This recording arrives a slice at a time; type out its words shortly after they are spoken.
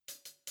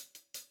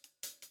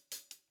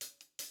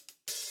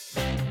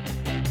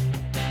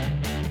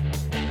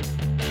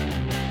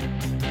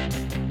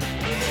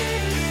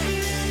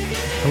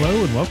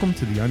Hello and welcome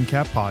to the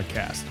Uncapped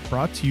Podcast,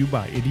 brought to you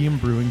by Idiom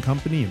Brewing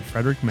Company in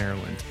Frederick,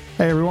 Maryland.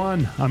 Hey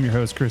everyone, I'm your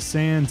host Chris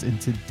Sands, and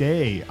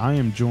today I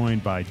am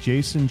joined by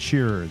Jason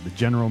Shearer, the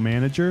general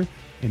manager,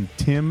 and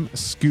Tim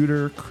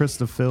Scooter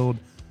Christofield,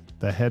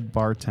 the head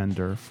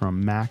bartender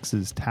from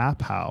Max's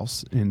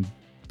Taphouse in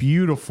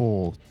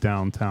beautiful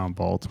downtown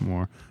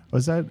Baltimore.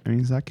 Is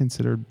that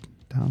considered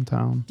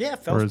downtown? Yeah,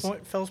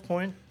 Fells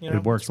Point. You know,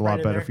 it works a lot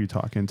better there. if you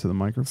talk into the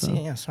microphone.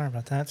 Yeah, sorry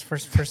about that. It's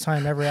first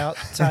time ever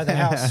outside the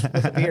house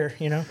with a beer,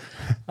 you know.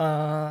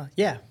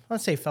 Yeah,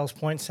 let's say Fells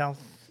Point,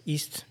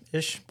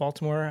 southeast-ish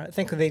Baltimore. I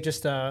think they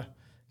just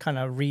kind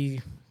of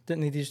didn't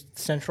they just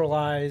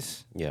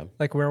centralize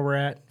like where we're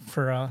at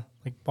for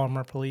like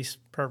Baltimore police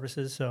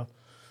purposes, so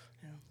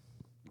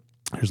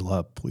there's a lot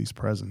of police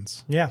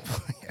presence. Yeah.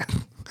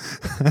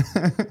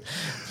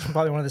 It's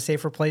probably one of the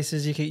safer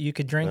places you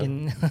could drink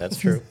in. That's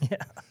true.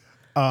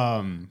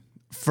 Yeah.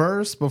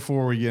 First,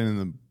 before we get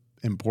into the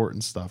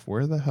important stuff,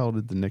 where the hell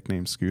did the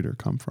nickname Scooter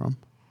come from?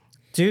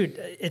 Dude,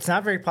 it's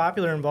not very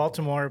popular in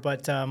Baltimore,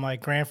 but my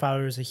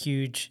grandfather was a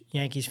huge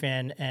Yankees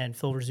fan, and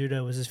Phil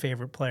Rizzuto was his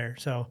favorite player.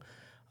 So,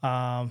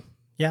 so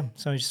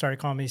he just started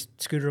calling me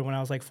Scooter when I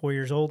was like 4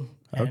 years old.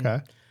 Okay.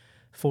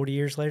 40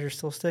 years later,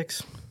 still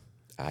sticks.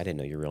 I didn't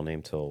know your real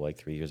name till like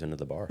 3 years into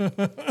the bar.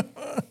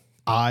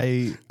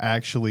 I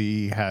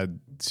actually had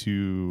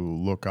to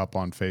look up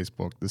on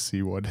Facebook to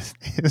see what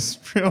his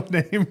real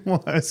name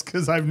was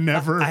because I've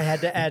never. I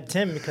had to add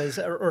Tim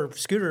or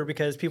Scooter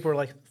because people were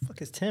like,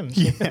 "Fuck is Tim?"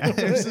 Yeah,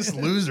 there's this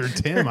loser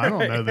Tim. I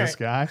don't know this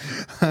guy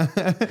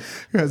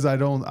because I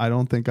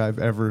don't think I've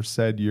ever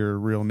said your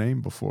real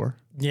name before.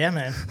 Yeah,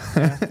 man.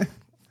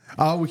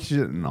 Yeah. We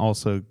should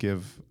also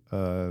give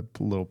a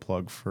little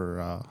plug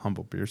for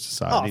Humble Beer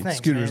Society. Oh, thanks,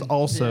 Scooter's man.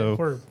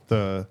 also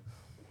the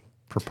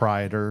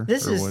proprietor.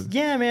 This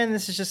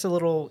is just a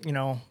little,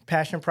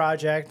 passion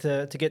project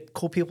to get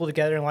cool people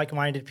together and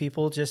like-minded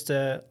people just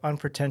to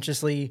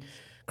unpretentiously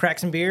crack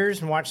some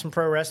beers and watch some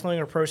pro wrestling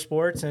or pro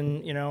sports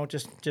and,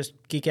 just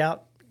geek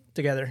out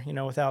together,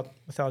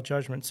 without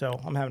judgment. So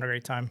I'm having a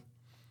great time.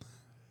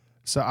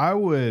 So I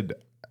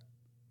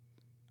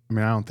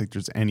don't think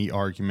there's any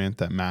argument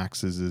that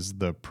Max's is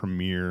the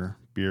premier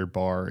beer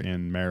bar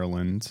in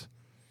Maryland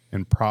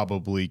and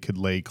probably could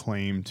lay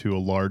claim to a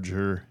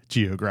larger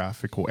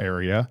geographical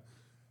area.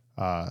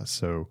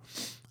 So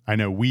I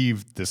know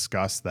we've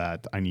discussed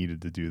that I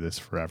needed to do this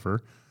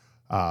forever.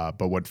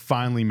 But what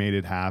finally made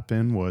it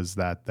happen was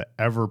that the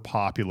ever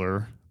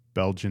popular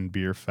Belgian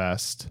Beer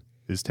Fest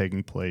is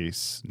taking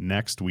place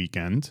next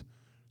weekend,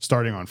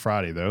 starting on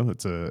Friday, though.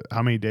 It's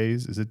how many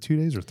days? Is it 2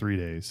 days or 3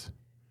 days?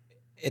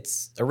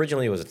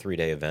 Originally it was a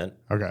 3-day event.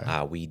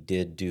 Okay. We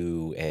did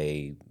do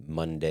a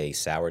Monday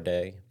sour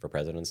day for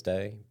President's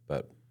Day,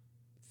 but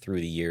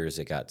through the years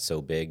it got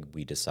so big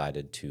we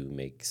decided to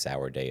make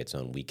sour day its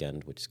own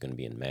weekend, which is going to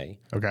be in May.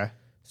 Okay.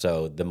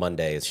 So the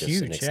Monday is just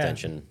an huge,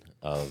 extension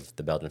of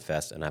the Belgian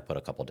Fest, and I put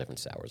a couple different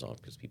sours on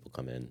because people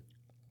come in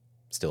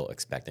still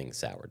expecting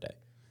sour day.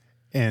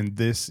 And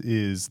this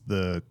is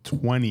the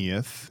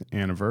 20th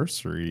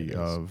anniversary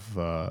of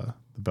the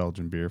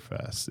Belgian Beer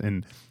Fest.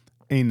 And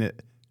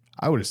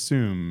I would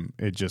assume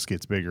it just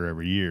gets bigger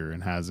every year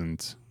and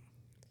hasn't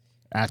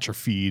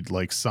atrophied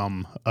like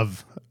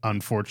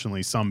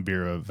unfortunately, some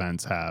beer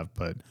events have.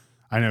 But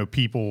I know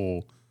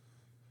people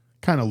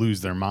kind of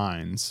lose their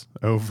minds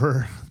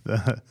over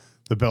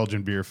the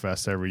Belgian Beer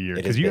Fest every year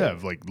because you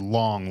have like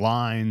long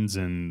lines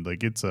and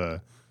like it's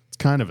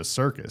kind of a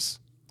circus.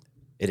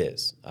 It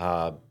is.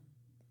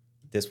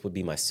 This would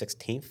be my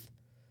 16th.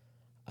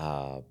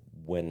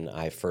 When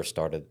I first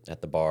started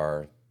at the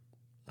bar,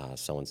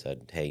 someone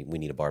said, "Hey, we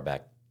need a bar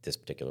back this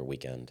particular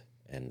weekend,"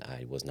 and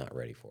I was not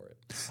ready for it.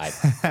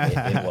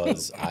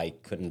 I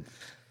couldn't.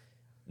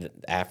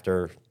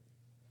 After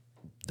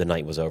the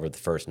night was over, the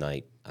first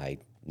night, I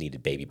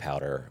needed baby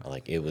powder.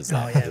 It was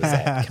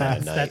that kind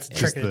of night. That's the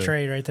trick of the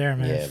trade right there,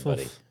 man. Yeah,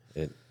 buddy.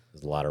 It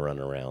was a lot of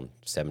running around,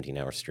 17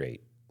 hours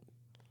straight.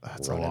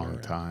 That's a long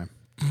time.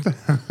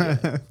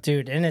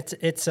 Dude, and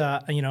it's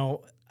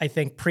I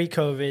think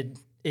pre-COVID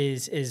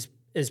is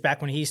back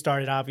when he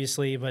started,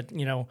 obviously, but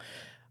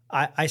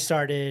I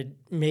started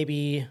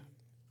maybe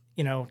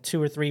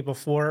 2 or 3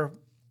 before,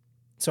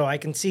 so I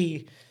can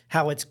see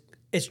how it's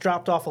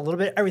dropped off a little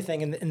bit. Everything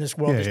in this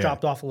world has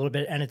dropped off a little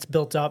bit, and it's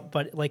built up.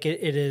 But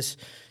it is,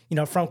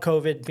 from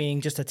COVID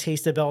being just a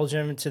taste of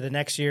Belgium to the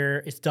next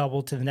year, it's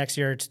doubled. To the next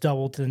year, it's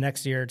doubled. To the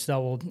next year, it's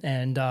doubled.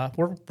 And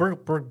we're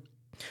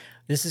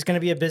this is going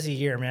to be a busy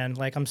year, man.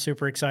 I'm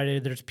super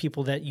excited. There's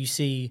people that you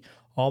see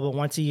all but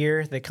once a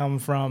year. They come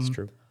from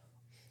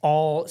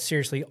all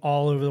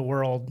over the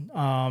world,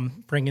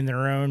 bringing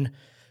their own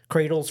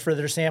cradles for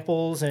their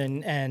samples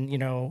and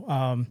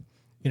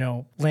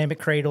lambic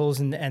cradles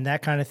and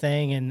that kind of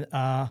thing.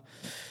 And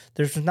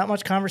there's not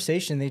much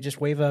conversation. They just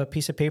wave a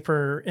piece of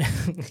paper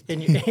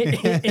in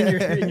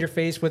your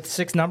face with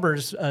 6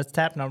 numbers,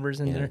 tap numbers,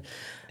 and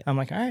I'm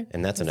like, all right.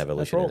 And that's an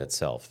evolution in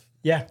itself.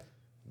 Yeah.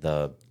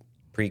 The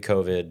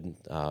pre-COVID,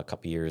 a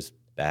couple years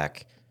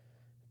back,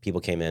 people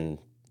came in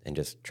and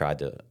just tried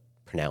to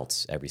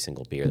pronounce every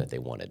single beer that they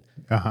wanted.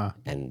 Uh-huh.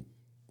 And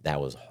that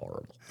was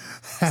horrible.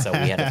 So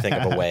we had to think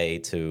of a way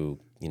to,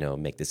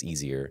 make this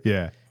easier.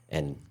 Yeah.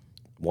 And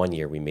one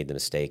year we made the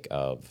mistake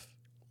of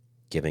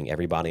giving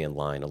everybody in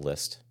line a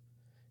list,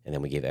 and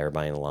then we gave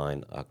everybody in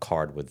line a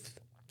card with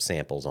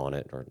samples on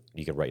it, or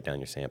you could write down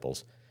your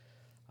samples.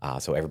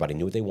 So everybody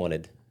knew what they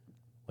wanted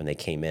when they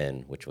came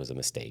in, which was a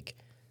mistake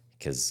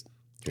because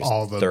there's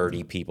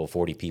 30 people,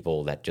 40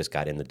 people that just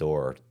got in the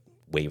door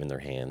waving their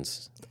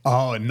hands.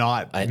 Oh, and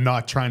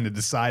not trying to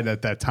decide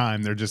at that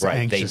time. They're just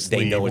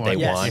anxiously. They know what they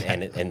Yes. want,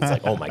 and it's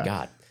like, oh my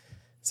God.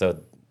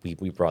 So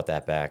we brought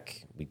that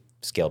back. We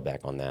scaled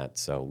back on that.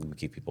 So we would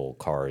give people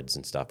cards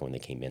and stuff when they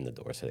came in the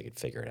door so they could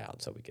figure it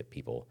out. So we give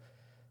people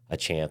a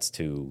chance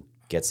to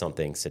get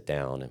something, sit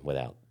down, and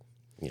without,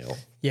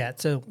 Yeah,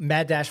 so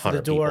mad dash for the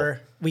 100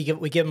 door. We give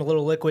them a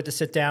little liquid to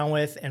sit down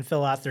with and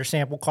fill out their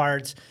sample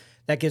cards.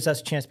 That gives us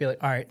a chance to be like,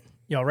 all right,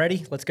 y'all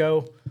ready? Let's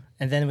go.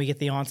 And then we get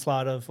the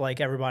onslaught of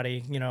like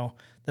everybody,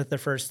 that the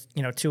first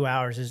 2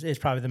 hours is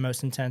probably the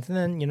most intense,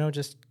 and then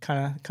just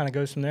kind of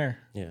goes from there.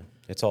 Yeah,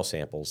 it's all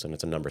samples, and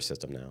it's a number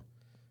system now.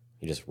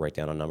 You just write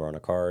down a number on a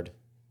card,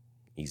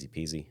 easy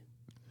peasy.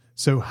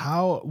 So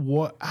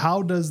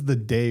how does the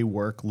day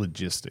work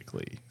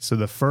logistically? So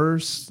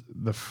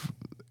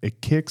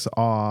it kicks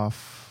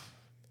off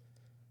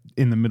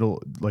in the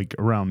middle, like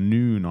around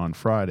noon on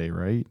Friday,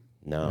 right?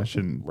 No, I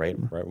shouldn't. Right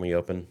when we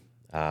open,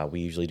 we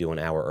usually do an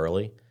hour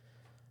early,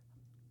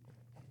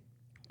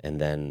 and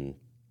then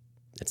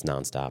it's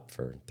nonstop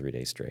for 3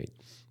 days straight.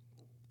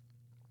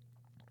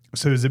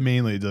 So is it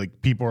mainly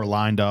like people are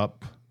lined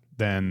up,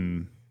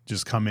 then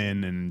just come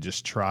in and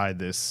just try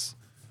this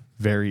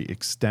very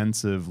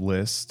extensive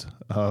list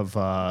of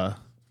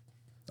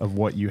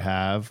what you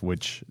have,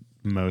 which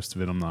most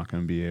of it I'm not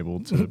going to be able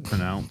to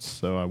pronounce,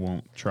 so I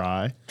won't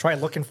try. Try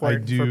looking for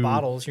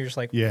bottles. You're just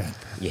like, Yeah.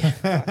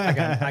 I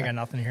got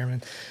nothing here,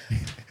 man.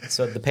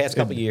 So the past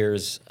couple of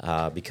years,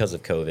 because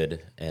of COVID,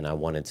 and I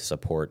wanted to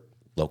support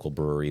local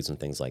breweries and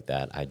things like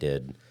that, I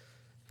did,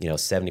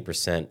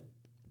 70%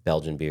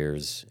 Belgian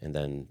beers and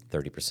then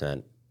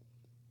 30%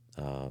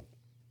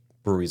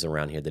 breweries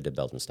around here that did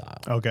Belgian style.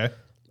 Okay.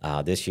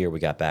 This year we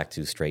got back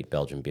to straight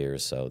Belgian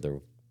beers, so there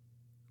were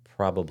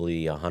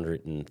probably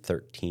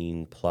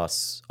 113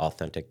 plus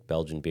authentic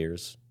Belgian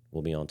beers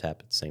will be on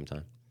tap at the same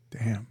time.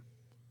 Damn.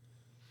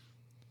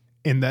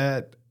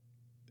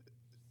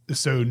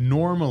 So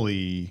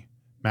normally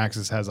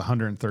Max's has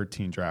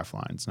 113 draft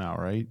lines now,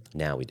 right?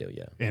 Now we do,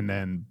 yeah. And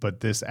then, but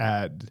this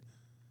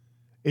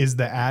is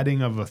the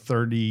adding of a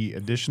 30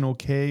 additional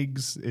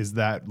kegs, is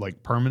that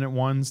like permanent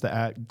ones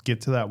to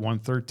get to that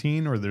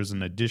 113, or there's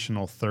an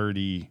additional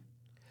 30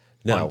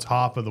 on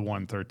top of the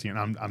 113?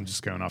 I'm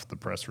just going off the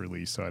press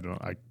release, so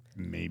I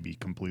may be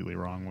completely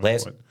wrong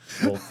with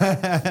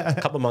a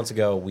couple months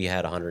ago, we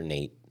had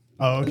 108.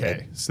 Oh,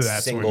 okay. So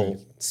that's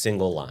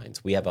single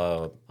lines. We have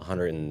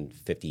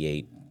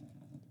 158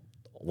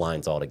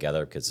 lines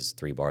altogether because it's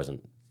 3 bars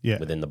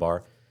within the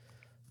bar.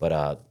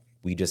 But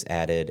we just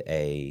added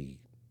a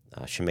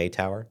Chimay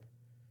tower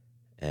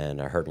and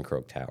a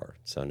Herdenkroeg tower.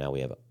 So now we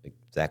have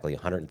exactly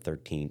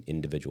 113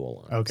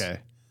 individual lines. Okay.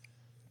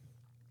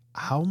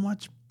 How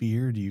much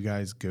beer do you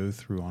guys go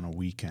through on a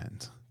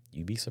weekend?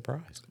 You'd be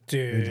surprised.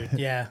 Dude,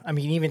 yeah. I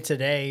mean, even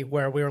today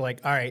where we were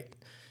like, all right,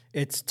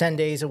 it's 10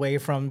 days away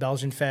from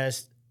Belgian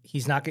Fest.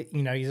 He's not,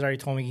 he's already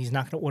told me he's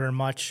not going to order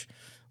much.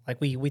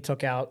 Like we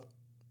took out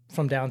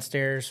from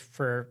downstairs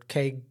for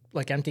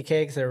empty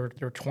kegs. There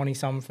were 20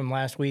 some from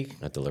last week.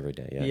 At delivery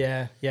day,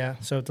 yeah. Yeah.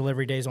 So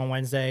delivery days on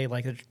Wednesday.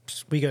 Like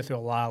we go through a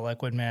lot of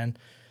liquid, man.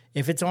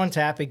 If it's on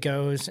tap, it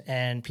goes,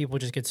 and people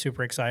just get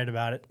super excited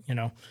about it,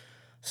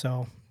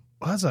 So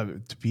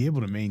to be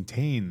able to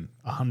maintain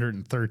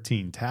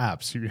 113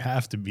 taps, you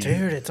have to be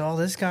it's all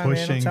this guy,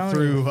 pushing man,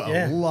 through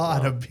a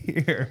lot of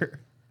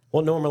beer.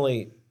 Well,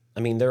 normally,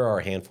 I mean, there are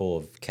a handful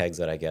of kegs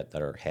that I get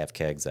that are half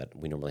kegs that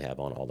we normally have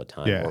on all the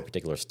time, or a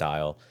particular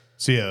style.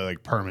 So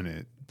like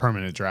permanent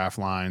draft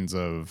lines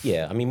of...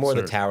 Yeah, I mean, more of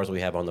the towers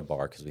we have on the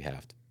bar because we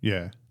have to.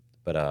 Yeah.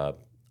 But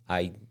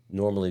I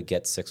normally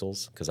get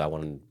sixels because I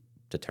want them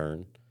to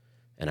turn,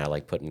 and I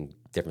like putting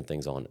different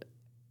things on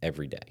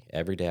every day.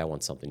 Every day I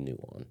want something new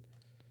on.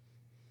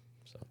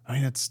 So I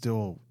mean, it's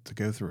still to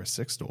go through a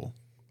six-stool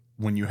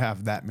when you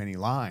have that many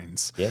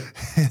lines. Yeah.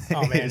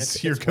 Oh, man,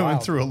 you're it's going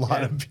wild. through a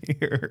lot of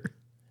beer.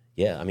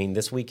 Yeah, I mean,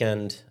 this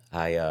weekend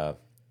I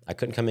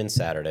couldn't come in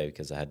Saturday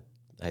because I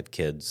had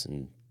kids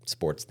and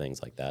sports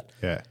things like that.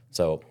 Yeah.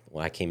 So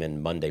when I came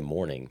in Monday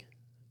morning,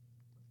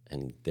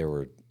 and there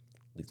were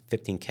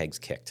 15 kegs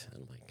kicked,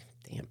 I'm like,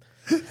 damn.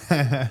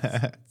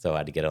 So I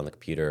had to get on the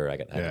computer. I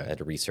had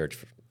to research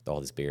for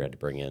all this beer I had to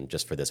bring in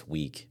just for this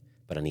week.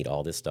 But I need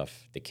all this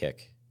stuff to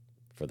kick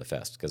for the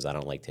fest because I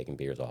don't like taking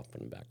beers off and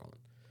putting them back on.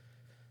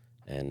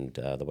 And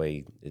the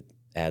way it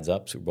adds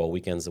up, Super Bowl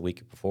weekend's the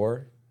week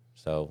before.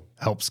 So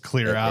helps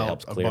clear out. It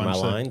helps clear my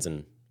lines,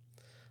 and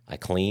I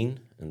clean,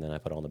 and then I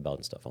put all the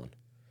Belgian stuff on.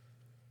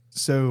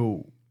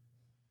 So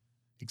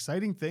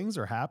exciting things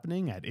are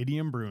happening at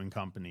Idiom Brewing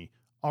Company.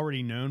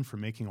 Already known for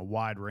making a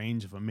wide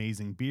range of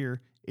amazing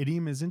beer,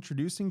 Idiom is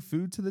introducing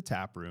food to the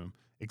tap room.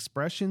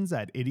 Expressions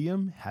at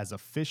Idiom has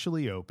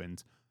officially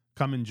opened.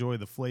 Come enjoy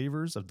the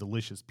flavors of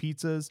delicious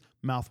pizzas,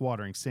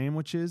 mouth-watering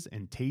sandwiches,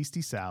 and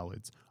tasty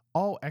salads,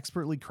 all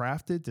expertly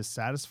crafted to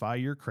satisfy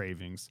your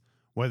cravings.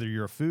 Whether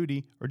you're a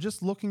foodie or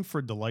just looking for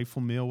a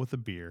delightful meal with a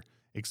beer,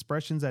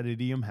 Expressions at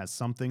Idiom has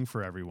something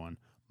for everyone.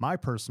 My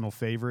personal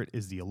favorite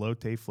is the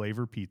elote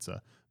flavor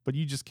pizza, but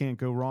you just can't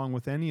go wrong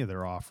with any of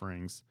their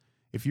offerings.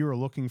 If you are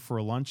looking for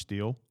a lunch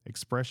deal,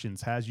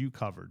 Expressions has you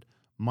covered.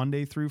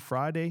 Monday through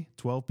Friday,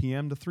 12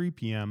 p.m. to 3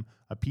 p.m.,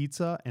 a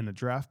pizza and a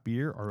draft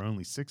beer are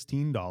only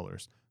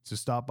 $16. So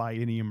stop by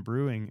Idiom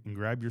Brewing and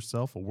grab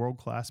yourself a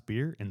world-class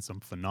beer and some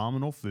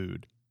phenomenal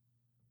food.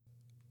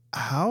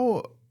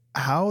 How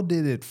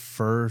did it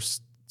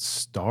first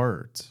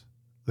start?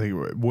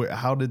 Like,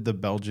 how did the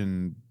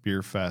Belgian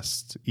Beer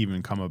Fest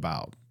even come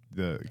about?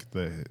 I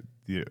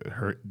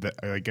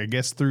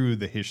guess through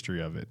the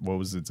history of it. What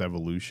was its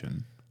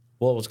evolution?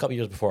 Well, it was a couple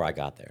years before I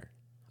got there.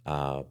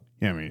 Yeah,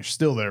 I mean, you're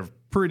still there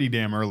pretty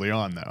damn early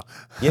on, though.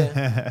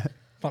 Yeah.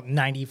 About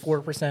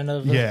 94%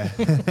 of the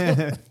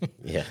Yeah.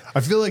 Yeah.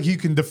 I feel like you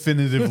can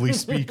definitively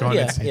speak on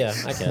it. Yeah,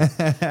 I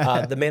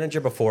can. The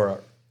manager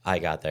before I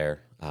got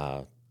there,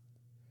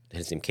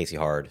 his name Casey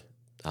Hard,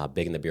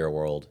 big in the beer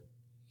world.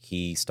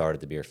 He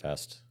started the Beer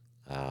Fest.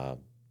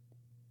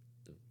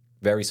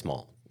 Very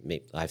small.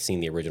 I've seen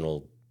the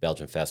original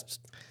Belgian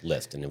Fest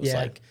list, and it was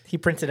like he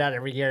prints it out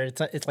every year.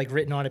 It's like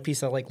written on a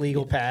piece of like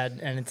legal pad,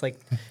 and it's like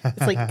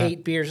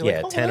 8 beers. You're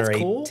yeah, like, 10 that's or 8,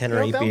 cool. 10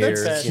 or 8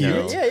 beers. You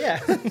know. Yeah.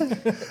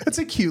 It's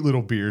a cute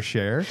little beer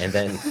share. And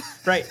then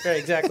right,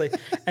 exactly.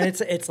 And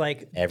it's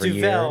like every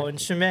Duvel year. and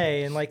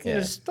Chimay, and like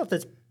there's stuff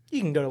that's you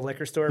can go to a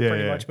liquor store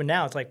pretty much, but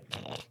now it's like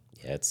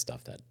it's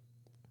stuff that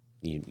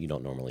you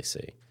don't normally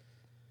see.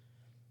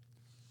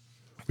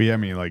 But yeah, I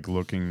mean, like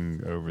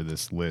looking over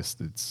this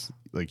list, it's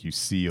like you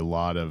see a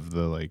lot of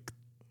the like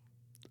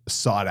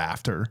sought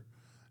after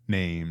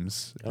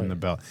names in the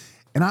belt.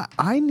 And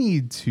I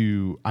need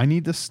to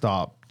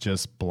stop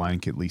just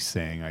blanketly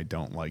saying I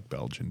don't like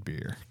Belgian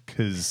beer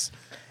because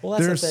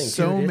there's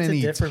so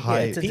many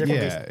types.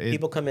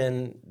 People come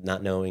in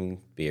not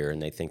knowing beer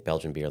and they think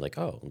Belgian beer like,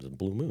 oh, it's a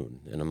Blue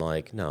Moon, and I'm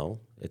like, no,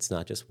 it's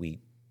not just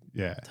wheat.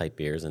 Type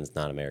beers, and it's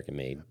not American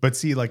made. But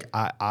see, like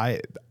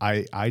I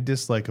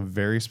dislike a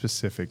very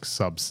specific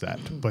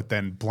subset, but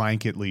then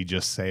blanketly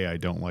just say I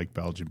don't like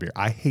Belgian beer.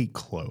 I hate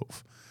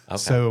clove. Okay.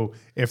 So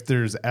if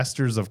there's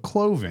esters of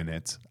clove in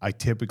it, I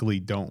typically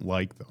don't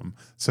like them.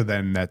 So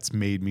then that's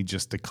made me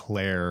just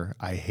declare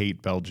I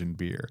hate Belgian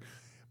beer.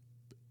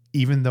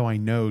 Even though I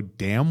know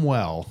damn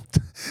well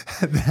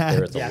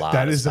there's a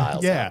lot of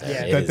styles out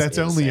there. That's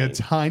only a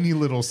tiny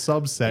little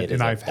subset,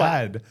 and I've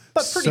had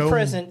but pretty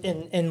present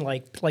in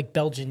like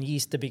Belgian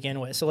yeast to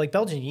begin with. So like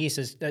Belgian yeast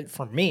is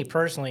for me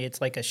personally,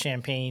 it's like a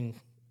champagne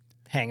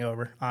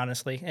hangover,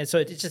 honestly, and so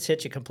it just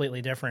hits you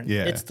completely different.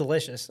 Yeah. It's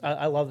delicious.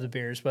 I love the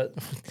beers, but.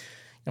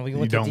 And we you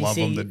went don't to DC. love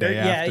them the day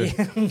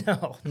after?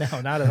 No,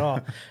 not at all.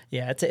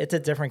 Yeah, it's a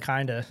different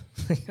kind of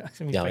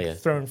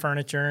throwing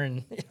furniture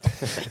and.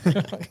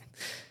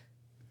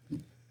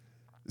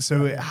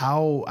 So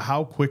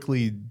how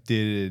quickly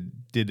did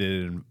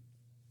it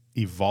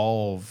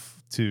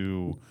evolve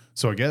to?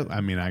 So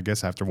I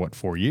guess after what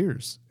 4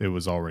 years it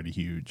was already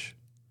huge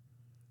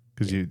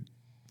because you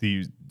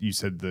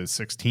said the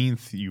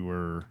 16th you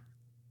were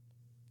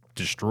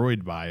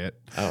destroyed by it.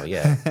 Oh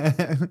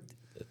yeah.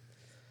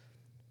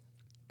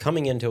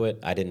 Coming into it,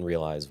 I didn't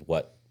realize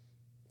what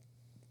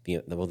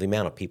the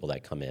amount of people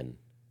that come in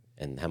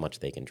and how much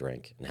they can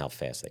drink and how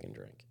fast they can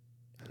drink.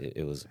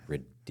 It was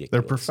ridiculous.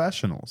 They're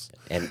professionals.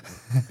 And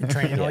been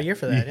training all year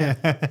for that.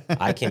 Yeah.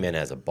 I came in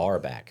as a bar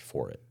back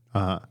for it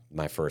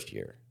my first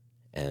year.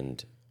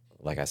 And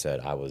like I said,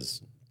 I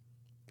was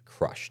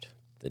crushed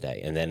the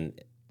day. And then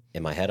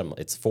in my head,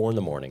 it's 4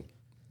 a.m.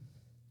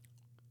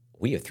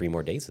 We have 3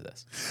 more days of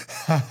this.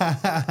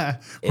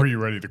 Were you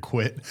ready to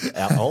quit?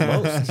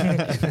 Almost.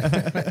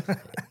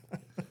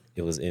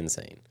 It was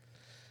insane.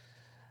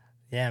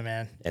 Yeah,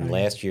 man. And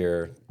last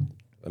year,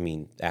 I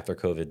mean, after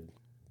COVID,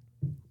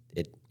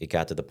 it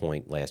got to the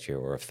point last year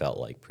where it felt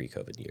like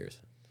pre-COVID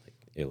years. Like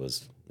it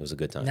was a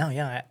good time. No,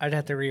 yeah, I'd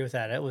have to agree with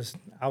that. I was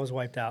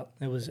wiped out.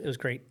 It was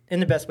great in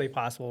the best way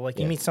possible. Like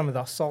you meet some of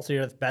the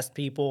saltier, the best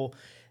people.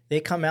 They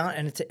come out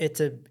and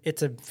it's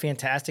a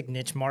fantastic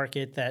niche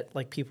market that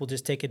like people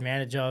just take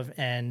advantage of.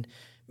 And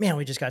man,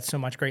 we just got so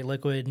much great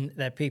liquid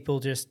that people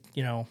just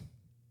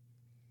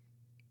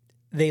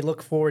they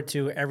look forward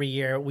to every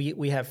year.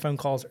 We have phone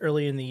calls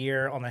early in the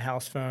year on the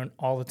house phone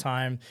all the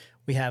time.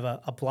 We have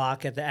a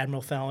block at the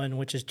Admiral Felon,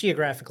 which is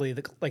geographically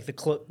like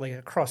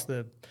across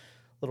the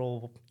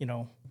little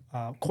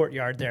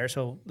courtyard there.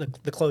 So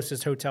the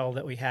closest hotel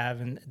that we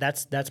have, and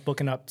that's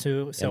booking up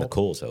too. So and the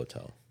coolest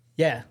hotel.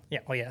 Yeah.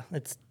 Oh yeah,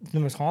 it's the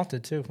most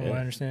haunted too, from what I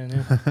understand.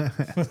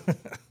 Yeah.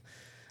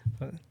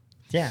 But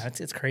yeah,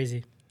 it's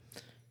crazy.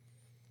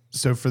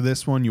 So for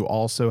this one, you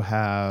also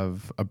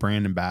have a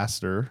brand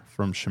ambassador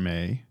from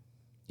Chimay.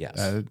 Yes.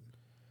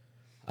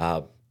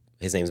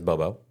 His name's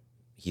Bobo.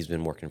 he's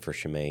been working for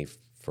Chimay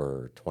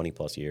for 20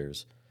 plus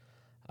years.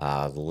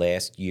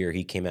 Last year,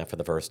 he came out for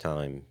the first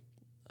time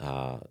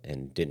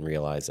and didn't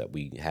realize that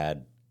we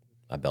had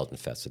a Belgian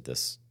Fest at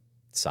this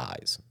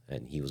size,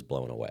 and he was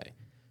blown away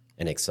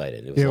and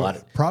excited. It was a lot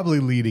of, probably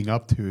leading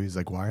up to. He's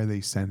like, "Why are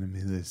they sending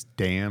me this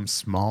damn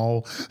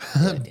small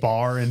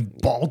bar in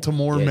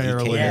Baltimore,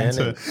 Maryland?"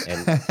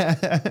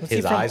 And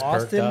his eyes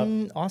perked up.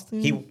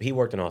 Austin. He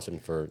worked in Austin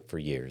for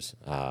years.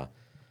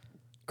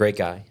 Great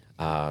guy.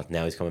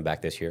 Now he's coming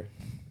back this year,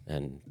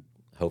 and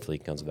hopefully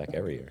he comes back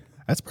every year.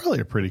 That's probably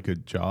a pretty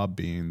good job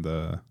being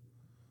the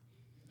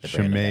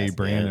Chimay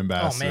brand Oh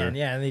ambassador. man,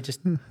 yeah, and they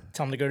just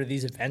tell them to go to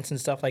these events and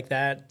stuff like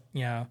that.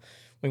 You know,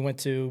 we went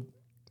to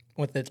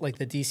with the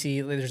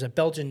DC. There's a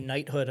Belgian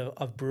knighthood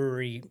of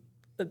brewery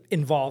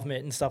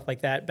involvement and stuff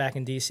like that back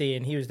in DC,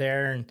 and he was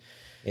there. And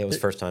it was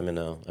first time in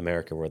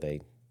America where they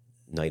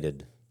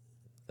knighted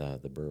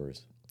the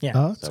brewers. yeah,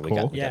 Oh, that's So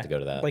cool. we got to go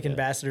to that. like yeah.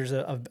 ambassadors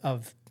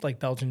of like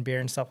Belgian beer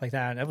and stuff like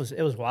that. And it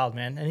was wild,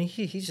 man. And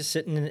he's just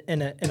sitting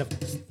in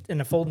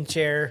a folding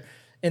chair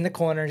in the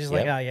corner, just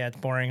like, Yep. oh yeah, it's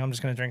boring. I'm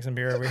just gonna drink some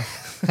beer over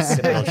here.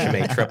 Sipping on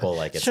Chimay Triple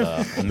like it's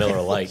a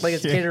Miller Lite. Like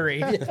it's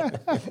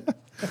Gatorade.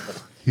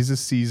 He's a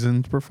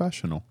seasoned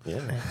professional. Yeah.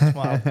 It's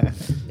wild.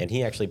 And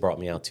he actually brought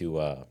me out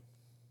to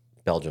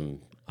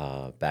Belgium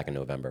back in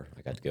November.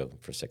 I got to go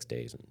for 6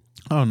 days and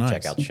Oh, nice.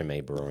 check out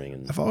Chimay Brewing.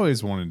 And I've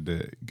always wanted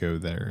to go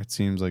there. It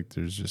seems like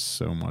there's just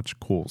so much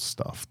cool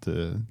stuff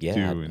to do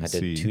and I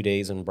see. did 2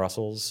 days in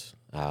Brussels,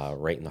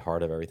 right in the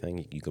heart of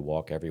everything. You could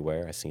walk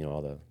everywhere. I seen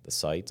all the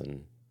sites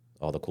and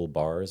all the cool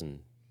bars, and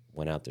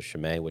went out to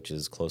Chimay, which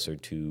is closer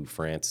to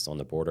France. It's on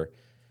the border.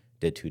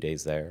 Did 2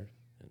 days there,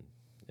 and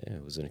yeah,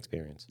 it was an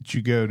experience. Did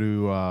you go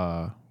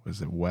to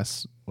was it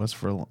West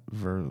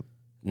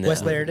No,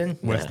 West Laridan.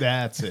 West?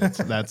 That's it.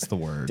 That's the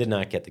word. Did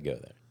not get to go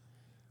there.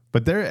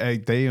 But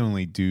they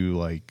only do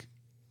like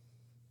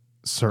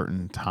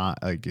certain time.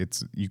 Like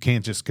you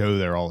can't just go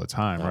there all the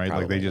time, No, right? Like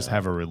they probably just not.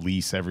 have a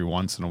release every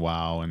once in a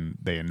while, and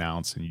they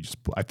announce, and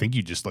I think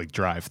you just like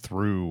drive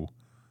through,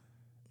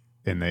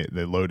 and they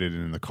load it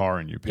in the car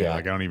and you pay. Yeah.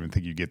 Like I don't even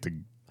think you get I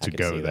to could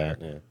go see there.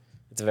 that, yeah.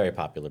 It's a very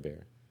popular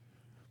beer.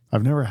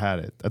 I've never had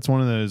it. That's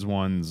one of those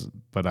ones,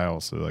 but I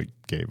also like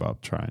gave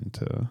up trying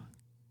to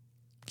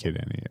get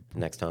any.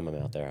 Next time I'm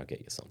out there, I'll get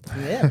you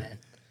something. Yeah, man.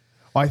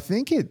 I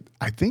think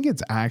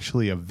it's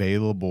actually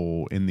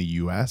available in the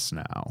U.S.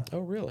 now, Oh,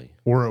 really?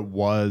 or it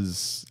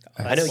was.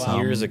 I know some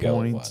years ago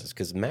point. it was,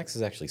 because Max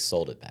has actually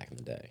sold it back in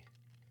the day.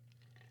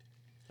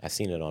 I've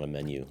seen it on a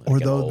menu. Or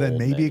like an though then old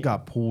maybe menu. it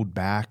got pulled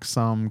back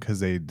some because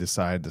they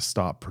decided to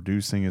stop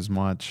producing as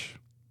much.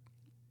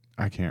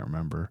 I can't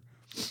remember.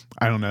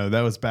 I don't know.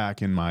 That was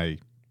back in my,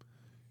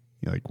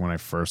 like when I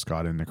first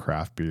got into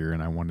craft beer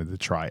and I wanted to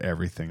try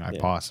everything I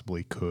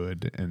possibly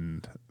could.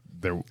 And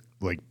there,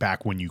 like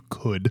back when you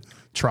could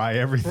try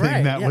everything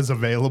Right, that yeah. was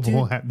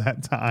available at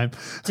that time.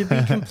 To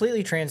be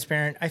completely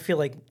transparent, I feel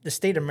like the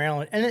state of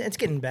Maryland, and it's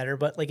getting better,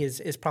 but like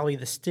is probably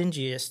the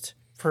stingiest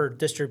for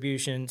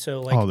distribution. So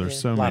like, Oh, there's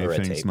so lot many of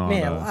red things tape. not.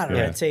 man, a lot of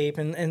yeah. red tape,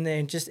 and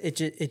then just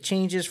it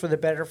changes for the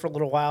better for a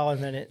little while,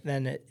 and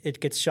then it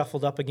gets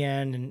shuffled up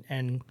again,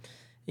 and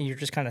you're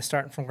just kind of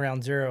starting from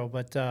ground zero.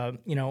 But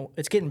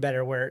it's getting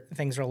better where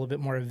things are a little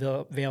bit more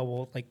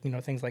available, like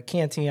things like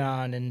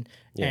Cantillon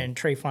and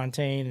Tre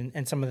Fontaine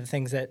and some of the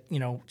things that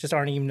just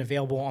aren't even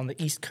available on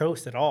the East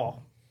Coast at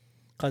all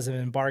because of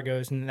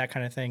embargoes and that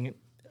kind of thing,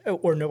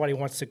 or nobody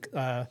wants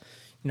to,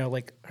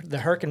 like the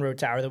Hurricane Road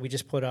Tower that we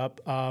just put up.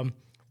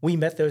 We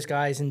met those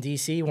guys in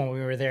D.C. when we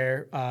were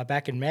there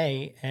back in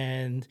May,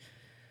 and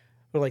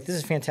we're like, "This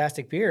is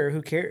fantastic beer.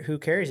 Who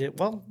carries it?"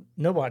 Well,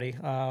 nobody.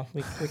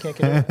 We can't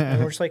get it.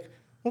 And we're just like,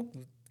 "Well,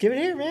 give it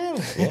here,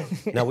 man." Yeah.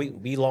 No,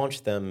 we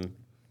launched them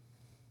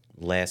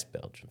last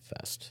Belgian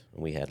Fest.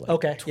 We had like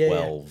Okay. Yeah,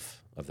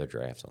 12 of their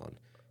drafts on.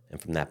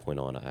 And from that point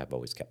on, I've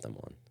always kept them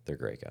on. They're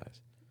great guys.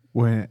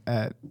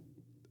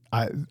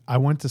 I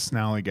went to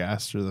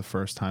Snallygaster the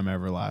first time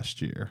ever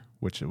last year,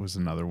 which it was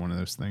another one of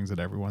those things that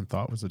everyone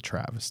thought was a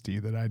travesty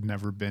that I'd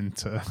never been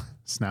to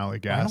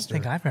Snallygaster. I don't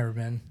think I've ever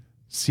been.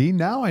 See,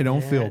 now I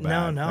don't feel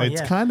bad. No,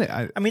 It's yeah. kind of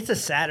I mean, it's a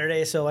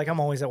Saturday, so like I'm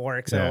always at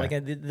work. So Yeah. like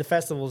the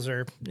festivals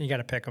are you got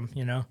to pick them,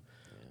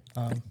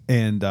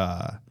 and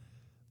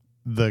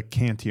the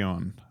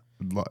Cantillon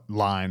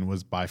line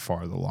was by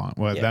far the long.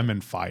 Well, them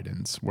and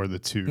Fidens were the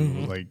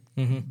two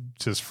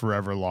just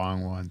forever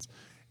long ones,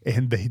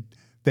 and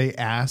they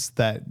asked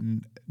that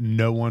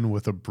no one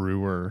with a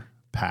brewer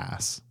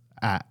pass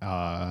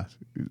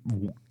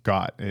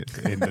got it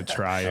in to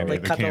try any Like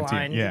of the cut the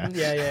Cantillon. line. Yeah,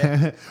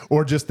 Yeah.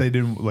 or just they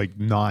didn't like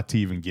not to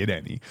even get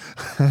any.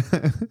 God,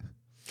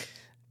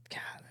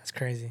 that's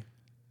crazy.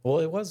 Well,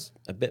 it was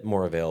a bit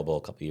more available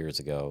a couple years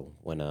ago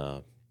when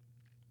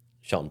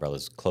Shelton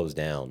Brothers closed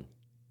down.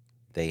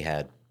 They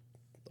had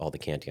all the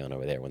Cantillon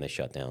over there. When they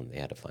shut down, they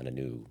had to find a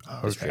new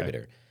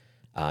distributor.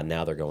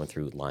 Now they're going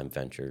through Lime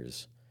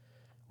Ventures,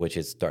 which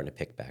is starting to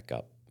pick back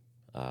up.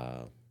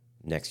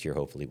 Next year,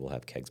 hopefully, we'll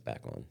have kegs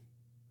back on.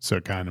 So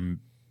it kind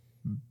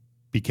of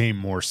became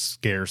more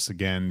scarce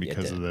again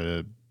because of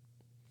the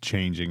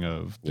changing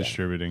of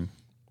distributing.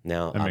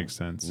 Now That makes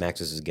sense.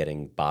 Max's is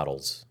getting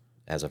bottles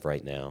as of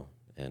right now,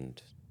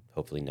 and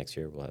hopefully next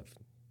year we'll have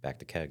back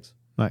to kegs.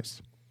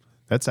 Nice.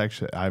 That's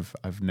actually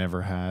I've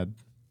never had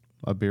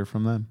a beer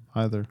from them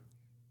either,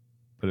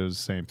 but it was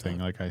the same thing.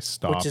 Like I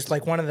stopped, which is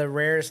like one of the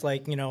rarest,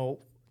 like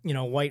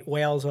white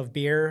whales of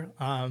beer.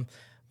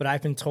 But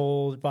I've been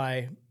told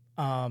by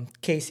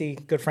Casey,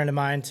 good friend of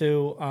mine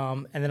too,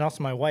 and then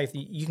also my wife,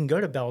 you can go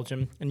to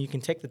Belgium and you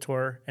can take the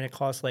tour, and it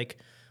costs like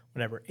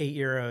whatever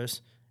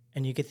 €8,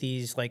 and you get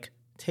these like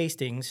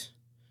tastings,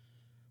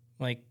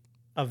 like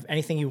of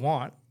anything you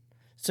want.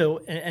 So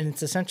and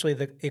it's essentially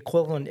the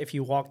equivalent if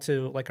you walk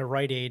to like a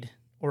Rite Aid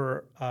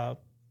or a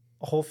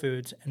Whole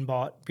Foods and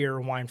bought beer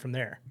or wine from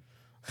there.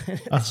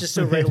 It's just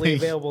so readily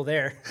available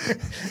there.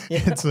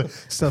 It's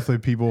stuff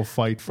that people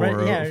fight for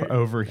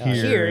over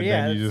here, and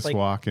then you just like,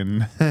 walk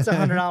in. It's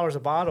 $100 a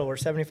bottle or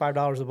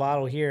 $75 a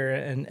bottle here,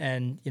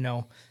 and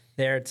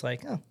there it's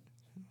like, oh,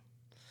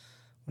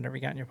 whatever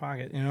you got in your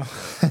pocket,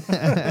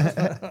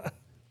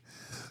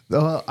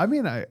 I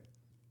mean,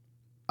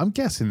 I'm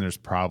guessing there's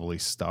probably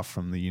stuff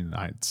from the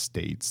United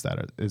States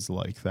that is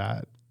like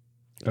that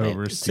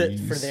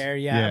overseas for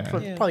there,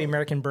 probably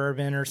American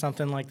bourbon or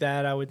something like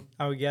that. I would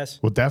guess.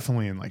 Well,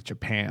 definitely in like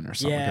Japan or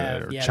something,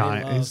 or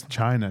China. It's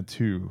China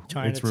too.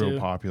 It's real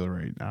popular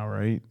right now,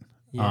 right?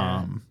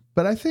 Yeah.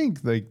 But I think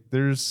like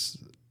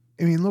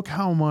look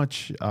how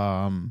much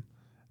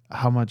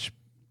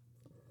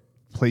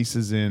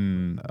places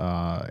in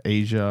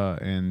Asia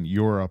and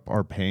Europe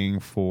are paying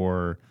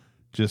for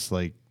just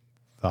like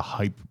the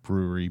hype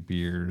brewery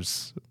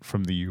beers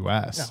from the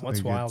U.S. Yeah,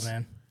 what's wild,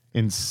 man?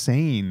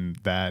 Insane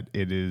that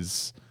it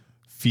is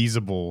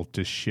feasible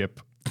to ship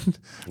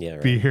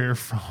right. beer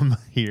from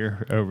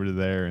here over to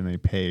there, and they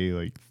pay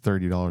like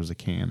 $30 a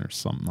can or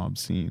something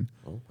obscene.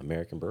 Well,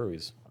 American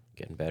breweries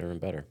getting better and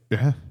better.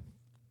 Yeah,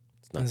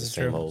 it's not the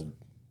same old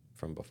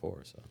from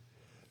before.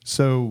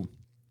 So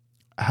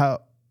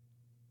how?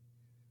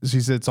 So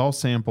you said it's all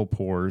sample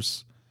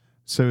pours.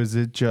 So is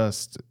it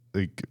just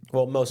like?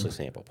 Well, mostly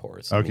sample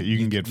pours. Okay, you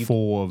can get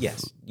full of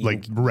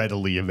like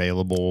readily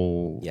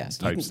available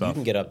type stuff. You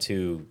can get up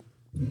to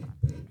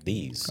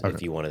these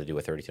if you wanted to do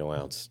a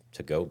 32-ounce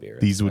to-go beer.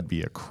 These would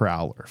be a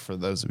crowler for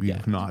those of you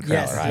who not.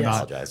 Yes, I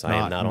apologize. I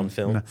am not on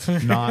film.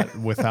 Not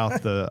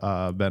without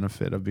the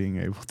benefit of being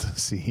able to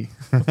see.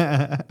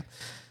 But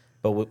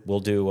we'll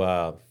do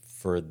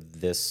for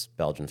this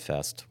Belgian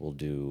Fest. We'll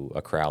do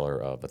a crowler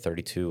of a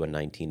 32, a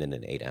 19, and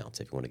an 8-ounce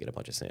if you want to get a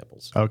bunch of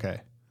samples.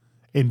 Okay.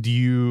 And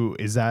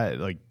is that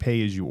like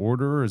pay as you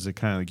order, or is it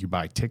kind of like you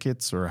buy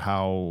tickets, or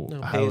how? No,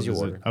 pay as you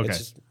order. Okay.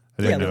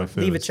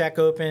 Leave a check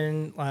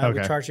open.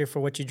 We charge you for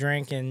what you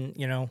drink, and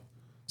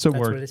so that's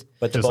what it is.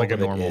 But just like a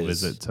normal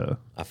visit to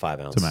a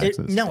 5-ounce. To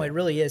Max's. It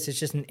really is. It's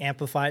just an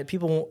amplified.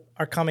 People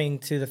are coming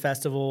to the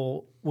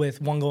festival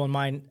with one goal in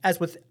mind, as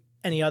with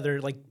any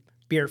other like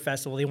beer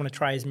festival. They want to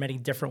try as many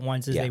different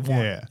ones as they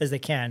want, as they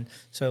can.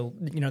 So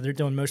they're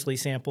doing mostly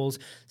samples.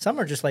 Some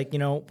are just like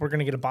we're going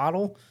to get a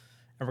bottle.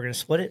 And we're going to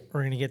split it.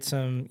 We're going to get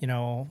some,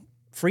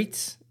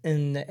 frites,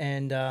 and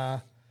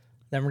then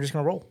we're just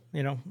going to roll,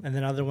 And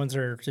then other ones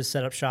are just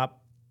set up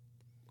shop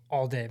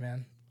all day,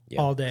 man,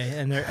 all day.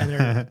 And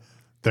their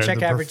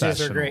check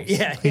averages are great.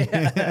 Yeah.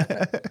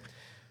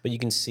 But you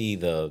can see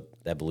the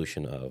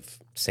evolution of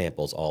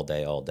samples all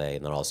day,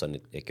 and then all of a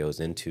sudden it goes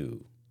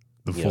into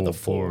the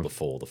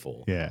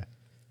full. Yeah.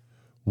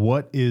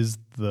 What is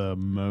the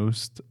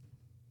most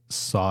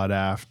sought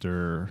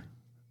after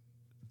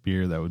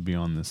beer that would be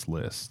on this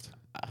list?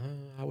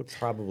 I would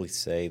probably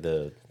say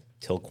the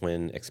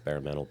Tilquin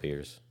experimental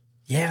beers.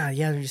 Yeah.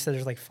 You said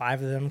there's like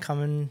 5 of them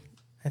coming,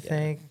 I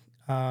think.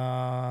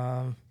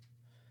 But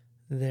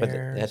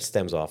that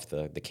stems off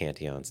the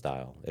Cantillon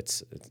style.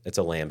 It's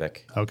a lambic.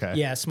 Okay.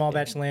 Yeah, small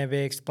batch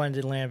lambics,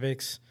 blended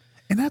lambics.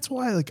 And that's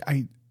why like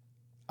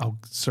I'll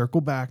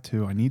circle back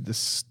to I need to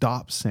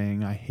stop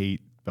saying I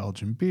hate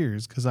Belgian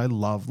beers because I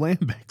love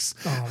lambics.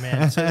 Oh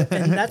man,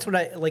 and that's what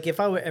I like. If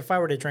I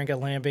were to drink a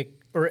lambic,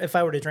 or if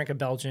I were to drink a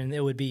Belgian,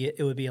 it would be a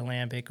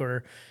lambic,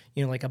 or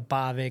like a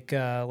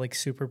Bavic, like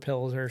super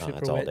pills or super.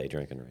 That's all day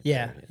drinking, right?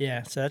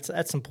 Yeah. So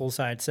that's some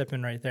poolside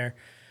sipping right there.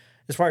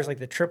 As far as like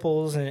the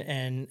triples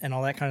and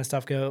all that kind of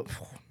stuff go,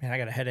 man, I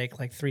got a headache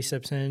like 3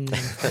 sips in.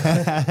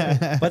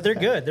 But they're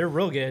good. They're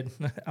real good.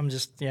 I'm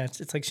just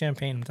it's like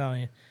champagne. I'm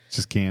telling you.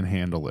 Just can't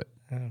handle it.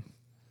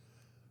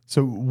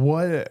 So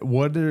what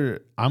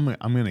are I'm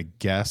gonna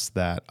guess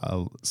that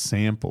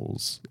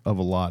samples of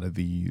a lot of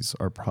these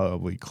are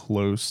probably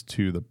close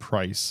to the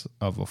price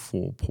of a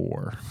full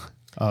pour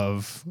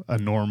of a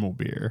normal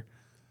beer.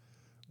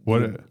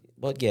 Well,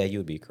 yeah, you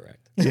would be correct.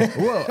 Yeah,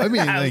 well, I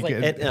mean,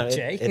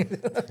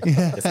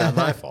 it's not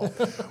my fault.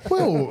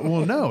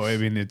 Well, no, I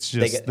mean, it's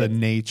just the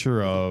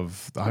nature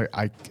of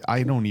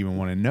I don't even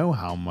want to know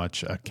how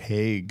much a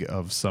keg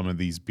of some of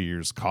these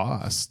beers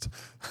cost.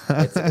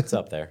 It's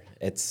up there.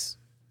 It's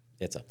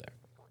up there.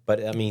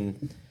 But I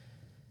mean,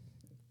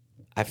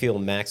 I feel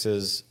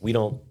Max's, we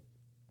don't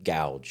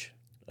gouge.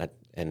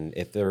 And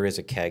if there is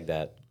a keg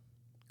that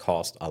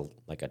costs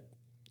like a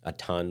a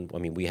ton. I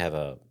mean, we have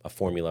a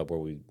formula where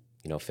we,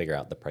 figure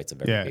out the price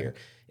of every beer.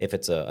 If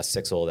it's a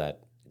 6-0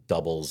 that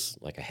doubles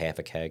like a half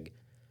a keg,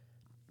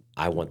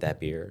 I want that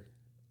beer,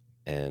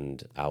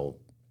 and I'll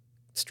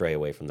stray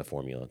away from the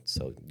formula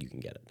so you can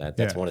get it.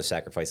 That's one of the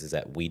sacrifices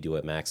that we do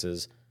at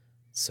Max's,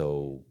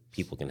 so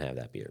people can have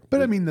that beer.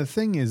 But I mean, the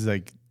thing is,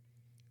 like,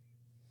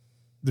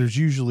 there's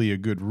usually a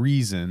good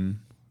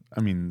reason.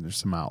 I mean, there's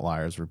some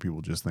outliers where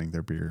people just think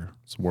their beer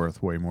is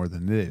worth way more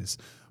than it is.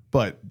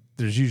 But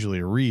there's usually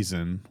a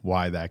reason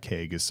why that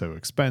keg is so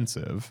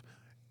expensive.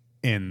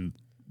 And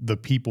the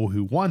people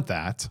who want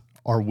that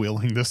are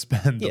willing to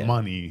spend the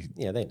money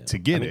to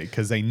get it,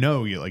 because they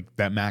know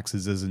that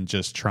Max's isn't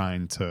just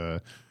trying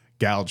to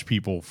gouge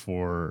people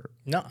to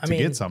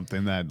get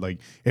something that, like,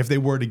 if they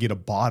were to get a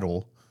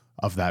bottle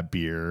of that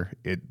beer,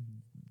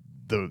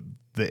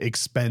 the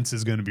expense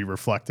is going to be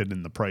reflected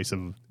in the price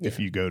of if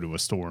you go to a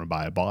store and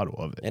buy a bottle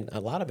of it. And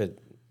a lot of it,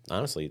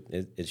 honestly,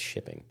 is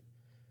shipping.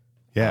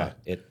 Yeah.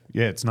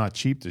 It's not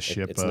cheap to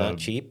ship it's not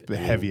cheap. A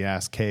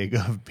heavy-ass keg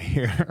of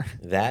beer.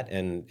 That,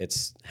 and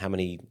it's how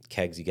many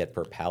kegs you get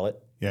per pallet.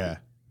 Yeah.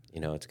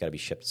 It's got to be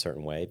shipped a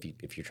certain way.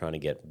 If you're trying to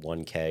get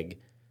one keg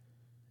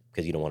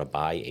because you don't want to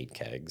buy 8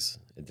 kegs,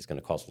 it's going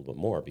to cost a little bit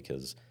more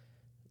because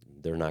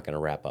they're not going to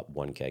wrap up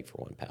one keg for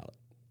one pallet.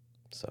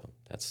 So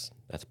that's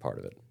part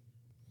of it.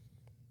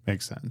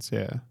 Makes sense,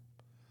 yeah.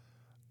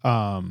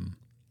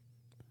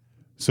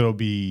 So it'll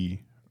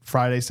be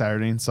Friday,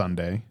 Saturday, and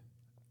Sunday,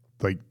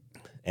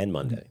 and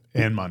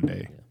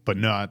Monday, but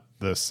not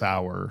the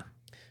sour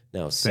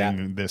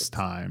thing this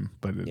time.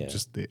 But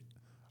just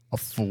a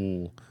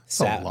full.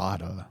 A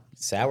lot of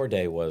sour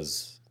day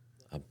was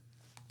a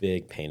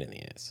big pain in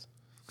the ass.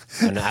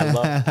 And I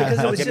love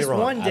because it was just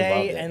one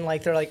day, and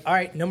they're like, all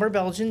right, no more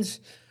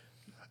Belgians.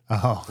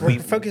 Oh, we're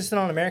focusing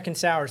on American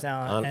sours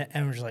now,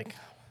 and we're just like,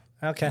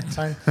 okay,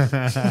 fine.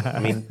 I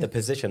mean, the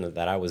position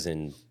that I was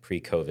in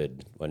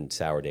pre-COVID when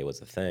sour day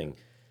was the thing,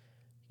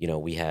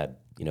 we had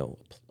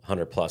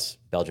 100 plus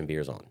Belgian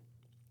beers on,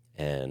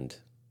 and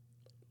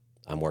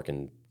I'm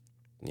working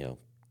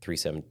 3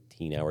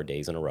 17-hour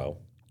days in a row,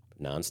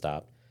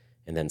 nonstop,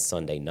 and then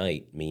Sunday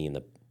night, me and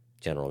the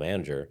general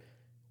manager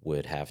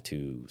would have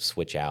to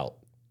switch out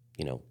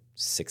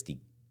 60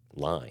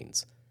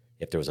 lines.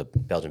 If there was a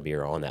Belgian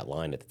beer on that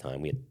line at the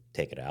time, we had to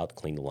take it out,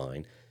 clean the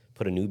line,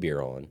 put a new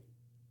beer on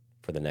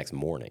for the next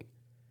morning.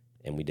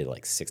 And we did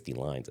 60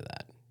 lines of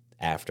that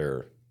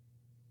after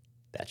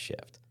that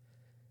shift.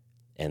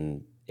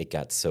 And it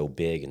got so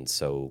big and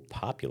so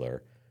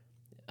popular,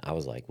 I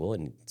was like, well,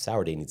 and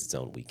Sour Day needs its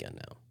own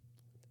weekend now.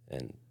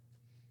 And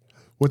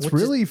what's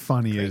really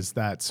funny is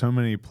that so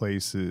many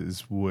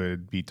places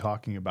would be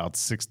talking about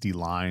 60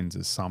 lines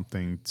as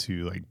something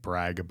to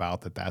brag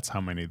about, that's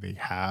how many they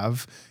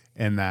have.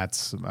 And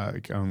that's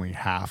only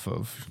half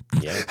of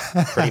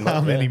pretty much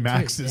how many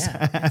Max's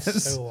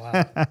has. So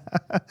wild.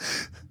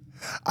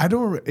 I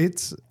don't.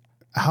 It's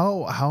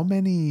how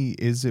many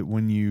is it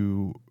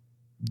when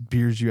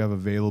beers you have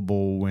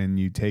available when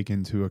you take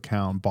into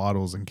account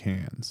bottles and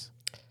cans?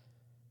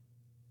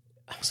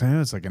 So I know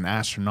it's an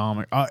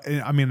astronomical.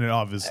 I mean, it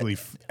obviously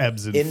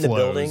ebbs and in flows, the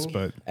building,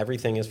 but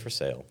everything is for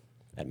sale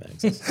at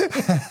Max's.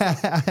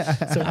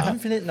 So an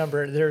infinite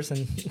number. There's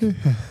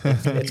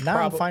it's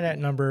not a finite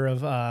number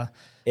of.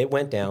 It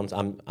went down.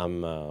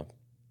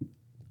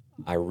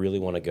 I really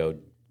want to go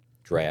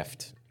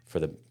draft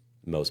for the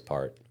most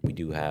part. We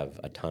do have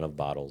a ton of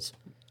bottles.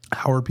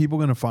 How are people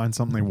going to find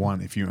something they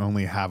want if you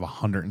only have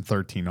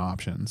 113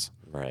 options?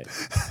 Right.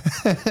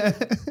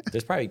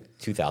 There's probably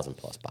 2,000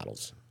 plus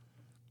bottles.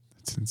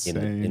 It's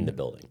insane in the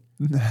building.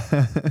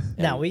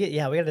 Now we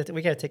got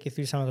to take you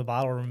through some of the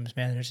bottle rooms,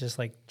 man. There's just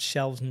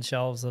shelves and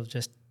shelves of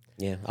just.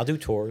 Yeah, I'll do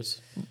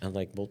tours, and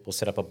we'll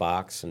set up a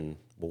box and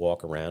we'll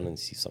walk around and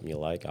see something you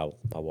like. I'll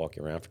walk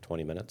you around for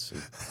 20 minutes.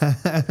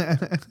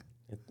 And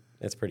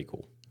it's pretty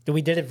cool.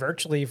 We did it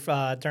virtually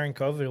during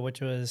COVID,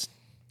 which was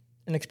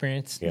an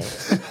experience. Yeah,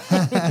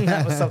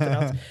 that was something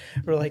else.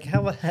 We're like,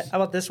 how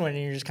about this one?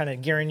 And you're just kind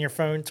of gearing your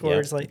phone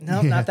towards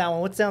no, not that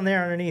one. What's down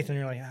there underneath? And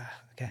you're like,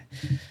 okay,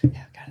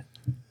 yeah, got it.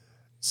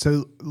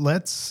 So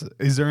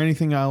is there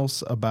anything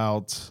else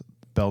about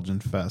Belgian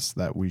Fest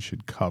that we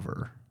should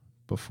cover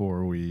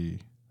before we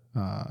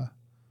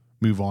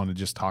move on to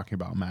just talking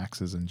about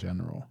Max's in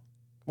general?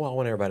 Well, I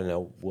want everybody to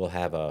know we'll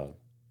have a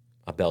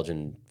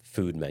Belgian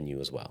food menu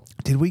as well.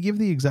 Did we give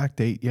the exact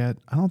date yet?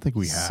 I don't think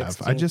we have.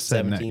 16th, I just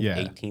said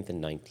 17th, 18th,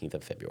 and 19th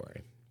of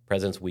February.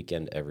 President's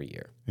Weekend every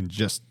year. And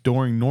just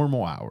during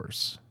normal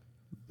hours?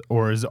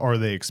 Or are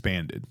they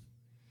expanded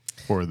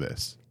for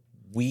this?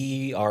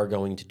 We are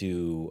going to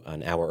do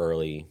an hour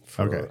early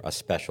for a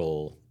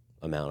special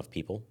amount of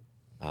people.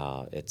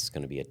 It's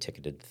going to be a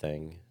ticketed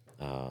thing.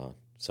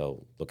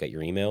 So look at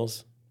your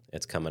emails.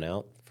 It's coming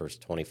out.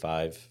 First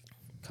 25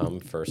 come,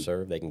 first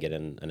serve. They can get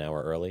in an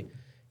hour early,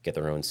 get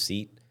their own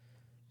seat,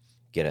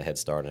 get a head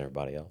start on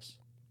everybody else.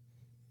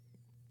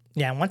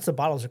 Yeah, and once the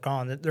bottles are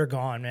gone, they're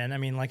gone, man. I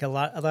mean, a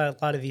lot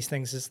of these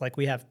things is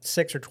we have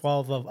 6 or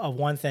 12 of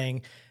one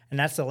thing, and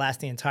that's to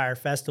last the entire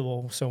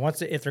festival. So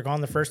if they're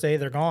gone the first day,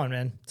 they're gone,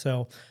 man.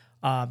 So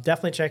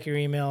definitely check your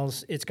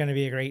emails. It's going to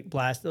be a great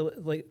blast.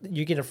 Like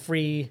you get a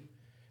free,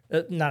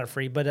 not a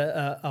free, but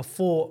a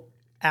full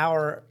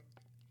hour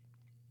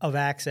of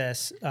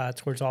access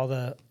towards all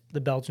the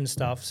Belgian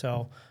stuff.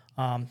 So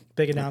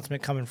big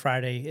announcement coming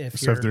Friday. If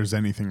there's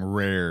anything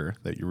rare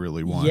that you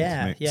really want,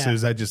 yeah. So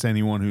is that just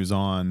anyone who's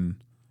on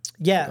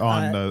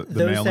the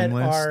those mailing that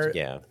list? are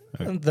Yeah.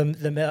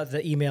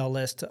 the email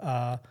list.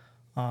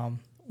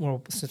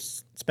 We'll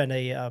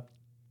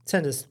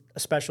send a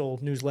special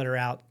newsletter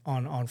out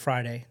on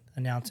Friday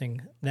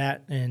announcing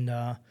that,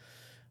 and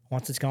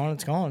once it's gone,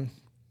 it's gone.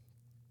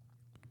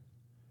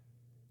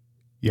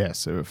 Yeah,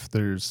 so if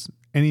there's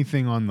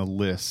anything on the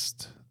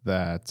list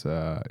that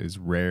is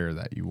rare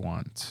that you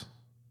want,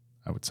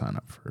 I would sign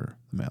up for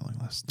the mailing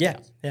list. Yeah.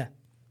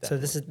 So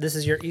this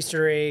is your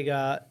Easter egg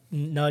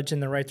nudge in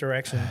the right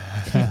direction.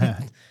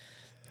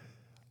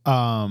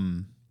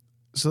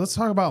 So let's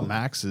talk about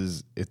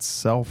Max's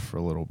itself for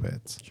a little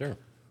bit. Sure.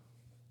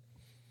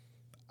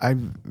 I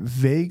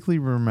vaguely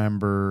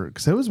remember,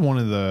 because it was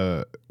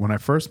when I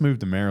first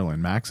moved to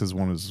Maryland, Max's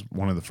was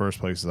one of the first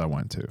places I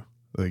went to.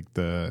 Like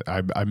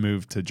I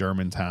moved to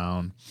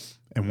Germantown,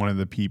 and one of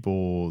the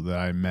people that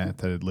I met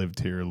that had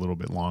lived here a little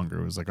bit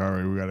longer was like, all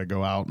right, we got to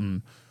go out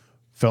in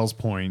Fells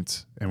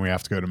Point and we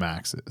have to go to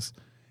Max's.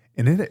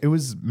 And it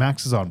was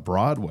Max's on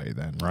Broadway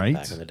then, right?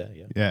 Back in the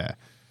day, yeah.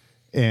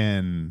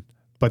 Yeah.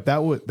 But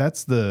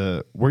that's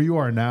where you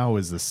are now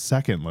is the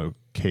second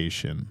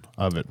location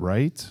of it,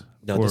 right?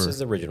 No, this is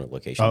the original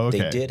location. Oh, okay.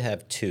 They did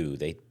have two.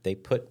 They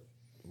put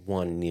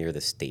one near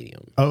the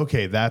stadium.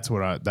 Okay, that's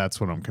what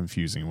I'm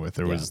confusing with.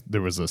 There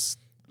was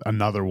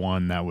another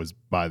one that was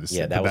by the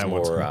Yeah, that was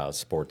more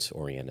sports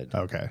oriented.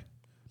 Okay,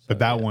 but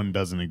that one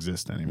doesn't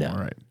exist anymore,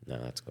 right? No,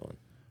 that's gone.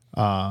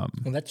 Well,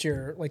 that's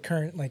your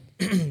current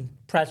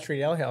Pratt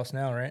Street Ale House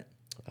now, right?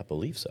 I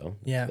believe so.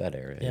 Yeah, that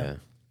area. Yeah.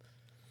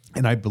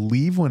 And I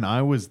believe when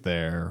I was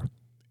there,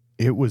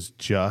 it was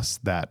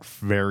just that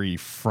very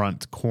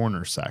front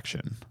corner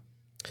section.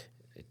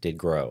 It did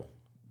grow.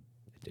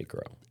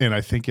 And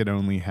I think it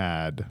only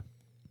had,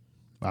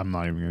 I'm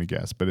not even going to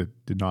guess, but it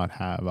did not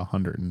have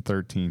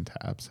 113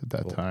 taps at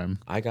that time.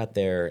 I got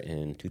there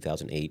in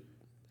 2008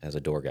 as a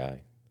door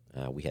guy.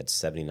 We had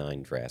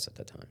 79 drafts at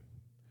that time.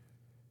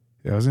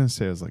 Yeah, I was going to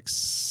say it was like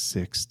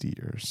 60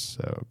 or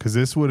so, because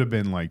this would have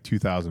been like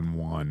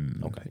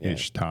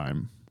 2001-ish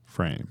time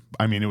frame.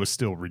 I mean, it was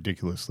still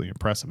ridiculously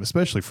impressive,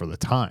 especially for the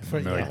time.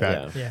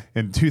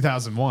 In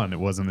 2001, it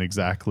wasn't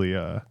exactly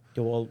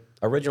Well,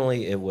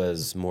 originally it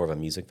was more of a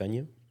music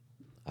venue.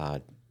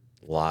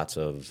 Lots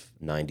of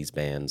 90s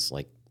bands,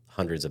 like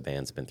hundreds of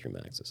bands have been through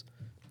Max's.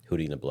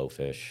 Hootie and the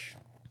Blowfish.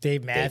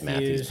 Dave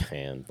Matthews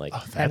band. Like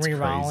Henry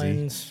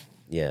Rollins.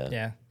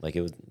 Yeah. Like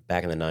it was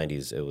back in the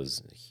 90s, it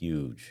was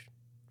huge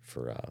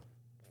for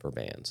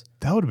bands.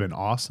 That would have been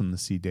awesome to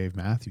see Dave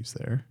Matthews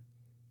there.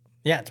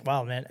 Yeah, it's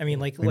wild, man. I mean,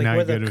 like now where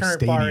you go the to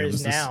current bar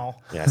is now.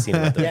 Yeah, I seen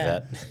him at the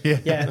vet.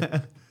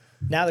 Yeah.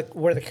 Now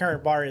where the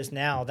current bar is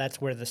now,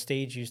 that's where the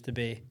stage used to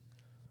be.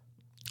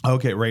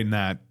 Okay, right in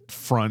that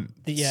front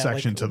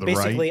section to the right.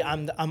 Basically,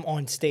 I'm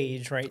on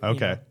stage, right?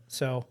 Okay.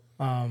 So,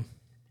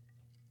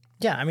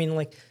 yeah, I mean,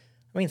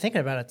 thinking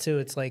about it too,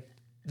 it's like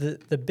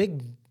the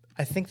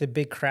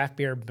big craft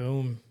beer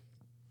boom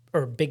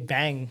or big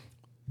bang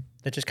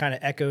that just kind of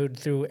echoed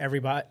through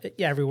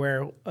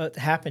everywhere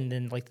happened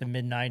in like the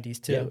mid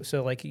 90s too. Yeah.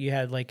 So like you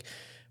had like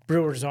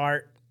Brewers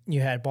Art,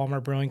 you had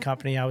Balmer Brewing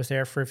Company. I was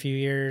there for a few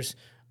years.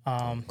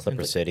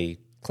 Clipper City.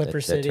 That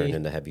turned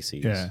into Heavy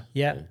Seas.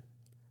 Yeah.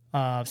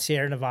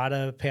 Sierra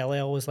Nevada Pale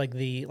Ale was like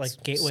the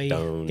gateway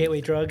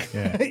drug.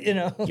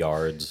 Yeah.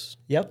 Yards.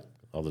 Yep.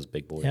 All those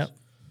big boys. Yep.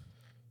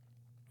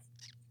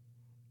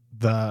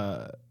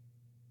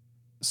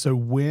 So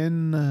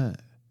when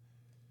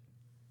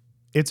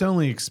it's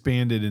only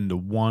expanded into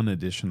one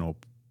additional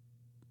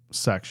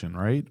section,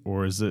 right?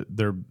 Or is it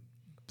there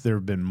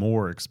have been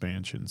more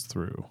expansions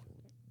through?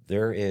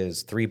 There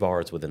is 3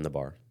 bars within the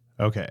bar.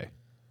 Okay.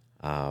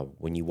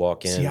 When you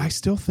walk in, see, I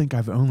still think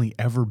I've only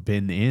ever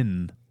been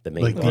in the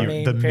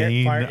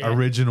main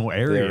original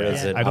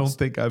area. I don't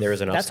think I've. There is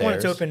an upstairs. That's when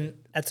it's open.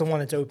 That's the one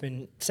that's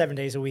open 7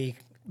 days a week.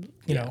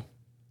 You know.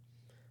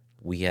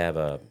 We have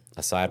a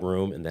side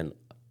room, and then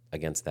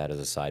against that is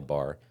a side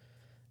bar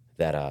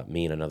that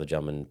me and another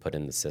gentleman put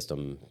in the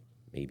system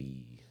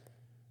maybe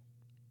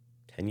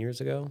 10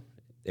 years ago.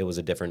 It was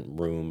a different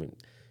room.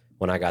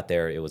 When I got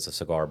there, it was a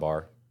cigar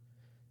bar,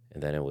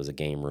 and then it was a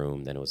game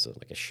room, then it was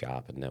like a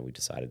shop, and then we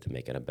decided to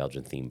make it a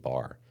Belgian-themed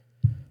bar.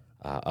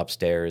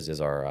 Upstairs is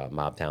our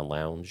Mobtown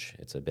Lounge.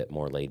 It's a bit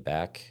more laid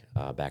back.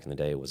 Back in the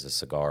day, it was a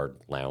cigar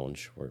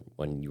lounge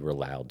when you were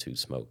allowed to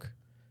smoke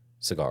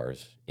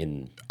cigars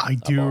in I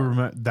do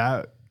remember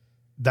that.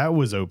 That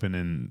was open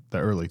in the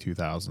early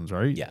 2000s,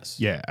 right? Yes.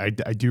 Yeah, I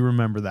do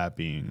remember that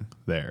being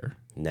there.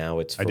 Now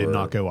it's I did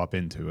not go up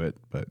into it,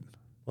 but...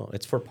 Well,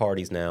 it's for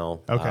parties now.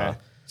 Okay.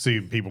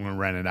 So people can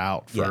rent it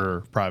out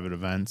for private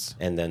events.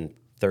 And then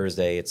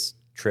Thursday, it's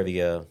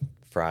trivia.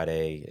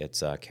 Friday,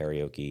 it's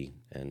karaoke.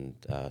 And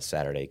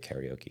Saturday,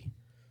 karaoke.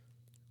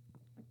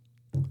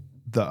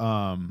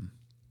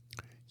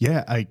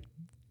 Yeah, I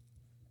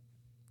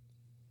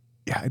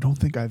don't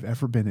think I've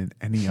ever been in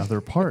any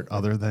other part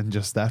other than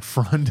just that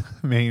front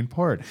main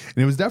part. And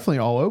it was definitely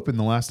all open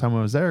the last time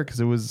I was there because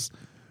it was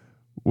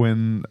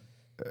when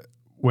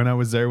I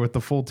was there with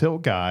the Full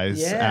Tilt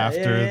guys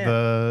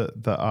after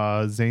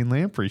the Zane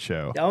Lamprey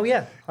show. Oh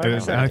yeah, and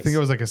I think it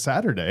was like a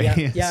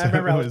Saturday. Yeah, so I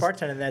remember I was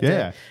bartending that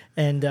day.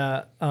 And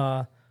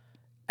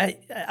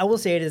I will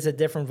say it is a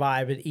different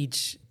vibe at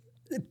each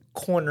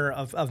corner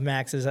of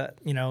Max's.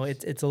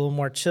 It's a little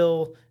more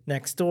chill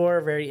next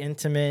door, very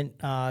intimate,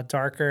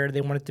 darker.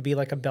 They want it to be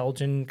like a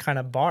Belgian kind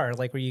of bar,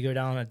 like where you go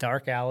down a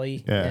dark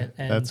alley. Yeah,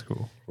 that's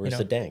cool. Where's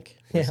the dank?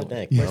 Where's the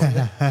dank?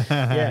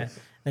 Yeah.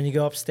 Then you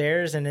go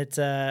upstairs and it's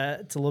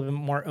a little bit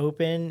more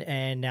open,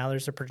 and now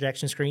there's a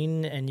projection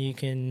screen and you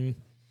can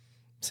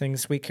sing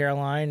Sweet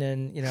Caroline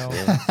and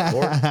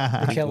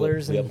the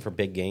Killers. We have them for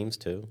big games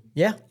too.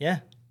 Yeah.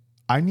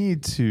 I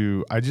need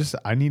to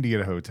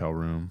get a hotel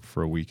room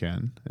for a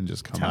weekend and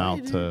just come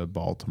out to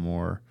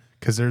Baltimore,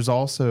 because there's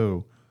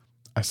also,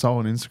 I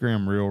saw an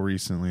Instagram reel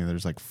recently,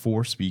 there's like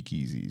 4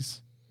 speakeasies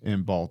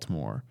in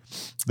Baltimore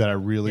that I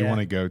really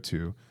want to go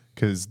to.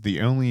 Because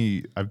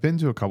I've been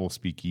to a couple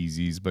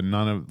speakeasies, but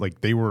none of,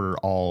 like, they were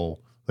all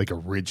like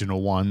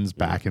original ones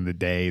back in the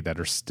day that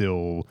are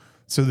still,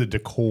 so the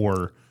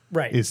decor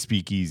is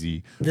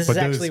speakeasy. This is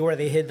actually where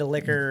they hid the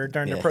liquor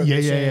during the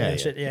Prohibition and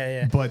shit.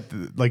 Yeah. But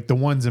like the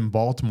ones in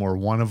Baltimore,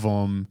 one of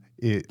them,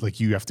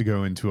 you have to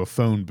go into a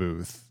phone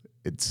booth.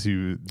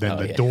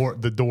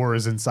 The door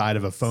is inside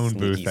of a phone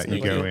booth that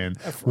you go in.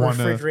 A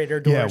refrigerator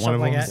door. Yeah, one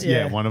of them's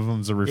one of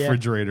them's a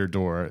refrigerator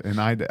door,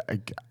 and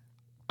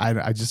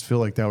I just feel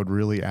like that would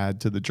really add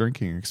to the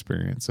drinking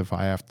experience if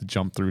I have to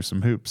jump through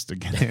some hoops to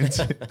get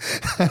into.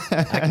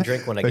 I can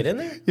drink when I get in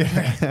there?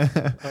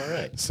 Yeah. All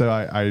right. So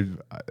I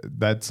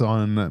that's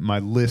on my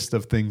list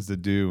of things to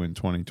do in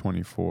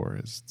 2024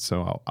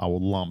 I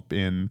will lump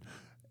in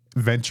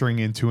venturing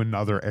into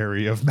another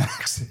area of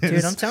Max's.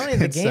 Dude, I'm telling you,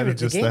 the game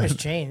has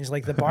changed.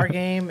 Like the bar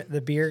game, the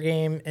beer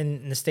game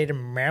in the state of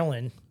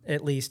Maryland,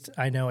 at least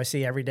I know I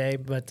see every day,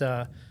 but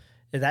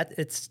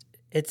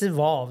it's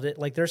evolved.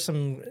 There's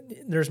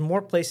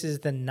more places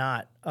than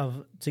not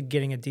to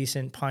getting a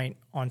decent pint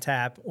on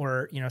tap,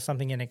 or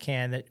something in a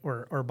can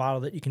or a bottle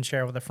that you can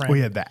share with a friend. Well,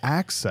 yeah, the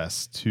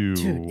access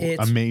to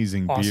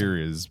amazing beer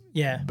is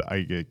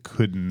it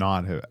could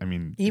not have. I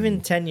mean,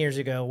 even 10 years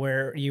ago,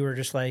 where you were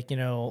just like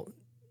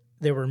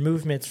there were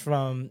movements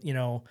from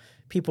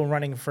people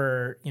running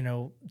for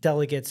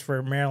delegates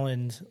for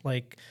Maryland,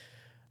 like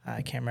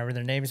I can't remember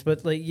their names,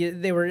 but like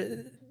they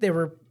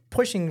were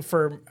pushing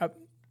for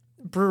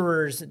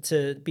brewers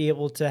to be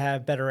able to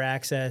have better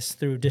access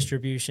through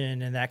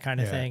distribution and that kind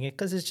of thing,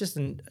 because it's just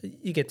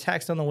you get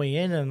taxed on the way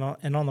in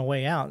and on the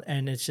way out,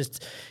 and it's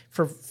just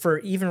for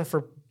even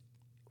for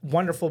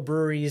wonderful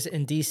breweries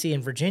in DC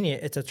and Virginia,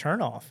 it's a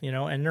turnoff,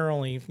 and they're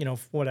only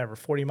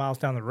 40 miles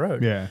down the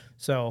road.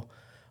 So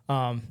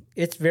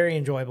it's very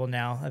enjoyable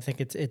now. I think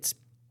it's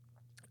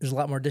there's a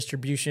lot more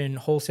distribution,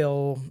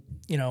 wholesale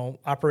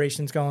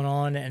operations going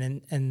on,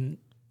 and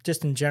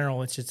just in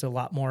general, it's just a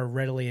lot more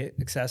readily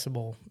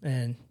accessible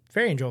and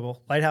very enjoyable.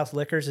 Lighthouse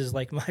Liquors is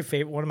like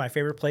one of my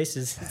favorite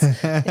places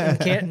in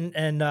Canton,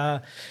 and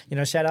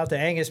shout out to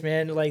Angus,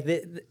 man. Like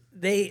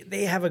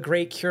they have a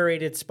great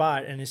curated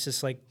spot, and it's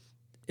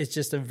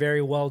just a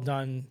very well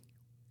done,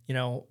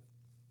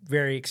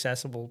 very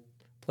accessible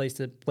place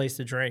to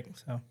drink.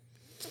 So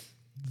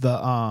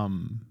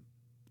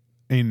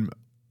and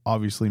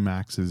obviously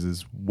Max's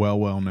is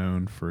well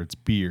known for its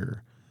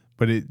beer,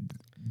 but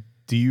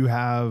do you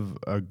have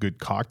a good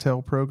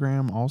cocktail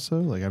program also?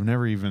 Like, I've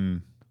never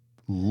even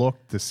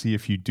looked to see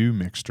if you do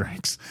mixed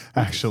drinks,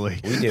 actually.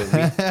 We do.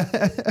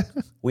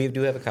 We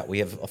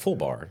have a full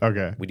bar.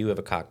 Okay. We do have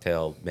a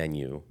cocktail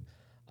menu.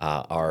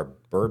 Our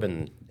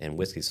bourbon and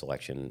whiskey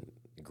selection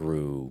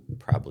grew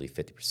probably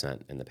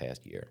 50% in the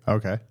past year.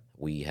 Okay.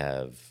 We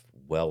have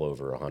well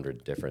over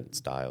 100 different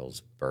styles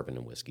of bourbon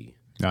and whiskey.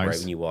 Nice. Right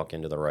when you walk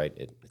into the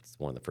it's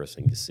one of the first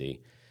things you see.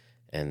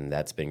 And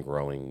that's been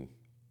growing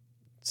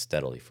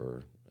steadily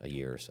for a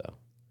year or so.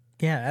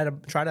 Yeah,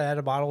 try to add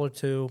a bottle or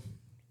two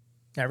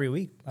every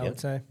week, I would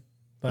say.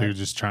 But you're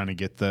just trying to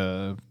get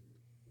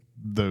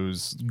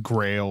those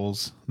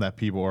grails that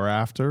people are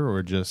after,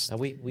 or just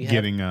we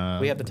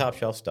have the top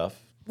shelf stuff.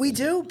 We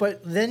do,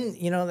 but then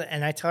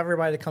and I tell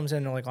everybody that comes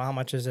in, they're like, "Well, how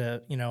much is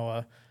a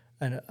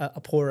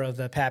pour of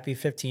the Pappy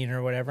 15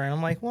 or whatever?" And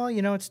I'm like, "Well,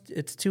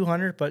 it's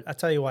 200, but I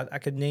tell you what, I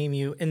could name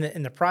you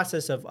in the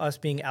process of us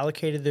being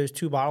allocated those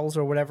 2 bottles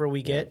or whatever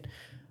we get.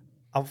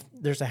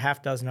 There's a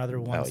half dozen other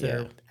ones that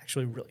are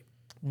actually really,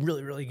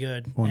 really, really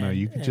good." Well, no,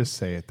 you could just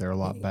say it. They're a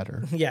lot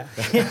better. Yeah.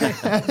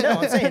 No,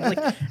 I'm saying like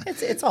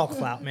it's all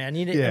clout, man.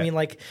 I mean,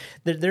 like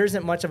there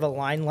isn't much of a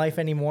line life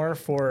anymore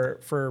for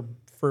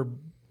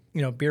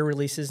beer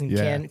releases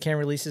and can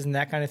releases and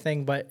that kind of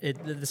thing. But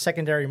the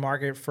secondary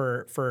market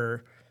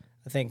for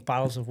I think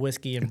bottles of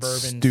whiskey and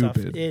bourbon stuff,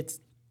 it's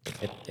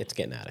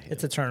getting out of here.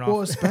 It's a turn off.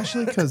 Well,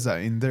 especially because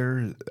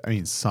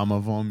some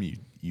of them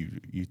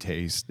you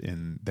taste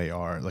and they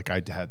are like,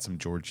 I had some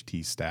George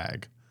T.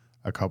 Stagg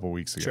a couple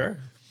weeks ago. Sure.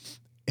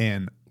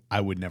 And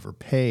I would never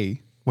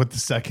pay what the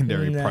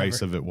secondary Never.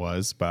 price of it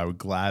was, but I would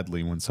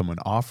gladly, when someone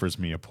offers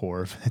me a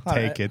pour,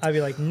 take it. I'd be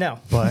like, no.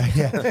 But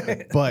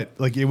yeah, but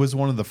like it was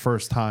one of the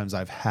first times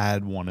I've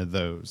had one of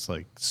those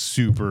like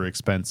super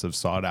expensive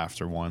sought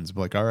after ones.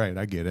 But like, all right,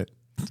 I get it.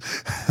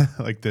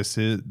 Like this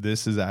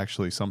is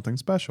actually something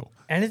special.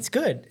 And it's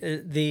good.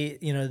 The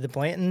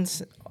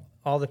Blantons,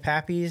 all the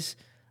Pappies,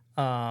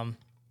 what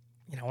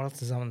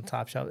else is on the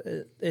top shelf?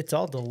 It's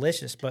all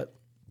delicious, but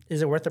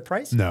is it worth the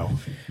price? No,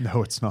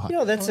 it's not.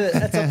 That's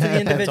up to the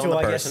individual,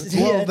 I guess. person.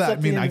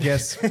 Well, I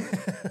guess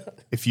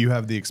if you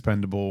have the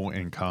expendable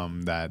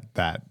income that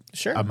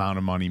Sure. amount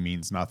of money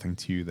means nothing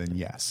to you, then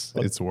yes,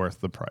 it's worth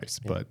the price.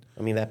 Yeah. But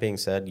I mean, that being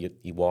said,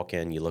 you walk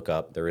in, you look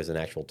up, there is an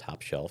actual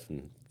top shelf,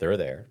 and they're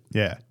there.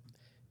 yeah,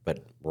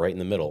 But right in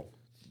the middle,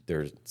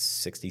 there's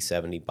 60,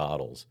 70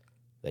 bottles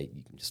that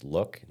you can just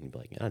look and be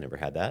like, I never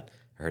had that.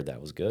 I heard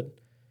that was good,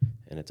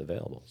 and it's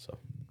available. So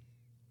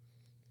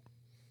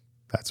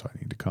that's what I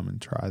need to come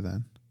and try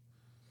then.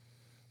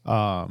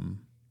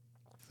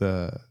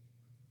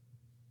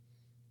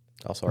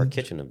 Also, our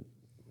kitchen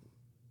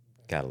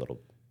got a little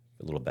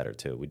better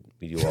too.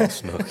 We do all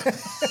smoke.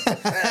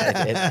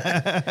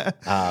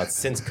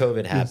 Since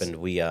COVID happened,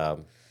 we had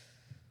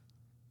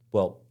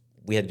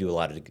to do a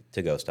lot of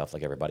to-go stuff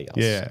like everybody else.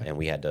 Yeah. And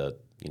we had to,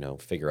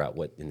 figure out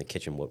what in the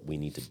kitchen what we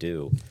need to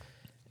do.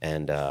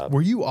 And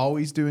were you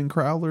always doing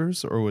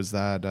crowlers, or was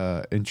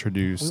that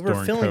introduced We were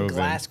during filling COVID?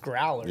 glass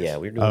growlers. yeah,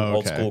 we were doing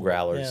old okay. school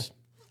growlers.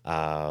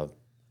 But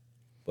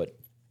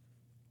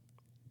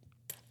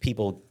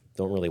people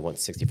don't really want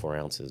 64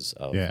 ounces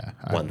of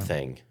one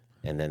thing.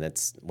 And then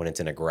when it's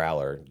in a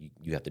growler,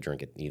 you have to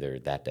drink it either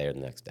that day or the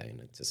next day,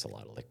 and it's just a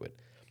lot of liquid.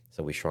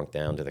 So we shrunk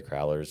down to the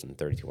crowlers, and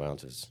 32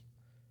 ounces,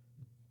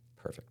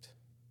 perfect.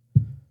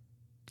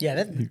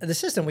 Yeah, the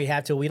system we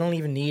have we don't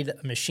even need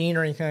a machine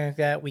or anything like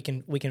that. We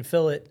can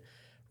fill it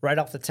right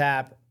off the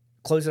tap,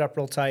 close it up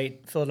real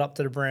tight, fill it up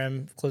to the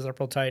brim, close it up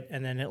real tight,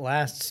 and then it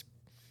lasts,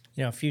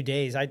 a few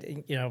days.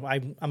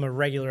 I'm a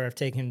regular of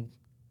taking,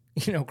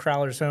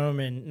 crowlers home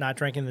and not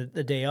drinking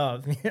the day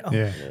of.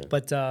 Yeah.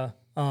 But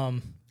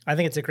I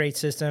think it's a great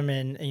system,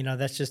 and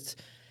that's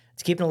just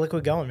it's keeping the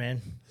liquid going,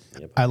 man.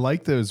 Yep. I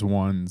like those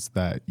ones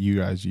that you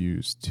guys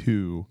use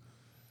too,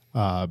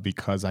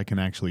 because I can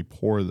actually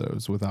pour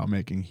those without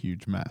making a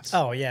huge mess.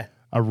 Oh yeah.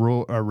 A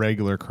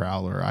regular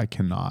crowler, I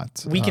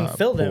cannot. We can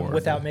fill them pour.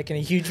 without making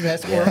a huge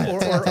mess or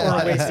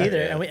waste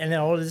either. And then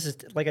all this is,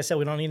 like I said,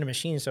 we don't need a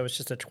machine, so it's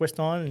just a twist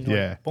on and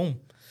like, boom.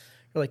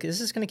 You're like, is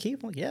this going to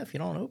keep? Well, yeah, if you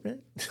don't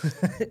open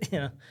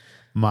it.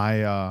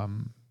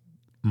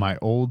 My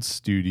old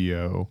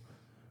studio,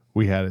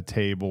 we had a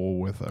table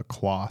with a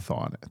cloth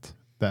on it,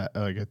 that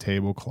like a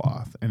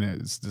tablecloth, and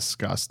it's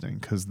disgusting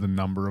because the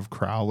number of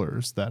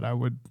crowlers that I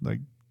would like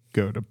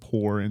go to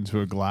pour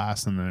into a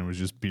glass, and then it was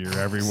just beer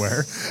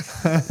everywhere.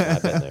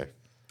 I've been there.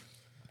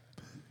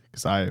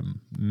 Because I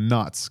am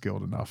not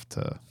skilled enough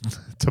to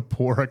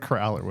pour a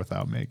crowler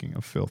without making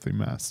a filthy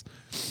mess.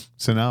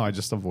 So now I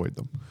just avoid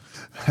them.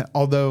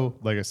 Although,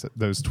 like I said,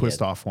 those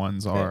twist off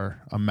ones are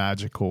a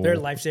magical. They're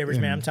lifesavers,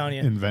 man. I'm telling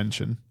you.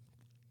 Invention.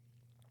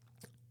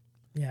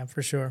 Yeah,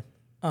 for sure.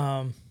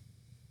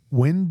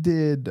 When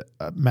did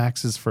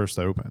Max's first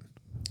open?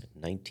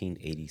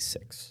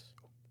 1986.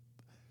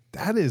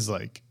 That is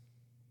like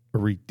a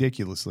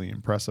ridiculously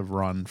impressive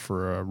run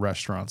for a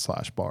restaurant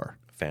 / bar.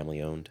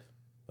 Family owned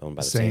by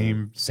the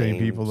same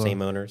people, though.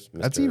 same owners.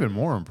 That's even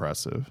more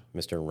impressive.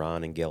 Mr.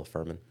 Ron and Gail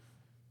Furman.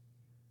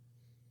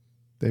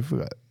 They've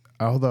got,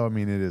 although I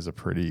mean it is a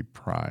pretty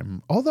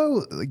prime.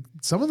 Although like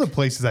some of the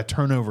places that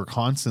turn over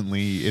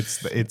constantly,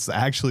 it's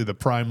actually the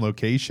prime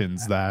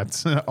locations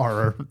that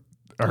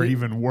are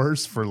even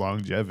worse for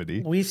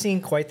longevity. We've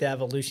seen quite the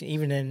evolution,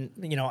 even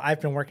in,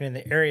 I've been working in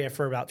the area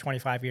for about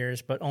 25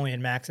 years, but only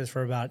in Max's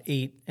for about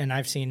 8. And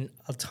I've seen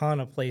a ton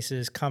of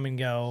places come and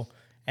go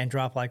and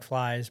drop like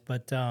flies.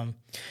 But,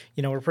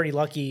 we're pretty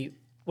lucky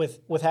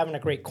with having a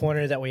great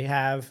corner that we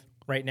have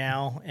right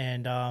now.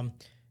 And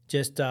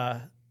just,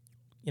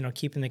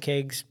 keeping the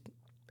kegs,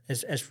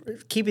 as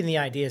keeping the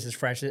ideas as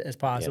fresh as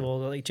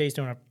possible. Yeah. Like Jay's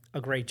doing a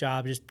great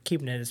job, just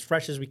keeping it as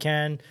fresh as we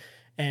can.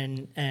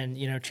 And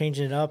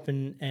changing it up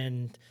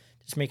and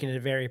just making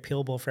it very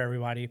appealable for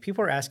everybody.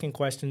 People are asking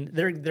questions.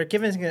 They're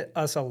giving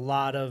us a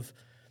lot of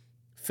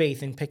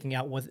faith in picking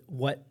out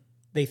what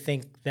they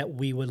think that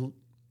we would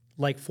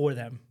like for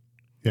them.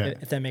 Yeah.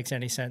 If that makes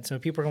any sense. So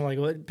people are going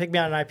to like, pick me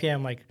out an IPA.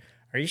 I'm like,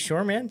 are you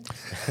sure, man?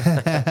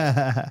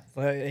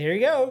 Well, here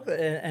you go.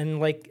 And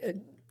like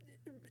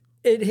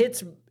it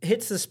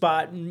hits the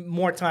spot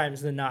more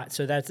times than not.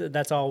 So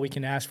that's all we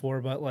can ask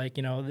for. But like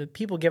the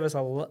people give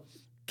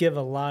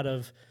a lot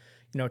of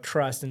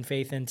trust and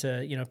faith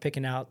into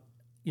picking out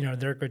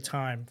their good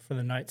time for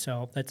the night.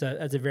 So that's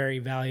a very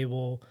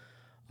valuable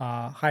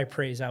high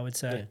praise, I would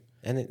say.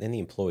 Yeah. And the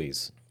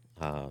employees,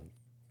 a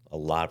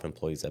lot of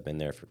employees have been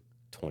there for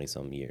 20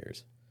 some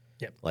years.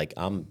 Yep. Like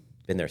I'm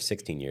been there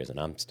 16 years, and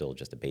I'm still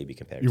just a baby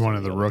compared to You're some one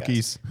of the other guys.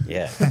 rookies.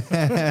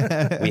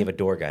 Yeah. We have a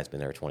door guy that's been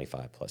there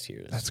 25 plus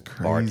years. That's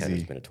crazy.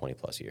 Bartender's been there 20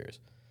 plus years.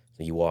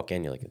 So you walk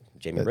in, you're like,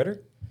 Jamie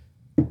Ritter?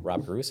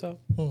 Rob Caruso?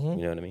 You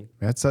know what I mean?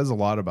 That says a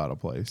lot about a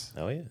place.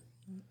 Oh, yeah.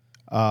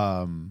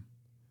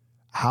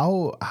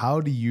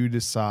 How do you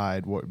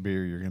decide what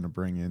beer you're going to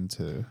bring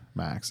into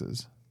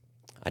Max's?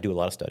 I do a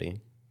lot of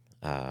studying.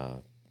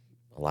 A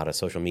lot of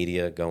social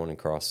media, going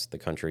across the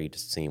country,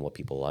 just seeing what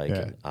people like.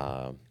 Yeah.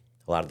 And,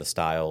 a lot of the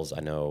styles, I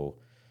know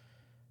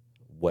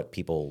what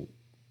people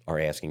are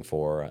asking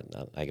for.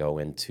 I go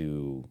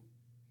into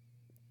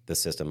the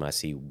system, I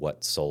see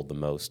what sold the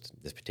most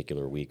this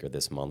particular week or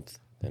this month,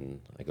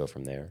 and I go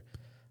from there.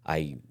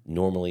 I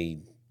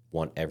normally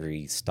want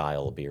every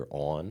style of beer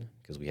on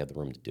because we have the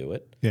room to do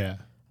it. Yeah.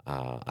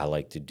 I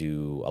like to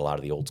do a lot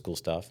of the old school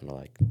stuff, and I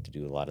like to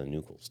do a lot of the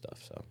new cool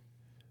stuff.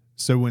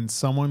 So when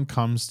someone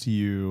comes to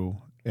you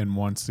and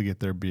wants to get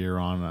their beer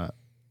on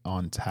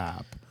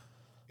tap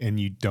and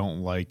you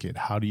don't like it,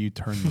 how do you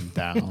turn them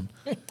down?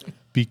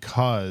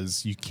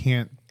 Because you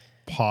can't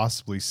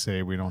possibly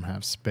say we don't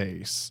have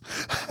space.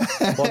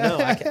 Well, no,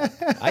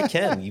 I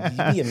can. You'd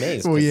be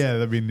amazed. Well,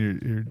 yeah, I mean,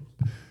 you're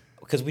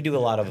because we do a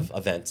lot of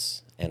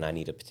events, and I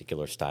need a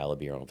particular style of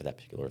beer on for that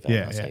particular event.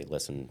 Yeah, I'll say,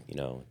 listen,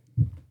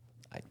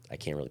 I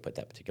can't really put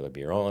that particular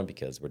beer on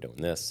because we're doing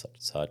this, such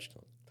and such.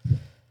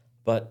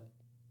 But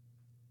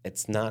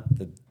it's not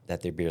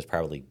that their beer is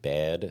probably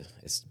bad.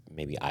 It's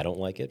maybe I don't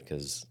like it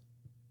because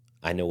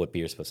I know what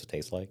beer is supposed to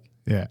taste like.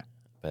 yeah.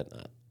 But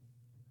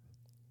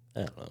I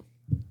don't know.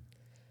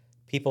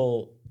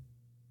 People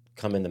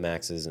come into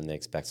Max's and they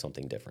expect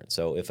something different.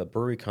 So if a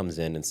brewery comes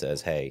in and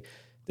says, hey,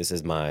 this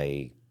is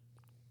the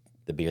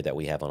beer that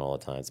we have on all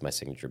the time, it's my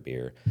signature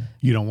beer.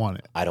 You don't want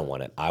it. I don't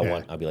want it.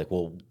 I'll be like,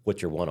 well,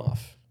 what's your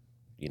one-off?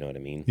 You know what I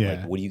mean? Yeah.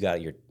 Like, what do you got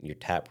at your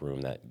tap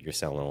room that you're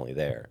selling only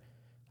there?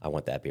 I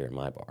want that beer in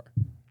my bar.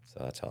 So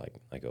that's how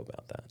I go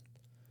about that.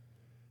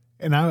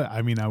 And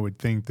I mean, I would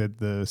think that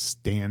the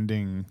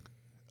standing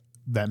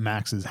that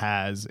Max's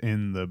has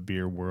in the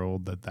beer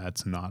world,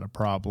 that's not a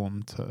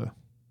problem to,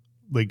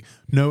 like,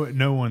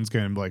 no one's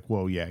going to be like,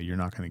 well, yeah, you're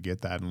not going to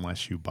get that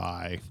unless you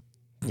buy.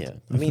 Yeah.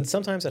 I mean,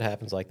 sometimes it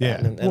happens like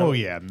that. Yeah.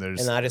 And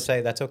There's. And I just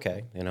say, that's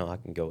okay. I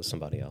can go with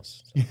somebody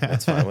else. So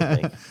that's fine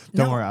with me.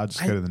 Don't worry, I'll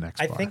just go to the next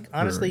bar. I think,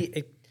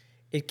 honestly,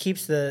 it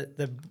keeps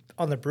the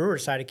on the brewer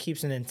side, it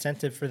keeps an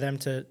incentive for them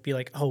to be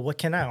like, oh, what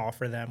can I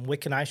offer them?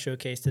 What can I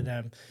showcase to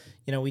them?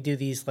 We do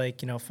these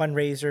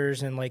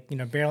fundraisers and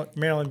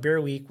Maryland Beer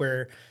Week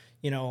where,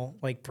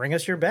 bring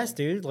us your best,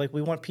 dude. Like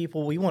we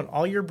want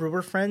all your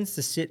brewer friends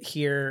to sit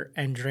here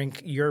and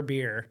drink your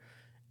beer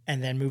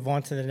and then move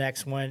on to the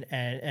next one.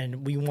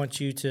 And we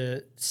want you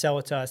to sell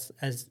it to us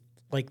as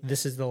like,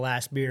 this is the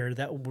last beer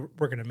that we're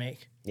going to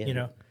make,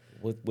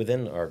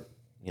 Within our,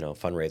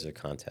 fundraiser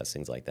contests,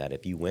 things like that,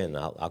 if you win,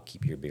 I'll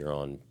keep your beer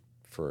on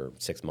for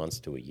 6 months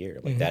to a year.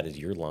 Like that is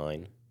your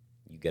line.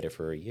 You get it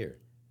for a year.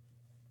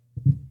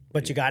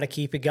 But you got to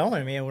keep it going.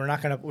 I mean, we're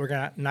not gonna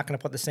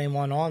put the same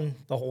one on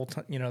the whole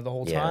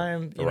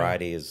time.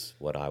 Variety is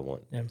what I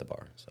want at the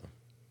bar. So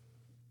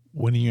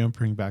When are you going to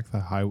bring back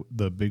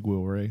the big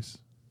wheel race?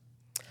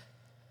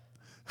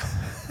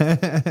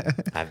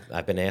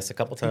 I've been asked a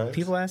couple times.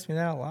 People ask me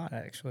that a lot,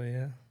 actually.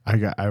 Yeah,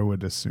 I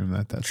would assume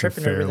that's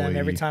tripping over them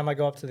every time I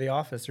go up to the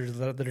office.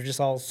 They're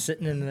just all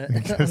sitting in the on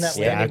that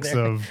stacks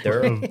landing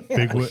there. of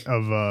big It's like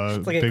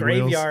a big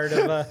graveyard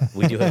wheels. of.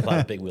 We do have a lot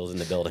of big wheels in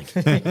the building.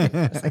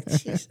 It's like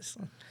Jesus,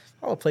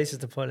 all the places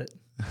to put it.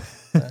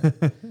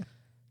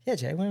 Yeah,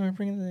 Jay, when are we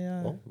bringing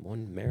the? Well,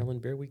 when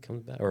Maryland Beer Week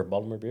comes back, or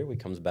Baltimore Beer Week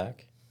comes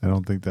back, I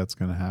don't think that's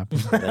going to happen.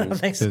 I don't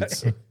think so.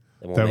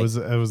 That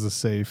was a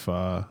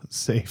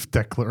safe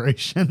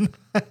declaration.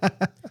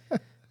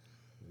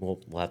 We'll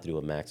have to do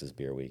a Max's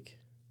Beer Week.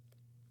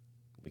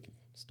 We can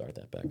start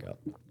that back up,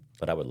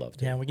 but I would love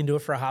to. Yeah, we can do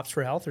it for a Hops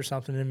for Health or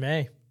something in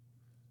May.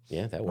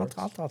 Yeah, that works.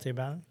 I'll talk to you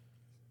about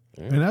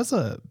it.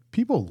 And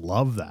people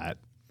love that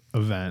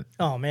event.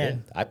 Oh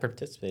man, I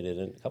participated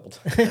in it a couple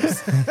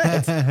times.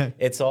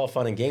 It's all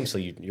fun and games, so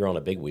you're on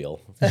a big wheel.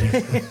 Dude,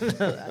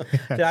 I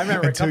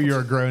remember Until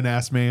you're a grown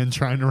ass man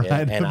trying to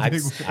ride. And I've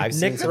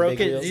seen Nick some broke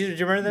big it. wheels. Did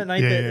you remember that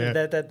night? Yeah,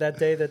 That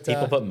day that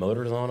People put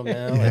motors on them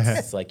now.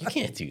 It's like, you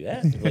can't do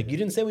that. Like, you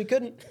didn't say we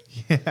couldn't.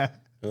 Yeah.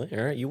 Like,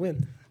 all right, you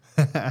win.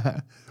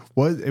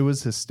 It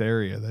was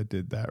Hysteria that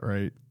did that,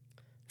 right?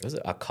 It was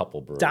a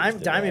couple breweries.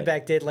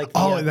 Diamondback did like the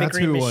that's Big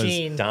Green who it was.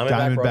 Machine.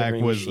 Diamondback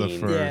was the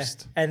Machine.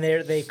 first. Yeah, and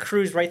they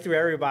cruised right through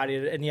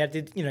everybody, and you had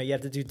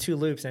to do 2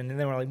 loops, and then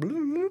they were like, bloop,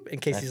 bloop, in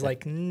case he's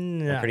like,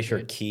 no. I'm pretty sure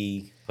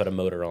Key put a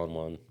motor on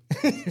one.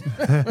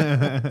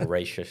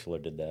 Ray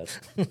Schischler did that.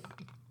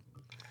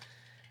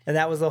 And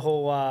that was the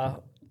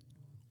whole.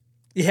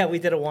 We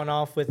did a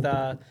one-off with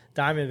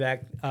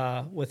Diamondback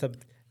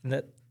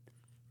it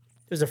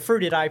was a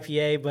fruited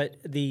IPA, but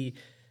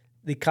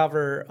the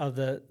cover of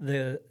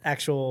the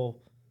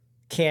actual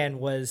can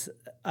was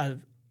a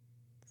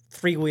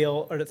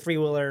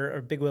three-wheeler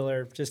or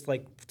big-wheeler just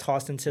like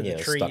tossed into the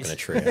trees. Stuck in a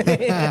tree.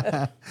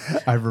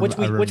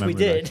 Which we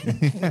did. We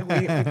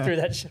threw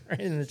that shit right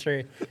in the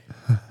tree.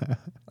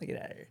 Like,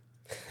 get out of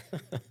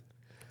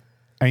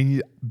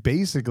here.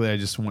 Basically, I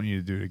just want you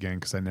to do it again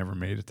because I never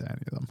made it to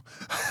any of them.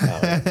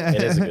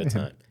 It is a good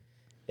time.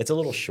 It's a a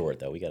little short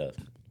though. We gotta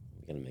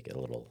make it a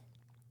little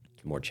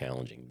more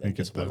challenging than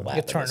just one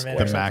lap. Tournament.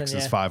 The max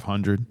is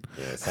 500.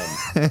 Yeah,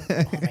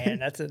 oh man,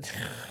 that's a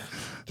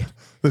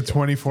the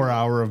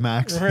 24-hour of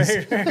max. right.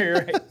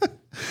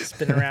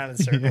 Spin around in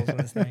circles on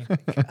this thing.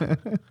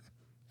 God.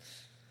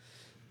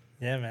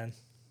 Yeah,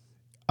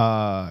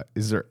 man.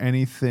 Is there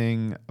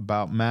anything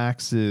about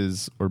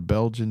Max's or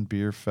Belgian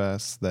Beer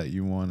Fest that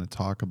you want to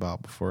talk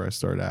about before I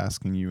start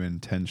asking you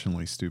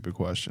intentionally stupid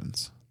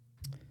questions?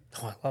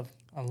 Oh,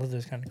 I love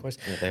those kind of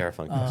questions. Yeah, they are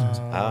fun questions.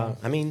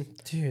 I mean,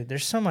 dude,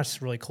 there's so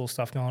much really cool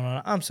stuff going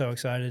on. I'm so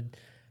excited.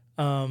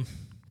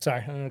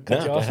 Sorry, I'm gonna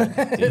cut you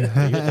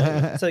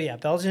off. So yeah,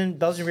 Belgian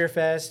Beer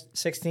Fest,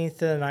 16th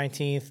to the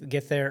 19th.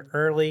 Get there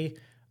early,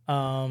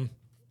 and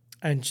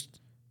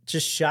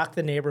just shock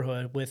the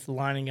neighborhood with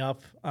lining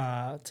up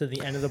to the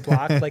end of the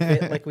block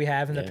like we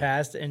have in the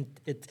past, and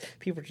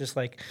people are just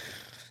like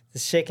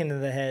shaking to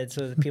the head,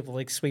 so that people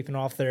like sweeping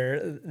off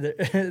their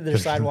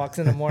sidewalks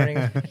in the morning.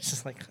 It's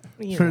just like,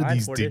 what are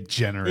these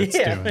degenerates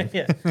doing?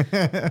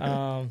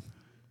 Yeah.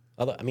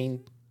 Although, I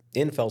mean,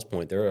 in Fells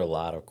Point, there are a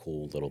lot of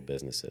cool little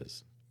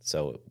businesses.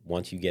 So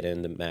once you get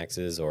into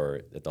Max's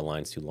or if the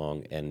line's too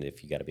long, and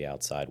if you got to be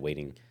outside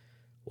waiting,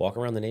 walk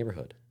around the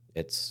neighborhood.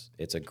 It's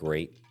a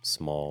great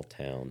small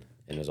town,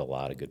 and there's a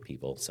lot of good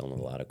people selling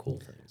a lot of cool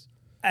things.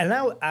 And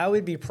I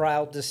would be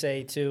proud to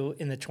say too,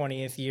 in the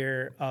 20th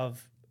year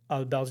of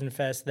Belgian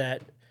Fest,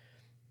 that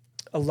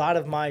a lot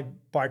of my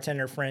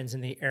bartender friends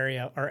in the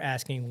area are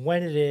asking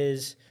when it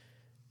is,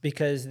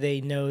 because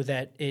they know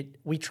that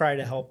we try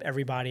to help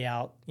everybody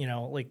out. You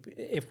know, like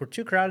if we're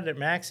too crowded at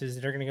Max's,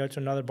 they're going to go to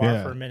another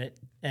bar for a minute,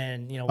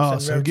 and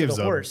so it gives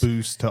a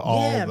boost to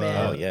all the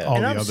man. Oh, yeah. all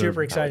and the I'm other.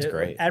 super excited.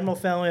 Great. Admiral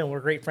Felon, and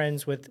we're great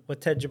friends with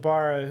Ted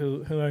Jabara,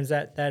 who owns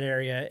that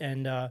area,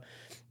 and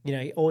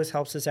he always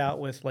helps us out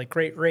with like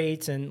great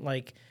rates, and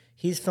like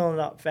he's filling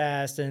up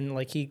fast, and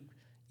like he.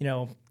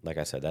 Like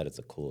I said, that is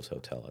the coolest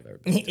hotel I've ever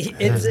been to.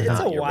 It's a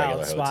your wild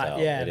regular spot. hotel.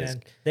 Yeah, It man. is.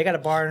 They got a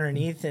bar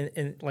underneath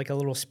and like a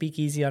little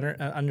speakeasy under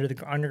the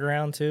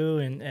underground too.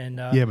 And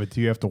yeah, but do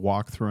you have to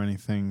walk through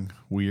anything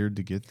weird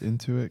to get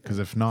into it? Because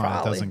if not,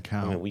 Probably. it doesn't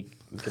count. I mean,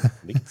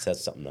 we could set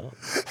something up.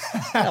 oh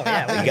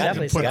yeah, we can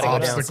definitely put set Gotta that go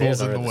up. obstacles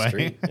downstairs in the under way.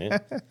 street. Yeah.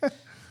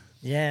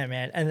 Yeah,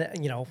 man.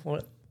 And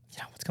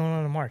what's going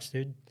on in March,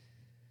 dude?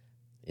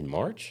 In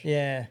March?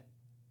 Yeah,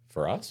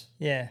 For us?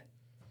 yeah.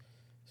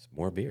 It's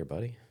more beer,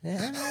 buddy.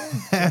 Yeah,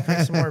 drink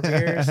some more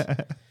beers.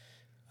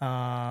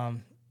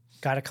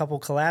 Got a couple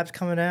collabs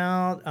coming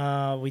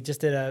out. We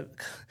just did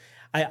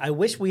I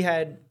wish we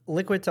had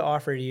liquid to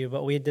offer to you,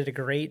 but we did a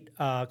great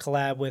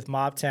collab with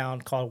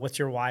Mobtown called "What's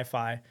Your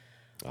Wi-Fi."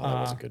 Oh,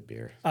 that was a good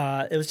beer.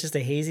 It was just a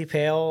hazy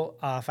pale,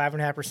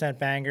 5.5%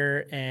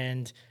 banger,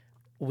 and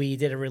we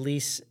did a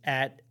release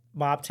at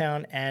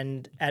Mobtown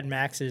and at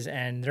Max's,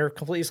 and they're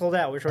completely sold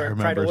out. We're trying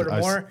to order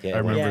more. Yeah, I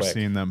remember yeah.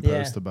 seeing them Yeah.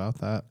 post about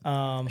that.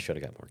 I should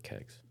have got more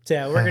kegs. So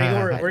yeah, we're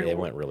gonna go. They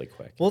went really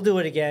quick. We'll do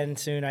it again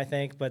soon, I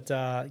think. But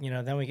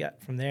then we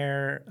got from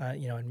there.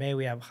 In May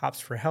we have Hops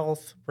for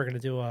Health. We're gonna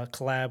do a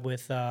collab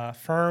with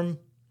Firm.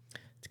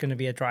 It's gonna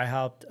be a dry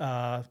hopped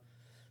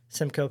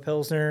Simcoe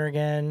Pilsner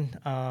again,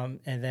 and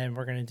then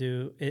we're gonna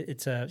do.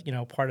 It's a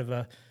part of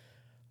a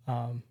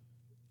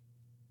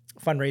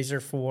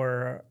fundraiser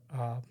for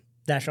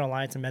National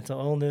Alliance of Mental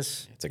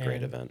Illness. It's a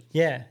great event.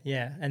 Yeah,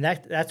 and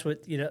that's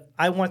what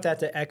I want that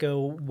to echo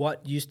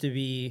what used to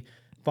be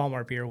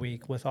Walmart Beer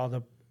Week, with all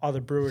the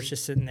brewers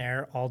just sitting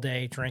there all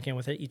day drinking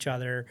with each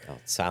other. Oh,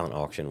 silent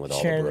auction with all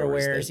the Sharing their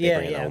brewers. wares. They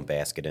bring Yeah. their own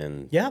basket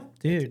in. Yep,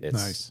 dude. It's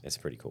Nice. It's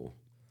pretty cool.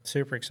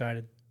 Super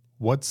excited.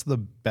 What's the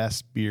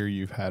best beer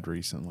you've had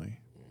recently?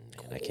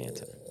 And I can't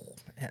tell.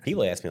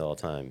 People ask me all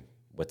the time,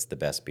 what's the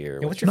best beer?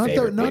 Yeah, what's your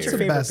favorite Not beer? the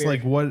favorite best. beer?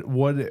 Like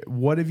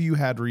what have you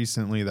had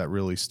recently that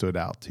really stood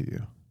out to you?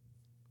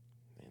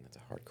 Man, that's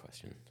a hard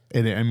question.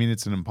 I mean,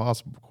 it's an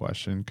impossible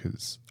question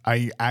because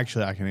I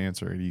can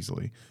answer it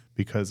easily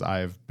because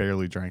I've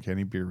barely drank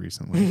any beer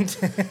recently.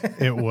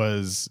 it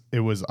was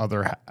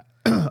other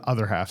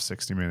half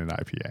 60-minute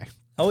IPA.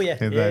 Oh yeah,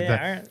 And yeah.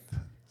 that- All right.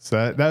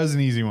 So that was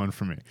an easy one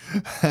for me.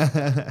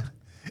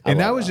 And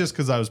that was just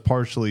because I was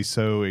partially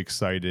so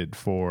excited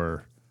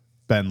for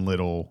Ben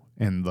Little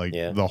and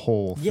the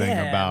whole thing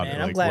Yeah, about man.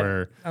 it,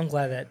 I'm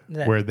glad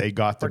that where they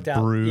got to worked out.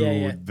 brew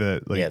Yeah.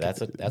 that's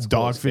a cool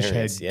Dogfish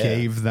Head experience, yeah.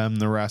 gave them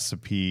the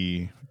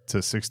recipe to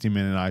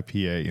 60-minute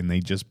IPA, and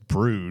they just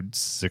brewed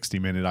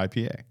 60-minute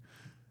IPA.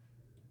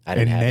 I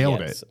didn't and have nailed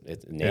yet.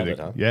 it. Nailed it,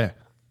 huh? Yeah,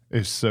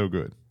 it's so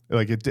good.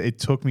 Like it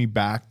took me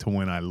back to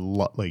when I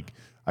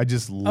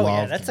just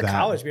loved that's a that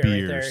college beer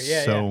right there.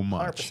 Yeah, so yeah,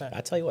 much. 100%. I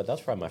tell you what, that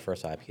was probably my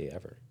first IPA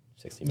ever.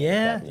 60 Yeah,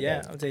 minutes back in the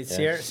yeah. day. I would say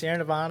Sierra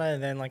Nevada,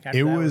 and then like after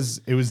It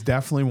that was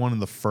definitely one of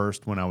the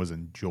first when I was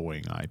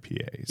enjoying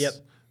IPAs. Yep.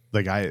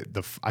 Like I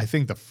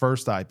think the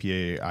first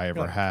IPA I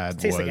ever had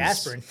tastes was like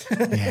aspirin.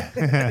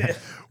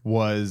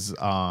 was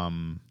I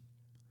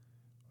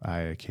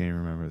can't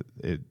remember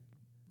it.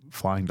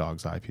 Flying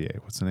Dogs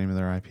IPA. What's the name of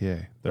their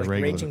IPA? Their Like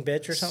regular Raging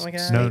Bitch or something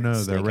like that?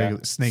 No, their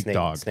regular Snake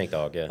Dog. Snake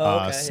Dog, yeah.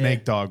 Oh, okay,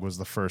 Snake Dog was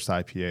the first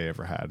IPA I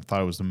ever had. I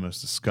thought it was the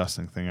most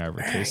disgusting thing I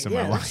ever tasted in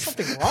my There's life.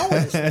 something wrong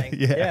with this thing.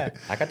 Yeah.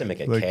 I got to make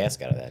a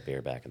cask out of that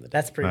beer back in the day.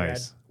 That's pretty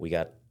Nice. We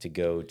got to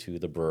go to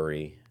the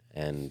brewery,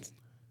 and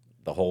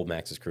the whole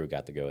Max's crew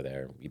got to go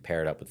there. We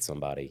paired up with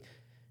somebody,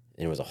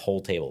 and it was a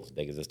whole table, as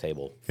big as this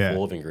table,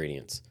 full of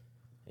ingredients.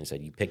 And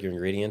said, you pick your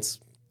ingredients,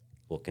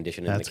 we'll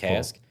condition it in the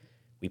cask. Cool.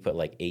 We put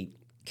like 8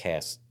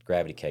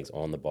 gravity kegs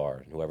on the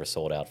bar, and whoever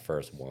sold out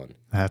first won.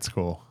 That's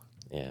cool.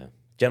 Yeah.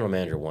 General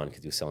manager won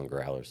because he was selling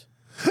growlers.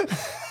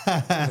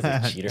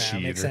 Cheater. Yeah,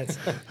 makes sense.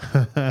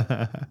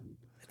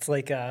 It's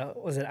like,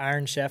 was it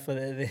Iron Chef? With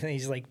it?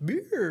 He's like,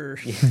 beer.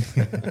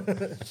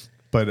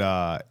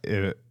 But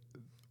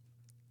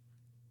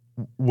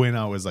when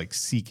I was like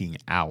seeking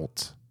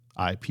out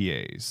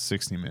IPAs,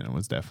 60 Minute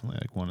was definitely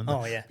like one of them.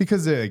 Oh, yeah.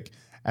 Because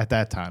at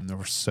that time, there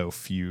were so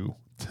few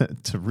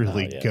to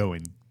really go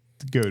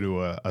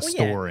to a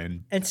store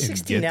and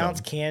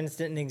 16-ounce cans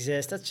didn't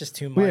exist. That's just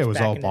too much. Well, yeah, it was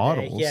back all in the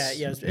bottles. day.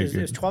 Yeah, it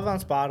was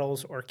 12-ounce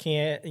bottles or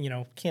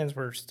cans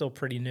were still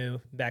pretty new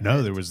back then.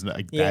 No, there was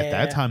at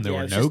that time there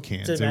were no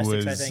cans.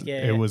 Domestics, I think.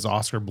 It was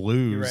Oscar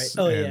Blues.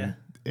 You're right.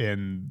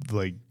 And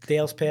like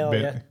Dale's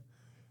Pale.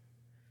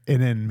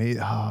 And then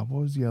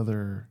what was the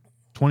other?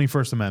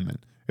 21st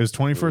Amendment. It was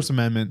 21st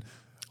Amendment,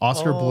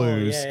 Oscar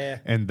Blues,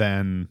 and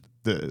then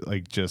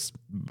just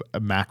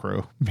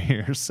macro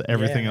beers.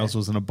 Everything else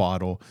was in a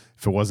bottle.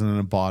 If it wasn't in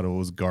a bottle, it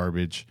was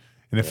garbage.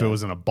 And if it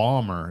was in a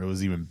bomber, it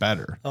was even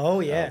better. Oh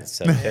yeah.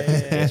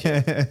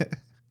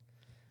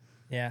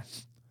 Yeah.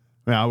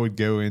 I mean, I would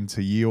go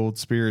into Ye Old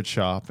Spirit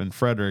Shop in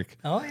Frederick.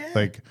 Oh yeah.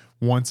 Like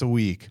once a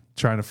week,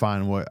 trying to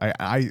find what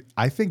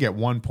I think at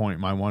one point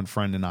my one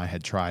friend and I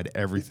had tried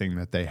everything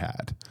that they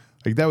had.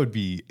 Like that would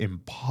be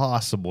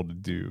impossible to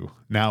do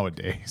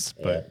nowadays,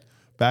 but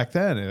back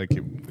then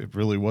it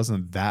really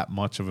wasn't that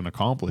much of an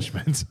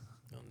accomplishment.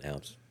 Well, now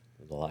there's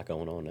a lot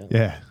going on now.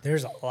 Yeah,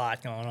 there's a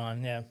lot going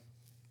on. Yeah.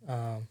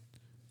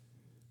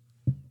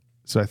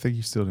 So I think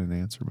you still didn't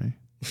answer me.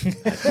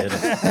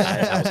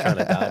 I was trying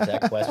to dodge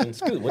that question.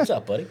 Scoot, what's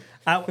up, buddy?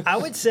 I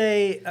would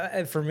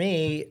say for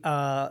me,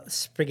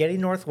 Spaghetti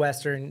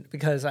Northwestern,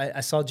 because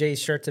I saw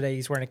Jay's shirt today.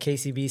 He's wearing a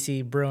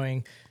KCBC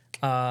Brewing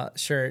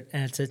shirt,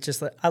 and it's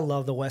just like, I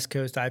love the West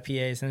Coast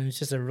IPAs, and it's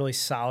just a really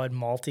solid,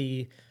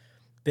 malty,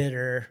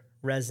 bitter,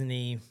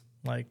 resiny,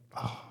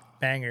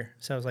 banger.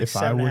 So it was like if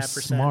 7.5%. I was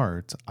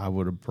smart, I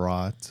would have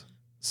brought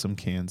some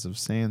cans of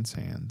Sans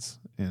Hands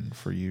in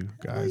for you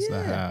guys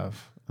to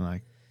have,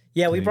 and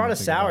we brought a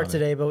sour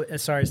today, but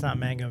sorry, it's not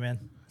mango,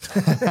 man.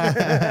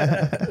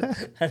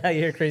 I know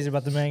you're crazy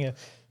about the mango.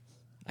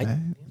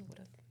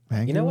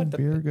 Mango and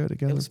beer go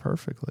together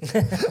perfectly.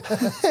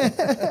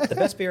 The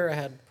best beer I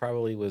had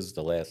probably was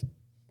the last,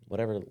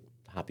 whatever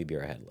hoppy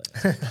beer I had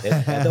last.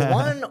 The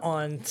one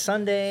on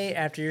Sunday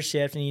after your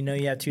shift, and you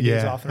have 2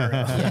 days off in a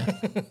row.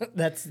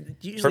 That's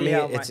usually for me.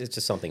 It's just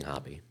something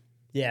hoppy.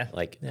 Yeah,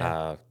 like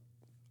a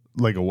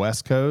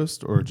West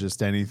Coast, or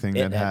just anything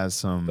that has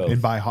some. Both. And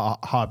by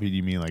hoppy, do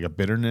you mean like a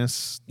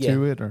bitterness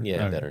to it? Or?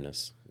 Yeah,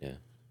 bitterness. Yeah,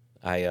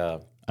 I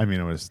mean,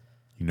 it was.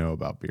 You know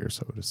about beer,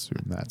 so I would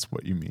assume that's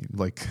what you mean.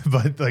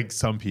 But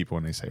some people,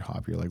 when they say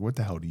hoppy, you're like, what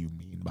the hell do you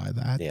mean by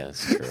that? Yeah,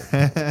 it's true.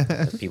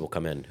 People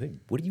come in, hey,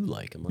 what do you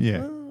like? I'm like,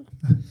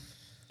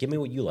 give me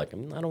what you like. I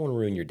don't want to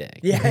ruin your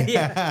day.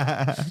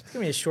 Yeah. It's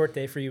gonna be a short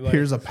day for you, buddy.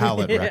 Here's a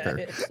palate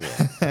wrecker.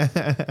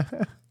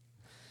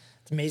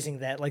 It's amazing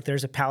that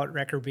there's a palate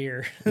wrecker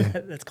beer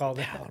that's called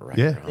palate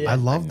wrecker. Yeah, I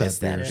love that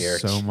beer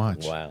so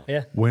much. Wow.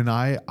 Yeah. When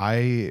I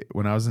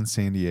was in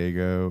San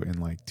Diego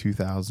in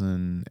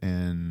 2000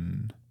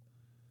 and.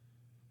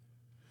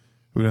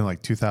 We were in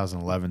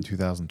 2011,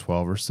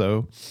 2012 or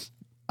so.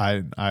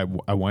 I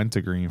went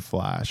to Green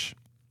Flash,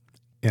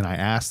 and I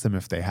asked them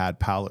if they had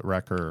Palate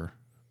Wrecker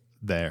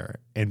there.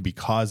 And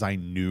because I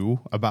knew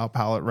about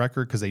Palate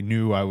Wrecker, because they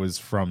knew I was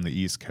from the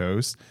East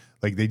Coast,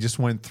 they just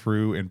went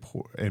through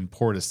and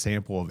poured a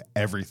sample of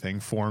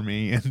everything for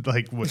me, and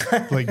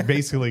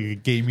basically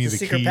gave me the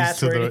keys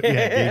password.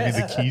 gave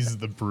me the keys to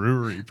the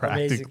brewery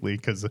practically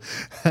because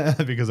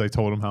I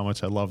told them how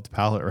much I loved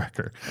Palate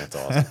Wrecker. That's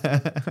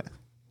awesome.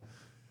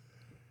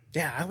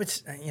 Yeah, I would,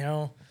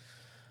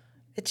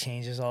 it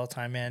changes all the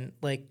time, man.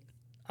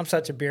 I'm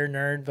such a beer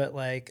nerd, but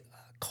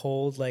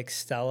cold,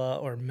 Stella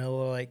or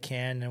Miller,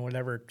 can, and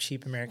whatever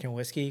cheap American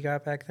whiskey you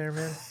got back there,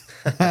 man.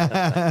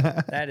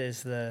 That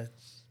is the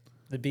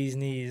bee's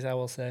knees, I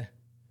will say.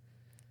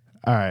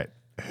 All right.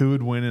 Who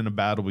would win in a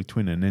battle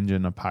between a ninja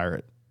and a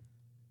pirate?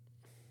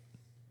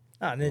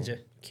 Ninja. Well,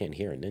 can't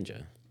hear a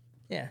ninja.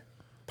 Yeah.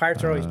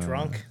 Pirates are always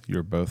drunk.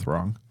 You're both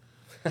wrong.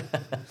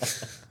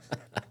 That's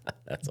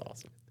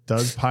awesome.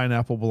 Does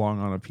pineapple belong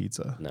on a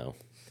pizza? No.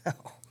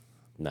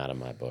 Not in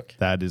my book.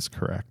 That is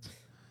correct.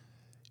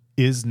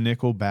 Is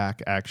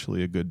Nickelback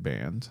actually a good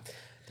band?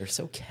 They're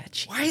so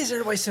catchy. Why is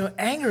everybody so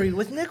angry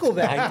with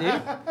Nickelback,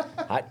 dude?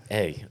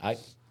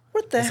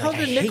 What the hell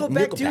did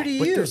Nickelback do to you?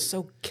 But they're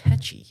so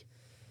catchy.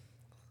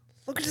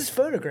 Look at this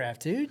photograph,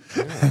 dude.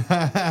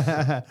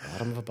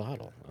 Bottom of a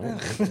bottle. I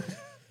don't know.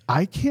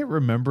 I can't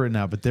remember it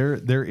now, but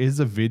there is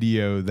a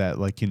video that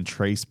like can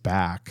trace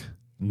back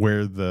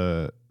where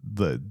the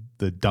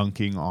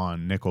dunking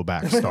on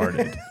Nickelback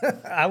started.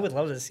 I would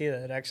love to see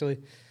that, actually.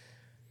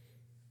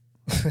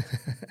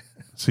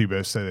 So you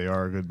both say they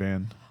are a good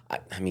band?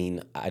 I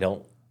mean, I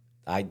don't.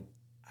 I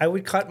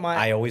would cut my.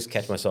 I always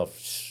catch myself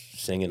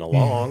singing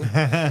along.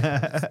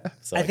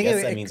 So I think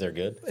guess that means they're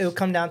good. It would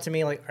come down to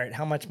me like, all right,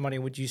 how much money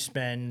would you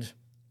spend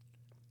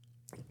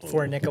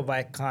for a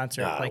Nickelback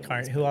concert? Like, all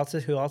right, who else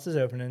is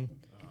opening?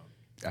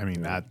 I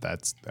mean,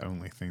 that's the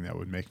only thing that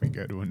would make me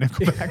go to a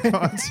Nickelback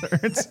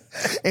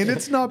concert. And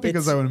it's not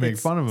because I want to make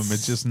fun of them.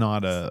 It's just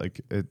not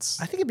it's.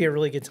 I think it'd be a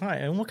really good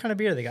time. And what kind of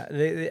beer they got?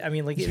 I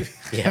mean, like,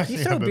 if you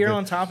throw beer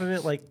on top of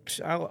it, like,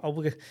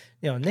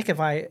 Nick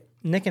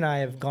and I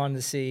have gone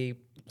to see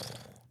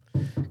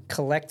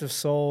Collective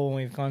Soul. And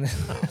we've gone,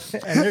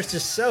 and they're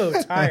just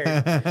so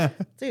tired,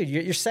 dude.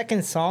 Your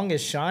second song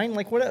is Shine.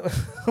 Like, what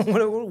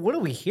are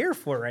we here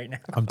for right now?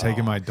 I'm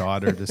taking my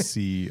daughter to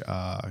see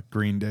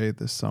Green Day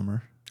this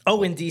summer.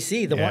 Oh, in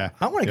DC, the one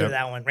I want to go Yep. to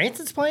that one.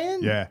 Rancid's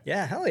playing. Yeah,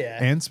 hell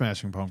yeah. and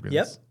Smashing Pumpkins.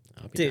 Yep,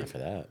 I'll be down for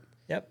that.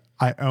 Yep.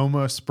 I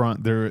almost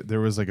sprung there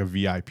was like a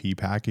VIP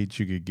package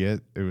you could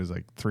get. It was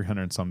like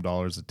 $300 some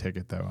a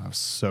ticket though. I was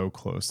so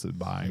close to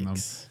buying them.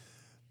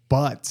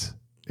 But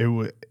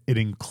it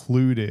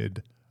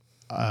included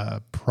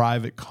a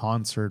private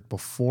concert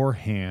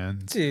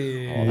beforehand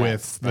Dude.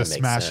 with the that makes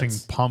Smashing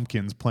sense.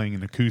 Pumpkins playing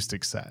an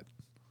acoustic set.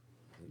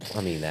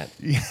 I mean that.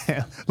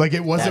 Yeah, like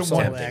it wasn't That's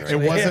one. tempting, It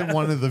right? wasn't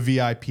one of the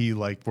VIP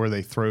like where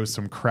they throw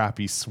some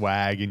crappy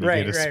swag and you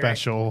get a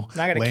special.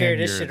 Not gonna carry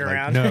this shit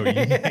lanyard. around. Like,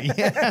 no,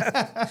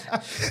 yeah.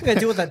 I'm gonna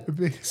do with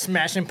a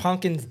Smashing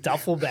Pumpkins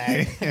duffel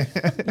bag.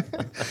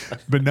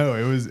 But no,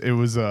 it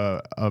was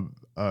a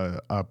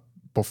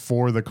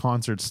before the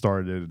concert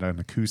started an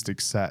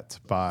acoustic set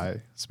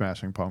by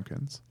Smashing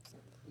Pumpkins.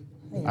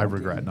 I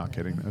regret not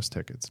getting those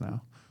tickets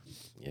now.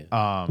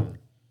 Yeah.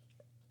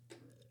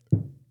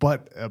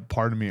 But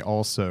part of me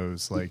also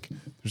is like,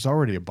 there's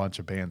already a bunch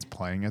of bands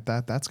playing at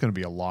that. That's going to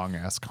be a long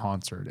ass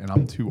concert, and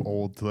I'm too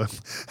old to.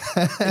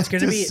 It's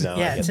going to be No,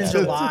 I it's get in that.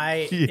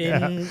 July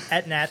Yeah.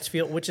 at Nats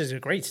Field, which is a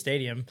great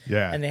stadium.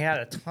 Yeah. and they had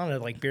a ton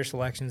of like beer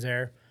selections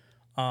there.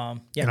 I'll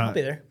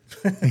be there.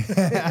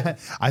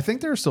 I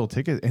think there are still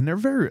tickets, and they're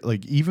very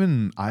like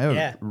even I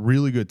have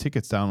really good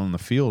tickets down on the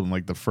field in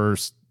like the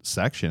first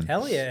section.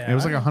 Hell yeah! It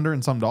was like $100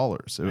 and some.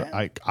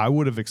 I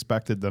would have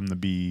expected them to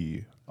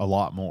be a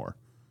lot more.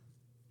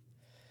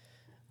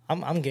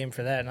 I'm game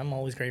for that, and I'm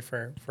always great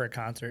for a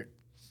concert.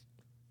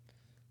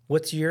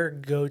 What's your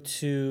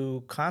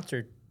go-to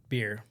concert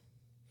beer?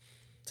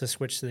 To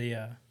switch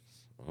the.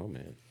 Oh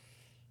man.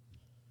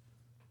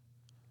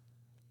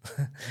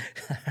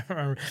 I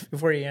remember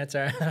before you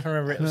answer. I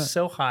remember it was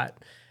so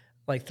hot,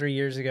 like 3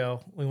 years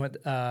ago. We went.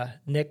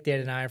 Nick,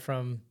 Dad, and I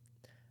from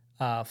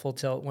Full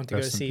Tilt went to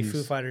Rest go in see peace.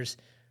 Foo Fighters.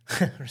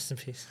 Rest in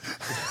peace.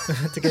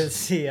 To go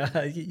see.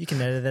 You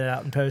can edit that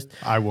out in post.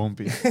 I won't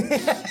be.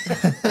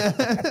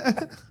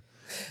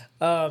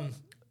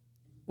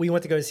 We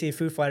went to go see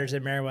Foo Fighters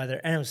at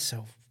Merriweather, and it was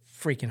so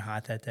freaking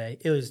hot that day.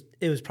 It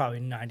was probably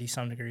 90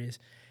 some degrees,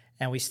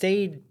 and we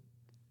stayed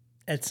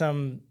at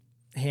some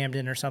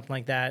Hamden or something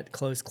like that,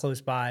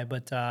 close by.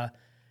 But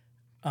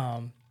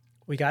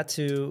we got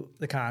to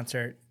the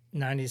concert,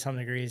 90 some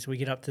degrees. We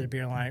get up to the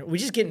beer line. We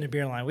just get in the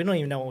beer line. We don't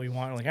even know what we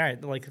want. We're like, all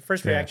right, like the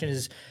first reaction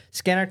is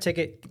scan our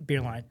ticket, beer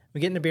line.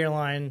 We get in the beer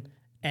line,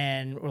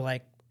 and we're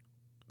like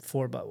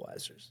 4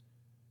 Budweisers.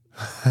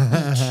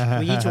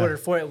 We each ordered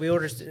four. We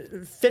ordered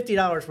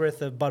 $50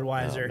 worth of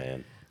Budweiser, Oh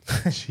man.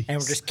 and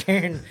we're just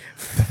carrying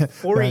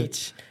 4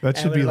 each. That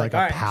should And be we're like a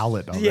all right.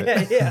 pallet of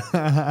it.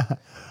 Yeah.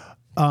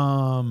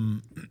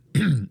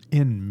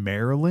 In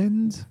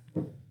Maryland,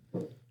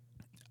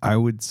 I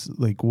would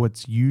like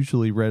what's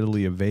usually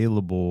readily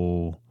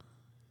available.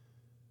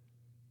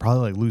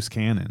 Probably like Loose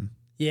Cannon,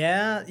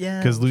 Yeah.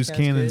 because Loose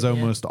Cannon's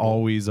almost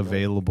always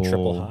available.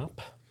 Triple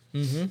hop.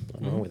 Nothing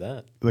wrong with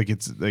that. Like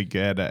it's like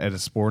at a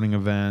sporting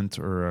event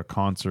or a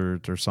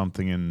concert or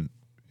something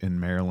in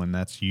Maryland.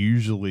 That's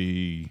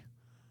usually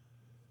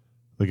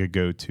like a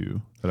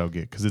go-to that I'll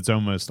get because it's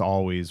almost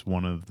always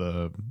one of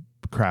the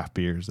craft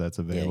beers that's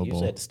Yeah, available.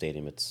 usually at the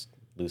stadium it's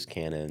Loose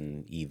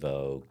Cannon,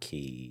 Evo,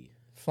 Key,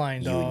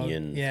 Flying Dog.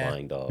 Union, Yeah.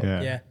 Flying Dog.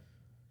 Yeah. Yeah.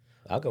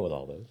 I'll go with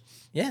all those.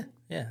 Yeah.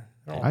 Yeah.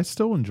 Oh, I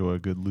still enjoy a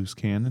good Loose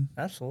Cannon.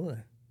 absolutely.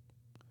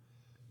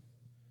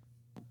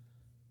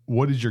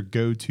 What is your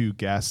go-to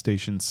gas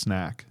station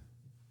snack?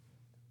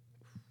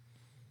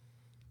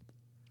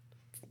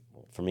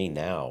 For me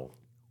now,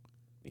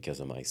 because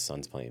of my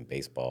son's playing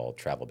baseball,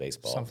 travel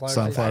baseball.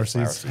 Sunflower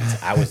seeds.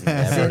 I was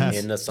never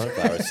into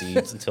sunflower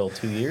seeds until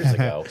 2 years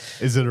ago.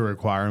 Is it a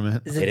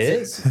requirement? It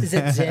is. Is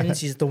it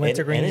Zin's? Is the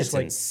wintergreen And just it's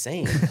like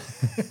insane.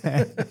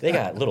 They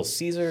got Little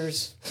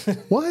Caesars.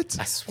 What?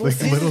 I swear.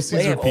 Like Little They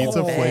Caesar have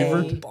pizza all day,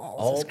 flavored?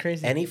 balls. That's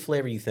crazy. Any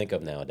flavor you think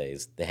of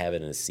nowadays, they have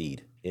it in a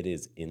seed. It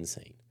is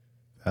insane.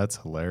 That's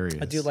hilarious.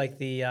 I do like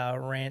the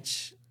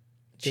ranch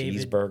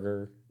David.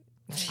 Cheeseburger.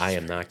 I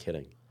am not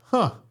kidding.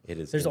 Huh. It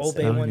is. There's insane. Old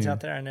Bay ones out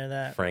there. I know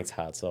that. Frank's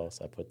hot sauce.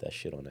 I put that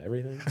shit on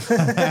everything.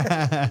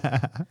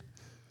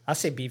 I'll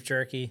say beef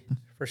jerky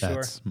for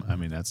sure.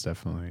 That's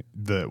definitely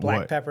the Black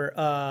what? pepper.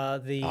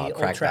 The old Cracked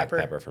black trapper.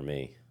 pepper for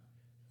me.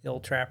 The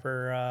old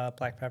trapper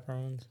black pepper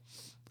ones.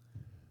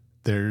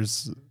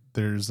 There's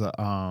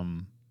I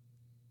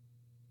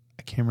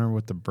can't remember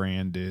what the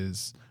brand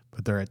is,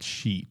 but they're at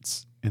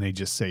Sheets and they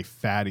just say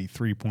Fatty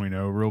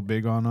 3.0 real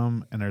big on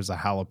them. And there's a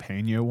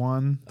jalapeno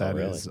one that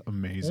is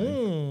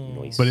amazing.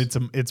 Nice. But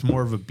it's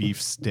more of a beef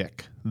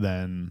stick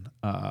than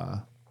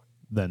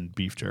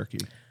beef jerky.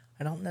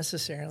 I don't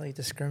necessarily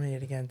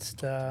discriminate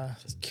against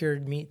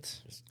cured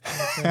meats.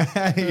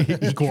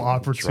 Equal Dried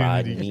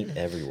opportunity. meat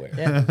everywhere.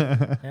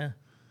 Yeah, yeah.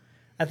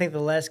 I think the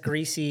less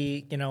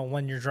greasy,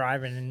 when you're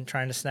driving and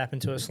trying to snap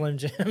into a Slim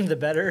Jim, the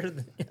better.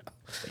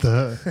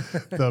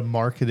 The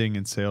marketing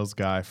and sales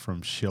guy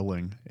from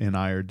Schilling and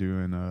I are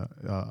doing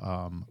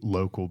a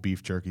local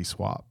beef jerky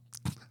swap.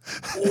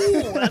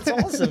 Ooh, that's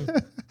awesome,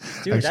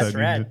 dude. That's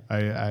rad.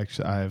 I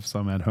have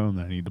some at home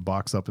that I need to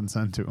box up and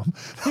send to them.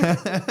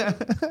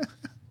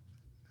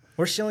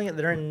 We're shilling it.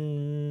 They're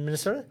in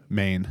Minnesota,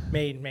 Maine.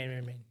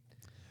 Maine.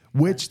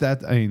 Which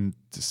to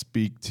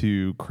speak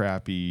to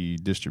crappy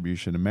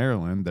distribution in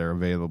Maryland, they're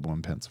available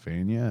in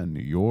Pennsylvania and New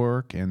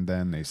York, and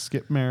then they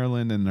skip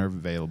Maryland and they're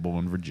available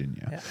in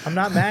Virginia. Yeah. I'm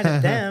not mad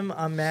at them.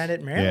 I'm mad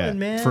at Maryland,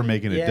 man, for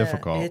making it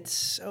difficult. It's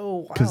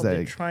so wild.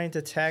 They're trying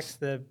to tax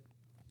the.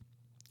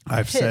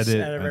 I've said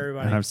it, out of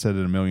everybody. and I've said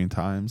it a million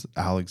times.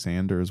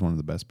 Alexander is one of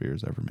the best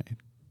beers ever made.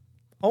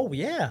 Oh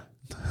yeah,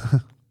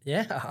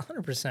 yeah,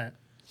 100%.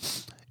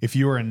 If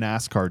you were a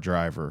NASCAR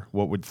driver,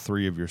 what would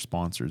 3 of your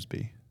sponsors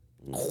be?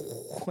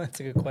 That's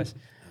a good question.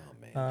 Oh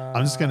man.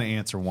 I'm just going to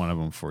answer one of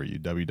them for you.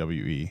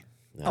 WWE.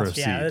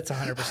 Proceed. Yeah, that's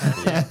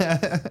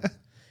 100%.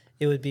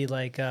 It would be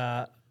like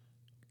it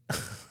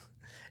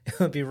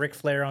would be Ric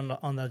Flair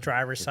on the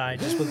driver's side,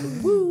 just with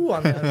the woo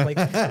on the like.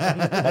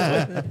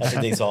 That's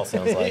what these all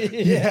sounds like.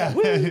 Yeah,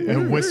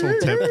 a whistle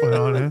tip put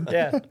on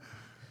it.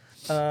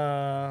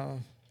 Yeah.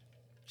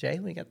 Jay,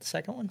 we got the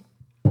second one.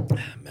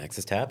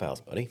 Max's Tap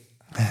House, buddy.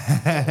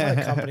 What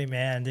a company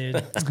man, dude.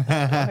 What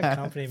a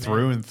company man.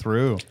 Through and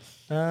through.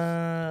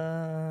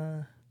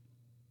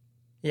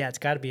 Yeah, it's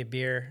got to be a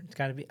beer. It's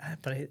got to be.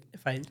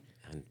 But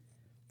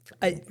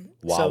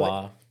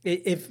Wawa.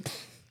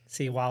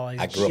 Wawa.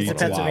 I grew up He's a on a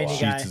Pennsylvania Wawa.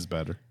 guy. Sheets is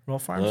better. Roll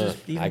Farms is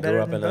even I better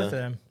grew up than in both of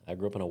them. I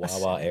grew up in a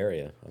Wawa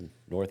area. I'm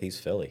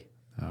northeast Philly.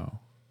 Oh,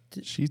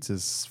 Sheets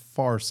is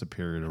far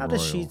superior to How Royal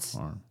does Sheets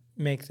Farm.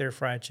 make their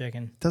fried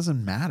chicken?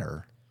 Doesn't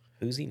matter.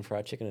 Who's eating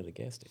fried chicken at a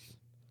gas station?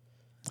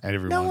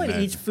 No one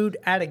eats food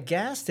at a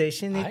gas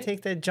station. They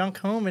take that junk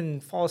home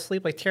and fall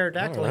asleep like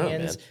pterodactyl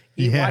hands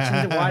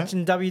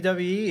watching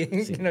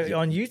WWE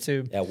on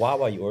YouTube. At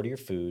Wawa, you order your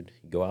food,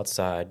 you go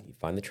outside, you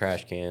find the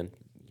trash can,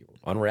 you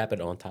unwrap it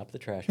on top of the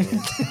trash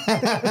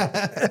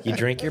can, you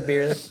drink your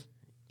beer,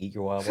 eat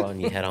your Wawa, and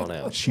you head on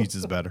out. Sheets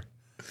is better.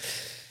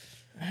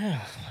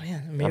 Oh,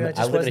 man, maybe I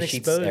I live in wasn't a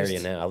Sheets exposed.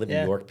 area now. I live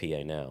in York,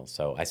 PA now,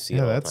 so I see it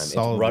Yeah, all the that's time. It's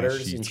solidly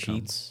Rudders and Sheetz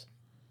Sheets,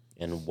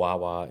 and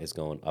Wawa is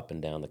going up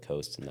and down the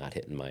coast and not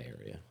hitting my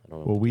area. I don't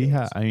know. Well, what the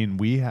deal is.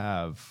 we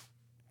have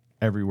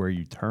everywhere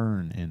you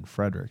turn in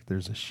Frederick,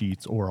 there's a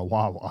Sheets or a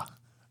Wawa,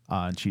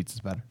 and Sheets is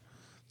better.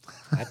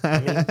 I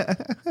mean,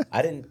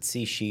 I didn't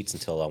see Sheets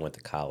until I went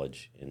to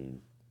college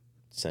in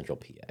Central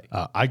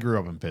PA. I grew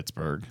up in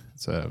Pittsburgh,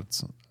 so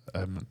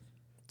I'm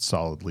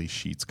solidly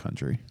Sheets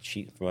country.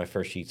 My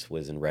first Sheets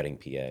was in Reading,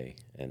 PA,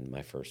 and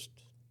my first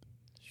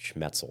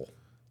Schmetzel.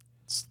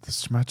 The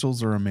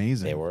Schmetzels are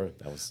amazing. They were.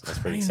 That's I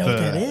pretty don't even know what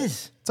exciting. that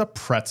is. It's a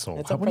pretzel.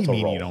 It's a What do you pretzel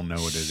mean roll. you don't know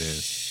what it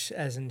is?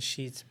 As in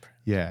sheets.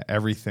 Yeah,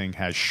 everything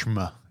has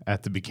schma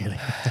at the beginning.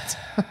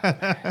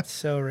 It's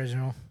so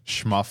original.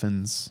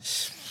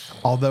 Schmuffins.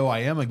 Although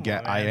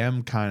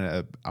I'm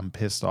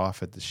pissed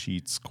off at the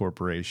Sheets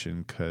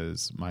Corporation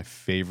because my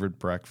favorite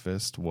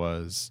breakfast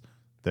was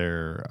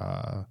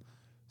their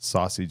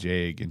sausage,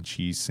 egg, and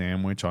cheese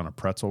sandwich on a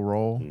pretzel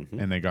roll,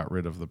 and they got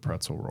rid of the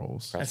pretzel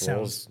rolls. That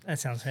sounds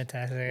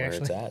fantastic. Where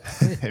Actually, it's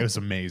at. It was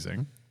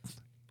amazing.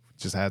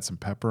 Just add some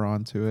pepper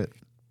onto it.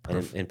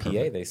 And in PA,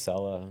 they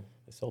sell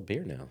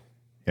beer now.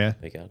 Yeah,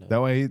 They got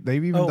that way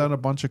they've even done a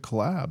bunch of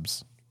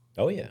collabs.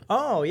 Oh yeah.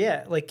 Oh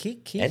yeah, like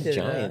Keith And did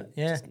giant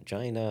that.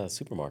 giant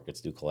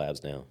supermarkets do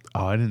collabs now.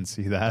 Oh, I didn't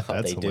see that.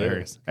 That's They do.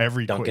 hilarious.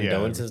 Every Dunkin'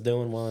 Donuts is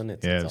doing one.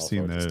 It's I've all seen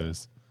sorts of stuff.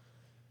 those.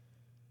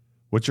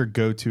 What's your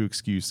go-to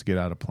excuse to get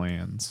out of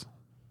plans?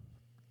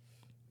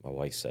 My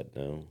wife said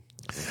no.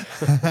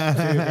 Dude,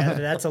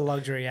 that's a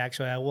luxury.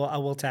 Actually, I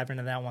will tap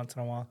into that once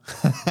in a while.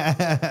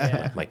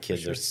 Yeah, My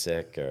kids are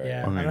sick, or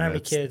yeah. I mean, I don't have any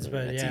that's- kids,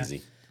 but that's yeah.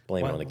 easy.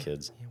 Blame it on the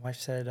kids. My wife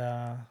said,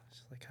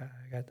 she's like,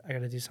 I got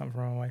to do something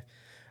for my wife.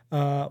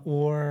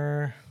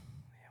 Or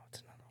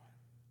what's another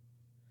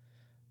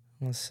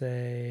one? Let's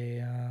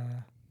say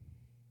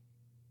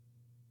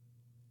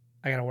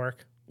I got to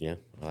work. Yeah.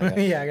 I got,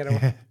 Yeah, I got to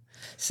work.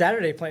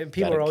 Saturday, people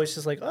Gotta- are always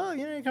just like, oh,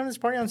 you come to this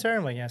party on Saturday.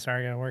 I'm like, yeah,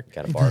 sorry, I got to work.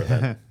 got a bar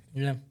event.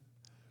 Yeah.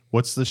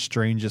 What's the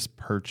strangest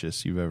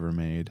purchase you've ever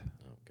made?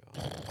 Oh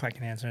I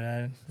can answer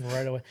that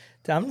right away.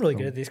 I'm really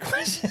good at these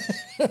questions.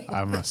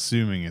 I'm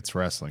assuming it's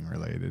wrestling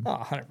related. Oh,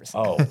 100%.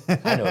 Oh,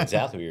 I know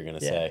exactly what you're going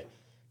to say.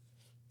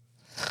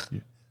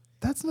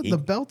 That's not the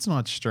belt's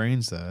not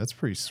strange though. That's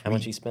pretty sweet. How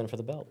much you spend for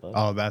the belt, bud?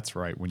 Oh, that's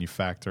right. When you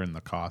factor in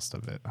the cost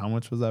of it, how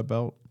much was that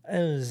belt?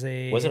 Was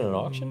it an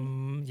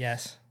auction?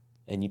 Yes.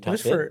 And you It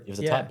was top bid? for It was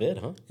a top bid,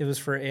 huh? It was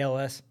for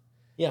ALS.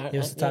 Yeah, It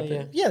was the top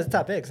bid. Yeah, it was the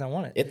top bid because I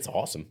won it. It's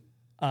awesome.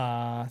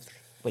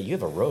 Wait, you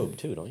have a robe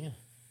too, don't you?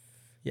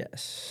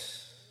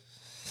 Yes.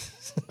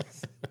 All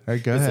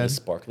right, go Is it ahead. a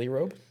sparkly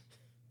robe?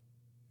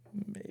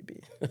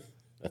 Maybe.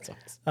 That's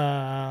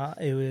awesome.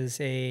 It was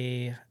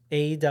a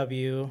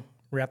AEW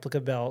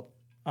replica belt,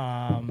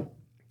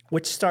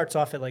 which starts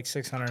off at like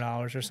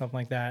 $600 or something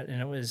like that,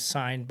 and it was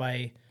signed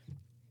by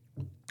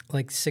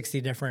like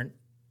 60 different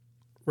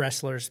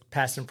wrestlers,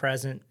 past and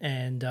present,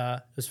 and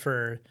it was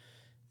for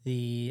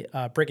the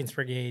Brickens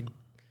Brigade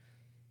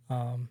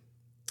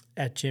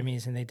at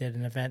Jimmy's, and they did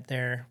an event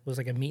there. It was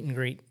like a meet and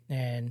greet,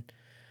 and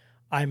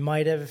I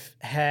might have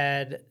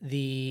had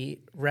the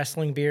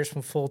wrestling beers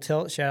from Full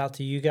Tilt. Shout out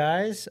to you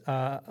guys,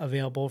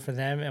 available for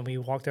them. And we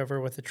walked over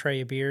with a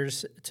tray of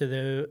beers to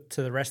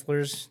the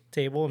wrestlers'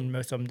 table, and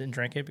most of them didn't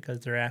drink it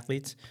because they're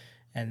athletes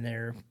and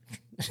they're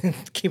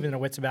keeping their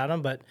wits about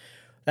them. But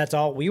that's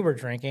all we were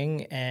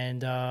drinking,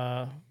 and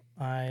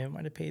I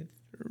might have paid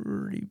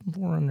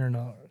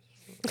 $3,400.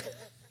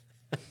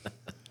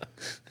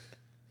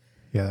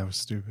 Yeah, that was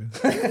stupid.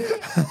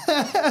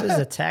 It was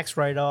a tax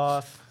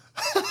write-off.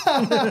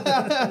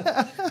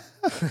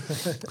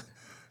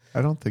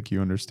 I don't think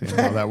you understand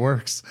how that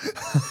works.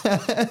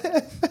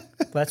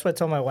 That's what I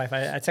told my wife.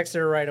 I texted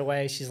her right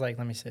away. She's like,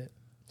 "Let me see it.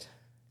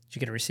 Did you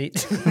get a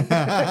receipt?"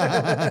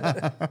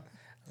 I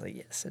was like,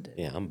 "Yes, I did."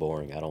 Yeah, I'm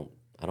boring. I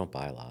don't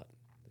buy a lot.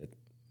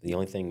 The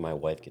only thing my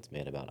wife gets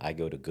mad about, I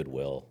go to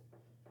Goodwill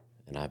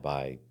and I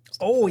buy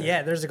stuff Oh there.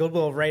 yeah, there's a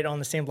Goodwill right on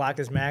the same block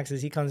as Max.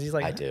 As he comes, he's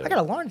like, I do. I got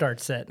a lawn dart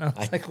set. And I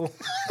was like, well,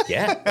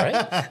 Yeah,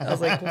 right? I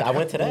was like, I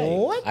went today.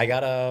 What? I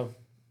got a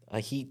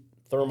heat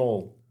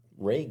thermal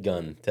ray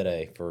gun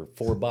today for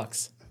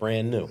 $4,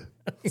 brand new.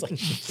 It's like,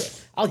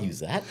 shit, I'll use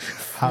that.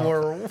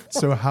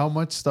 So how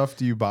much stuff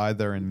do you buy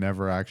there and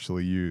never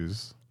actually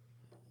use?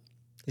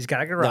 He's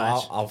got a No,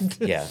 garage.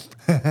 yeah.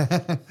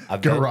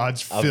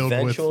 Garage filled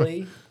with-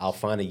 Eventually, I'll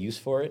find a use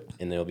for it,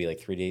 and it'll be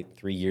like 3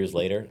 years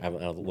later.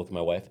 I'll look at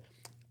my wife.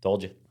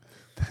 Told you.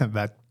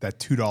 that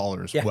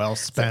 $2 well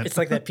spent. It's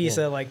like that piece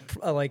of like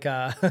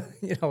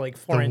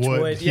 4-inch wood.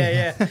 wood.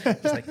 Yeah.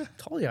 It's like,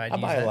 told you I I'd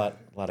use buy that. a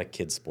lot of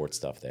kids' sports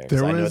stuff there. There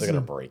 'cause I know was they're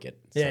gonna a- break it.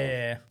 Yeah, so.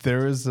 yeah.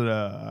 There is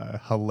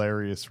a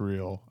hilarious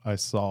reel I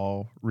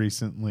saw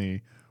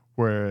recently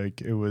where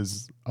like, it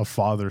was a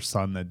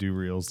father-son that do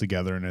reels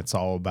together, and it's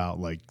all about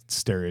like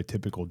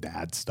stereotypical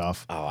dad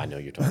stuff. Oh, I know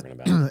what you're talking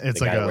about. It's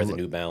the like guy a- who wears a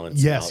New Balance.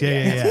 Yes, Oh,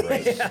 yeah. it's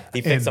great. He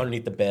fits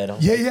underneath the bed.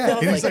 Yeah.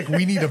 And he's like,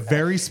 we need a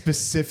very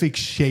specific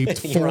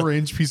shaped You're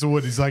 4-inch piece of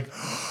wood. He's like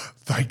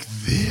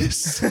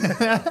this?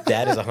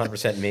 That is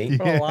 100% me.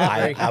 What a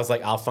lottery. I was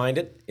like, I'll find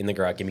it in the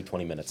garage. Give me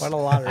 20 minutes. What a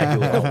lottery. I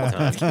do it all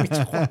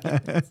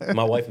the time.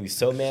 My wife will be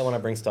so mad when I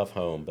bring stuff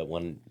home, but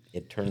when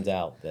it turns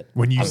out that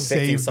When you I'm fixing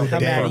save the something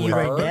day. for How mad are you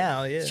her, right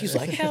now, yeah. she's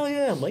like, hell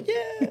yeah. I'm like, yeah,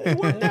 it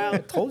worked out. I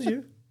told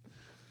you.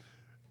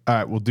 All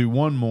right, we'll do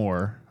one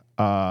more.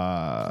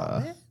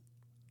 I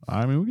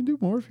mean, we can do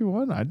more if you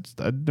want. I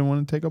didn't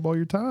want to take up all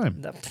your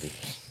time.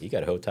 You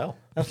got a hotel.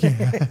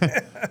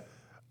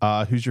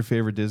 Who's your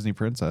favorite Disney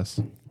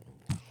princess?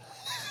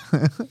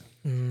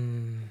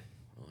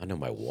 I know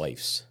my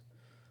wife's.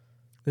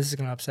 This is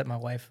going to upset my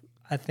wife.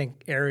 I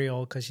think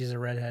Ariel because she's a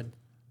redhead.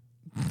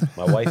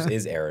 My wife's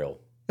is Ariel.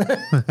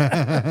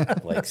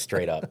 Like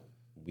straight up.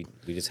 We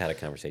just had a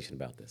conversation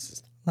about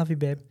this. Love you,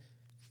 babe.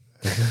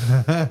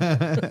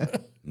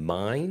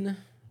 Mine?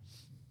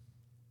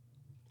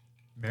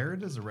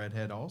 Merida's a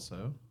redhead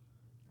also.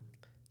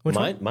 Which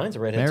one? Mine's a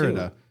redhead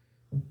Merida.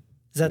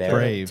 Is that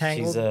Brave. the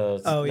Tangled? She's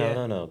a Oh,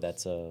 yeah. no.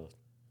 That's the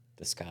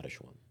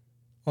Scottish one.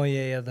 Oh,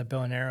 yeah, the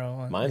bow and arrow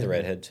one. Mine's yeah. a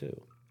redhead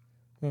too.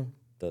 Hmm.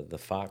 The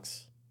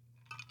fox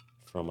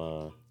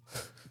from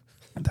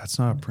That's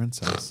not a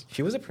princess.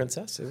 she was a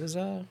princess. It was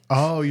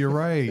Oh, you're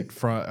right.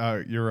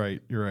 You're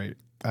right.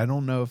 I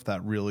don't know if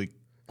that really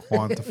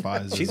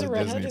quantifies She's as a a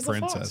redhead Disney as a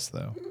fox. princess,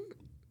 though.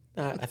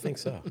 I think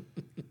so.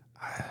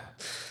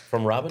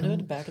 From Robin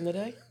Hood back in the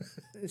day.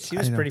 She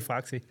was pretty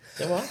foxy.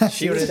 Yeah, well,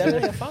 she was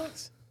definitely a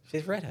fox.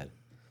 She's redhead.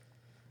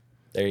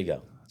 There you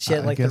go. She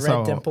had I like the guess red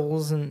I'll-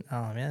 dimples and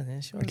oh man, yeah,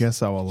 she was. I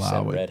guess I'll She had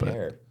allow it. red But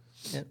hair.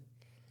 Yeah.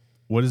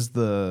 what is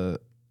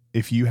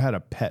if you had a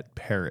pet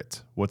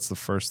parrot, what's the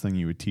first thing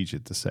you would teach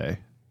it to say?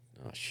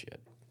 Oh shit.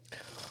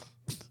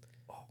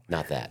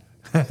 Not that.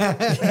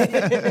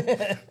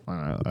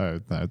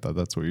 I thought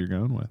that's what you're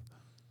going with.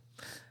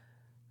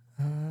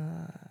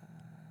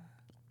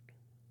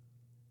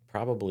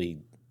 Probably,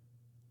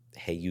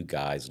 hey, you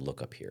guys,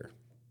 look up here.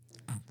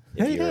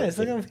 Hey, guys,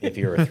 look up If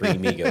you're a Three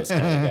Amigos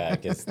kind of guy,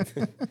 because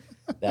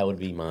that would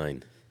be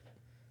mine.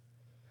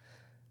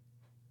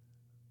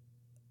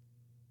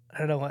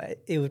 I don't know.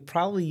 It would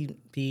probably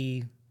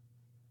be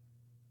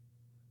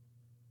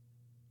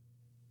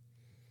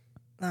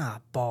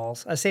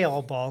balls. I say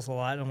all balls a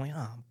lot. I'm like,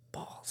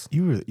 balls.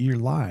 You're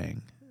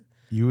lying.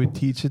 You would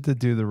teach it to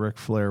do the Ric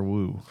Flair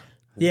woo.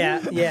 Yeah.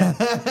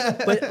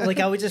 But like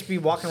I would just be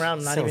walking around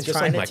and not Sounds even just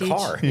trying like to my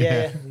teach. car.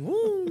 Yeah.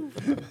 Woo.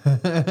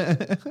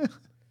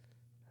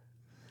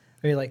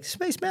 You're like,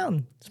 Space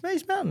Mountain.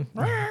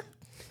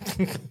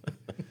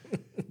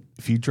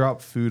 If you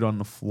drop food on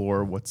the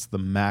floor, what's the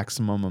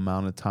maximum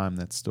amount of time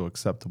that's still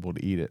acceptable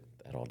to eat it?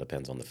 That all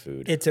depends on the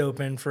food. It's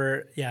open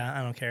for,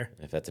 I don't care.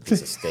 If that's a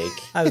piece of steak,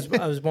 I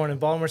was born in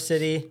Baltimore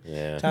City.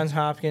 Yeah. Johns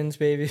Hopkins,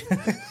 baby.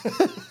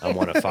 I'm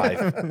one of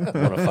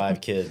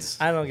 5 kids.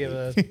 I don't give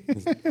a.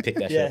 Pick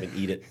that shit up and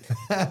eat it.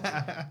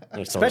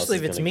 Especially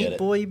if it's meat,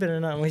 boy, you better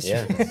not waste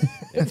Yeah.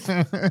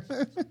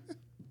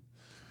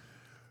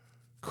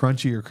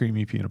 Crunchy or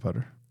creamy peanut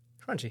butter?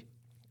 Crunchy.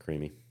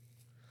 Creamy.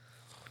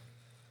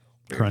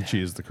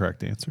 Crunchy is the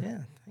correct answer. Yeah,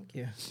 thank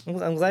you.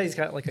 I'm glad he's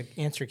got like an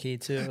answer key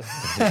too.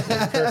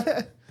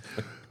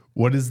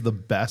 What is the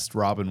best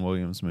Robin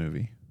Williams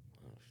movie?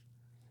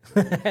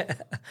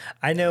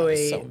 I know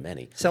So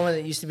many. someone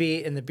that used to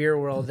be in the beer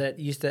world that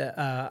used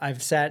to.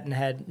 I've sat and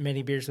had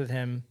many beers with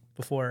him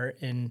before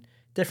in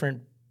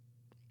different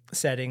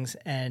settings,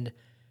 and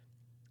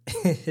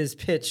his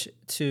pitch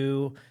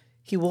to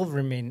he will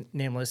remain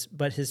nameless,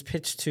 but his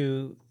pitch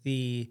to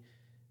the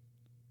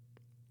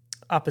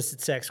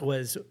opposite sex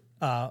was,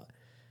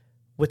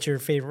 "What's your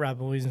favorite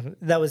Robin Williams?"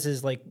 That was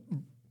his like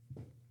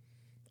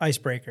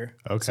icebreaker.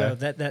 Okay. So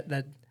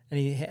that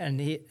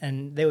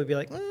and they would be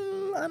like,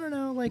 I don't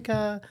know, like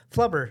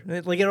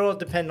Flubber. Like it all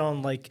depend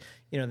on like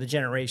the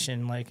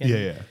generation. Like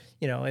Yeah.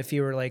 if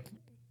you were like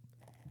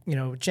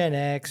Gen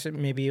X,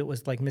 maybe it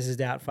was like Mrs.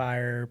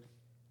 Doubtfire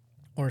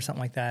or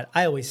something like that.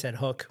 I always said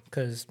Hook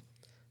because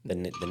The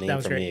name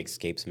was for great. me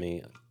escapes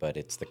me, but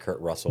it's the Kurt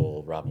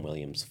Russell, Robin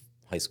Williams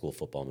high school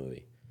football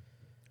movie.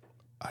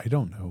 I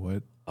don't know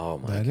what Oh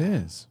my that God.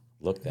 is.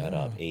 Look that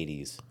up.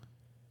 80s.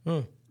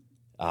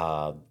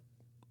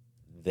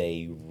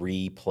 They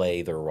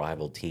replay their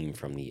rival team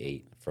from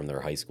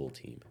their high school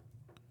team.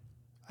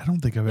 I don't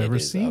think I've ever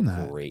is seen a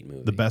that. great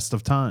movie. The Best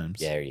of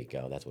Times. Yeah, there you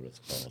go. That's what it's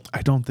called.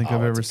 I don't think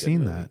I've Oh, ever it's a good seen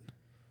movie. that.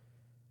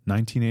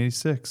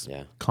 1986.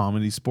 Yeah.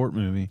 Comedy sport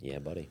movie. Yeah,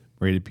 buddy.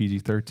 Rated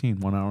PG-13.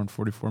 1 hour and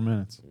 44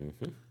 minutes.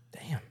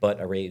 damn.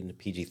 But a rated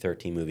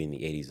PG-13 movie in the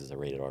 80s is a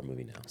rated R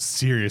movie now.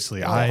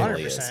 Seriously,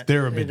 100%.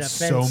 there have been It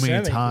so offends many so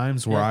many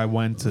times where I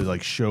went to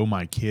like show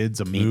my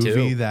kids a Me movie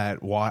too. that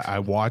I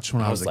watched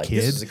when I was a like, kid.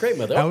 this is a great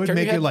movie. I Oh, would turn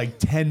make your it head. like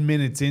 10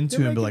 minutes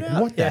into it and be like,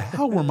 what the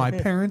hell were my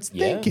parents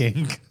Yeah.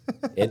 thinking?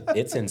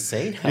 It's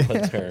insane how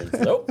it turns.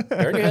 Nope,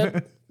 turn your head.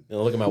 And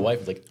I look at my wife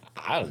and like,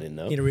 I didn't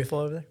know. Need a refill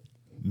over there?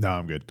 No,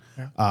 I'm good.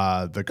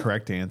 The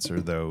correct answer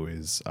though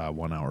is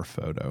 1 hour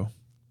photo.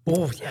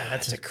 Oh yeah,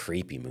 That's a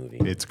creepy movie.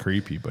 It's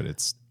creepy, but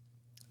it's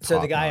So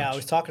the guy I top-notch.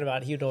 was talking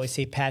about, he would always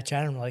say Patch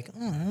Adams. Like, I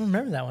don't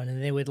remember that one,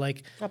 and they would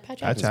like,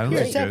 Patch Adams Adams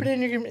is is great. great. tap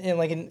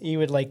it in, and you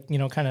would like,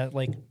 kind of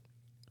like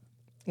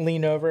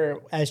lean over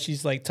as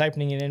she's like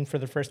typing it in for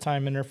the first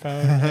time in her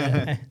phone,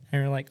 and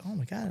you're like, oh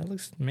my god, that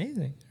looks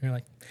amazing. And you're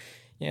like,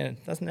 yeah,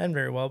 it doesn't end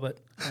very well, but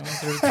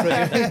it's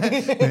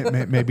really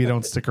good. maybe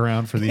don't stick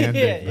around for the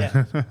ending.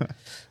 yeah.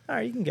 All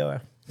right, you can go.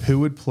 Who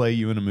would play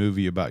you in a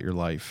movie about your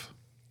life?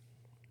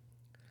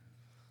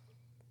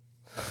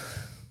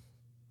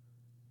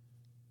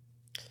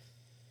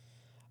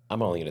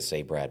 I'm only going to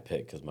say Brad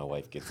Pitt because my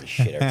wife gives me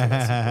shit every time I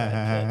see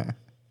Brad Pitt.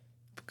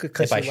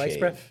 Because If I she likes shave.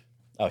 Brad.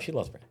 Oh, she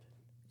loves Brad Pitt.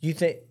 You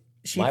think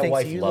she My thinks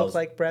wife you loves- look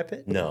like Brad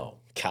Pitt? No.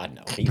 God,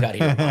 no. You got to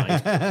your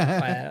mind.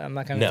 I'm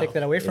not going to No. take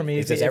that away from you.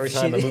 It's just every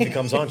time a movie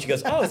comes on, she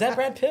goes, oh, is that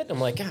Brad Pitt? I'm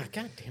like,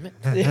 God damn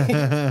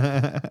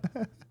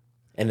it.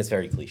 And it's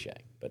very cliche,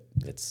 but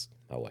it's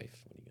my wife.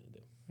 What are you going to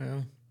do?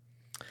 Well,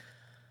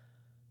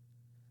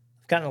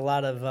 I've gotten a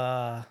lot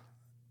of.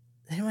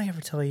 Anyone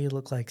ever tell you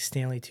look like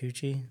Stanley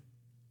Tucci?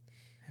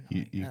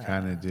 You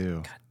kind of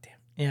do. God damn.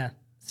 Yeah.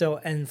 So,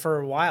 and for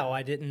a while,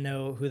 I didn't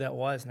know who that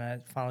was, and I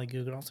finally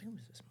Googled. I was like, "Who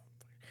is this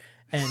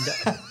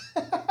motherfucker?"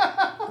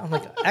 And I'm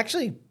like,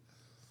 actually,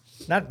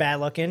 not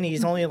bad looking.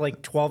 He's only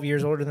like 12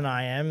 years older than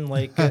I am.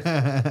 Like, he's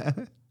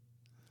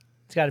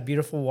got a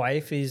beautiful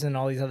wife. He's in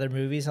all these other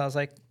movies. I was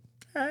like,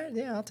 all right,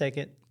 yeah, I'll take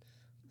it.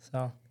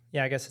 So,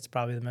 yeah, I guess it's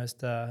probably the most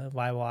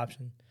viable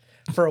option.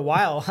 For a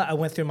while, I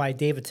went through my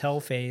Dave Attell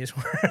phase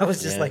where I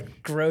was just Yeah.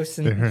 like gross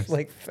and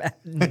like fat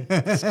and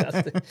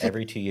disgusting.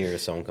 Every 2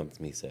 years, someone comes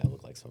to me and say I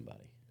look like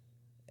somebody.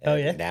 Oh,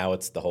 And yeah? Now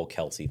it's the whole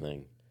Kelsey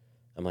thing.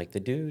 I'm like, the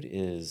dude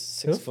is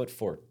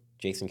 6'4",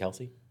 Jason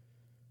Kelsey.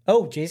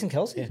 Oh, Jason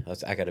Kelsey? Yeah,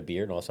 I got a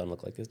beard and all of a sudden I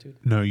look like this dude.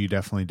 No, you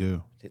definitely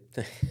do.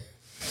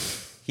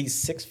 He's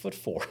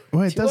 6'4".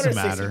 Well, it doesn't 260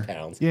 matter.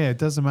 Pounds. Yeah, it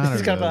doesn't matter.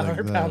 He's got though, about like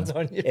 100 pounds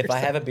on you. If I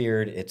have a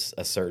beard, it's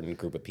a certain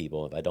group of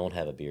people. If I don't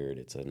have a beard,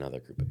 it's another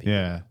group of people.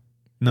 Yeah.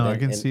 No, I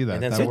can see that.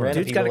 and then That some works.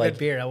 random Dude's got a people good like-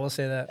 beard, I will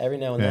say that. Every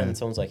now and Yeah. then,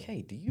 someone's like,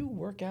 "Hey, do you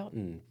work out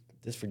in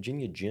this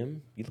Virginia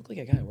gym? You look like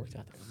a guy who works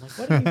out there." I'm like,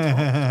 "What are you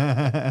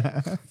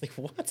talking about?" Like,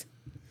 what?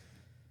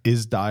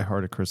 Is Die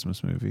Hard a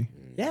Christmas movie?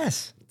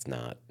 Yes. It's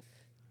not.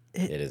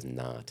 It is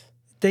not.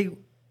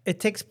 It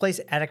takes place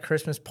at a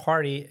Christmas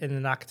party in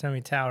the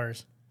Nakatomi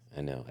Towers.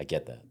 I know. I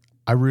get that.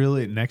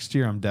 Next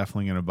year, I'm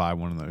definitely going to buy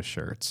one of those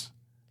shirts.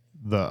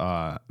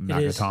 The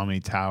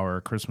Nakatomi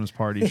Tower Christmas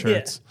party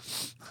shirts.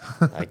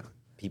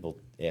 People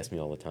ask me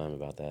all the time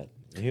about that.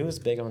 Who was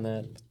big on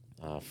that?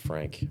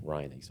 Frank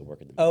Ryan. He used to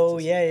work at the Oh,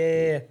 Beatles.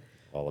 yeah.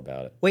 All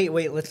about it.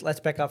 Wait. Let's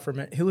back up for a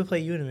minute. Who would play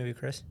you in the movie,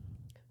 Chris?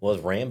 Well,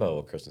 is Rambo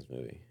a Christmas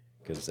movie?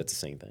 Because it's the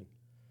same thing.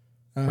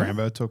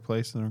 Rambo took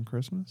place during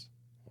Christmas?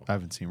 I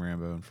haven't seen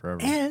Rambo in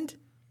forever. And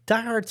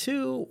Die Hard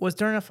 2 was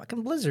during a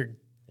fucking blizzard.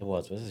 It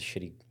was. This is a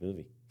shitty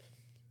movie.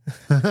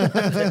 You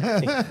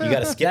got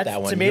to skip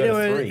that one. Tomato You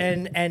go to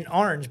 3. and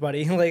orange,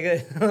 buddy.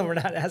 Like we're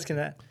not asking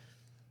that.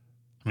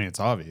 I mean, it's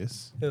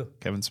obvious. Who?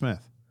 Kevin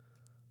Smith.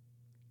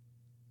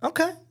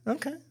 Okay. I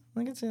can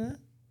see that.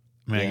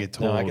 I mean, I get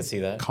told I can see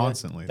that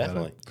constantly. Yeah,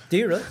 definitely. Do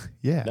you really?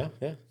 Yeah. No,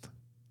 yeah.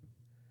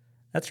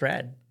 That's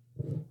rad.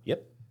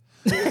 Yep.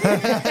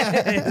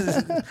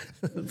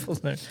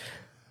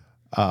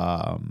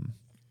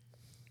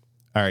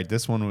 All right,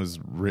 this one was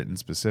written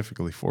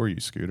specifically for you,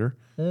 Scooter.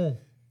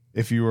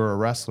 If you were a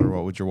wrestler,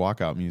 what would your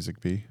walkout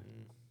music be?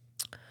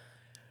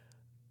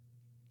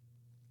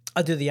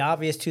 I'll do the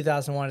obvious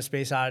 2001: A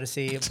Space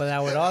Odyssey, but I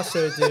would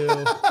also do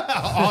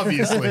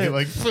Obviously,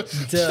 like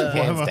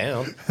Hands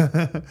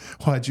down.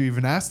 Why'd you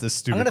even ask this I'm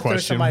stupid gonna throw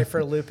question? somebody for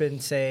a loop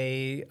and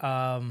say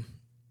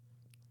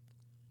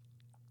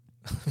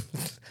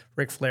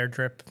Ric Flair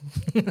drip.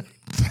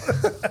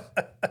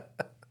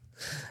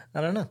 I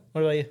don't know.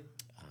 What about you?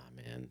 Oh,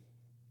 man.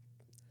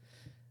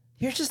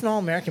 You're just an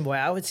all-American boy.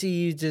 I would see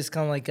you just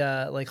kind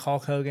of like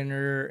Hulk Hogan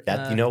or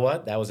That you know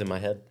what? That was in my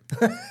head.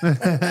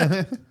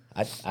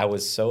 I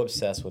was so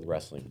obsessed with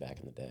wrestling back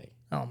in the day.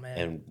 Oh man!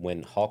 And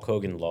when Hulk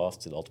Hogan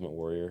lost to the Ultimate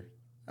Warrior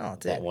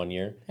that one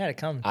year, had it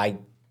come. I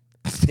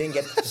didn't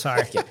get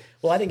Sorry.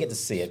 Well, I didn't get to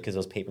see it because it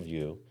was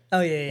pay-per-view. Oh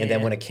yeah. And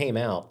then when it came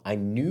out, I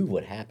knew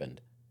what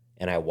happened.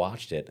 And I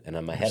watched it, and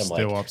in my head, I'm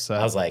Still like,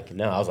 upset. I was like,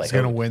 no, I was like, He's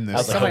gonna win this. I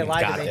was like, Somebody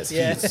Hogan's lied to got me. this.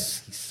 Yeah.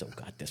 He's so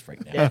got this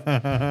right now.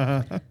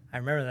 I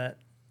remember that.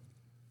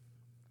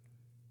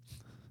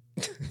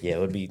 Yeah,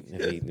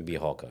 it'd be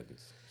Hulk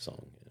Hogan's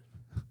song,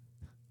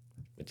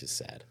 which is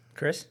sad.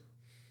 Chris?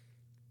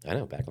 I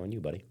know. Back on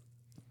you, buddy.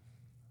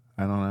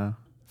 I don't know.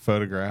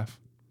 Photograph.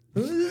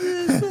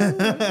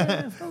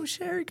 Oh,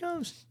 Sherry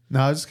comes. No,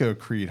 I'll just go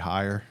Creed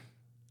higher.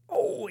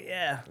 Oh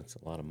yeah. That's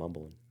a lot of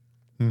mumbling.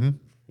 Mm-hmm.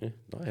 Yeah,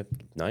 no, I have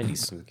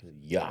 90s.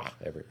 Yeah,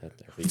 after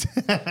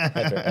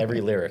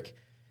every lyric.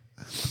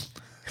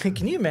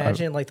 Can you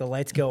imagine like the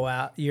lights go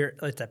out?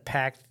 It's a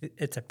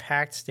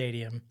packed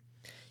stadium.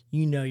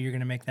 You know you're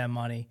gonna make that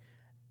money,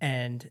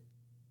 and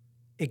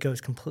it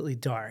goes completely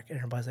dark, and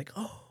everybody's like,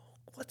 "Oh,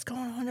 what's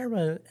going on?"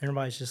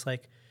 Everybody's just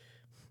like,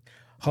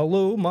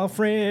 "Hello, my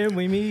friend,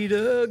 we meet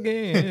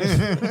again."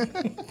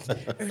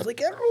 It's like,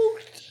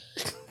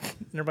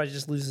 everybody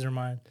just loses their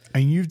mind.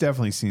 And you've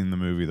definitely seen the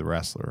movie The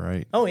Wrestler,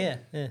 right? Oh yeah.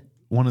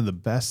 One of the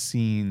best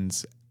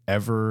scenes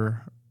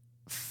ever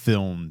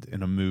filmed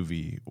in a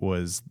movie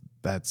was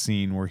that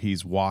scene where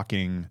he's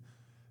walking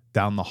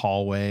down the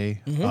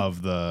hallway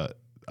of the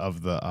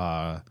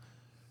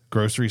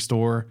grocery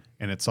store,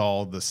 and it's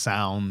all the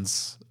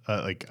sounds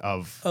like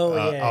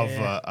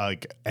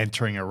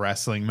entering a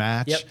wrestling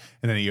match. Yep.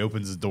 And then he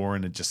opens the door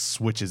and it just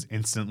switches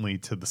instantly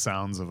to the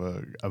sounds of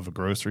a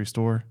grocery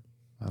store.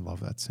 I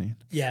love that scene.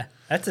 Yeah,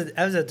 that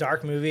was a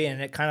dark movie,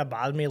 and it kind of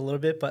bothered me a little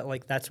bit, but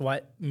like that's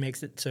what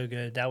makes it so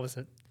good. That was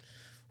it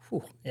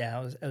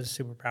was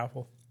super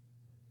powerful.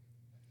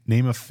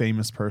 Name a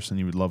famous person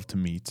you would love to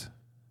meet.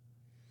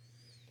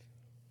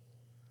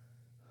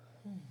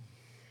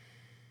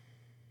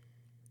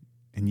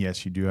 And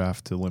yes, you do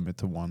have to limit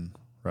to one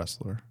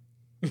wrestler.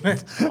 Oh, man.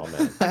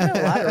 I've met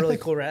a lot of really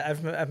cool.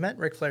 I've met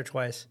Ric Flair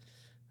twice.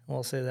 I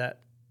will say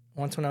that.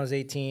 Once when I was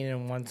 18,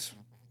 and once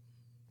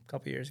a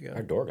couple years ago.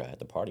 Our door guy had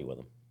to party with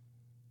him.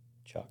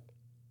 Chuck.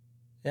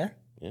 Yeah.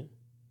 Yeah.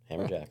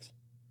 Hammerjacks.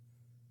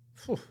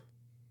 Whew.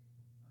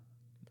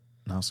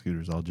 Now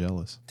Scooter's all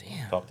jealous.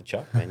 Damn. Talk to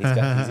Chuck, man. He's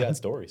got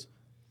stories.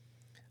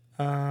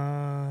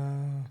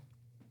 I'm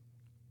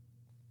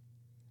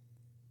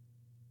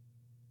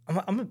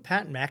a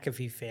Pat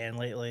McAfee fan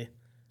lately.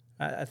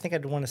 I think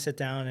I'd want to sit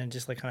down and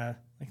just kind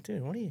of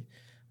dude,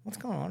 what's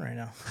going on right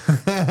now?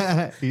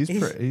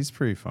 He's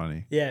pretty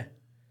funny. Yeah,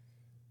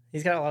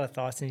 he's got a lot of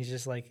thoughts, and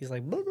he's like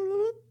blah, blah,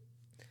 blah.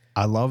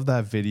 I love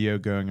that video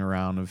going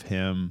around of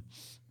him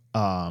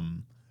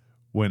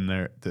when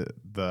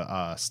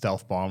the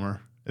stealth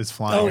bomber is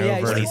flying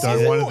over and he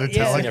does one of the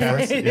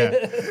telecasts. Yeah.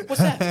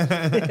 What's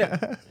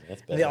that?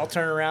 That's They all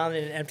turn around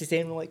in an empty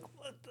stadium, like,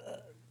 what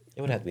the?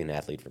 It would have to be an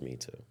athlete for me,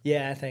 too.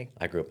 Yeah, I think.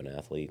 I grew up an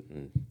athlete,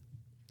 and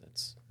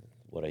that's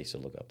what I used to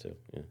look up to.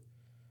 Yeah.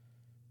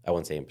 I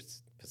wouldn't say in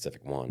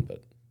Pacific one,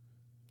 but,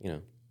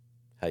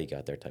 how you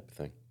got there type of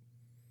thing.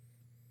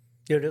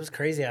 Dude, it was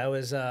crazy.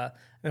 I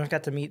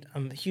got to meet.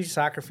 I'm a huge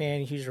soccer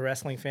fan, huge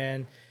wrestling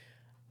fan.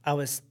 It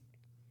was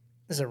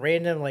a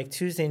random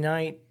Tuesday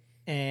night,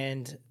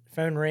 and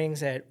phone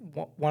rings at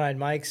One Eyed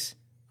Mike's.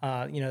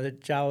 The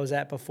job I was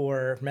at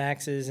before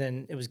Max's,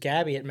 and it was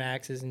Gabby at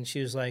Max's, and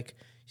she was like,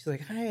 she's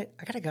like, I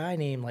got a guy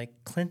named like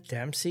Clint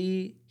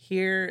Dempsey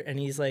here, and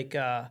he's like,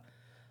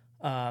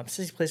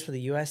 says he plays for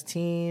the U.S.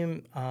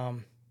 team.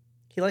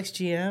 He likes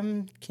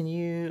GM. Can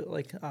you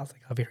like? I was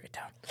like, I'll be right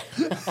down.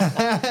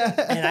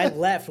 And I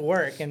left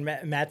work, and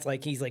Matt's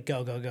like, he's like,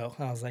 go. And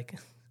I was like,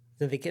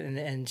 did they get?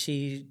 And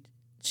she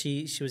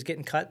was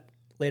getting cut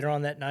later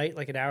on that night,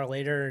 like an hour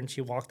later, and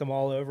she walked them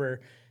all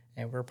over,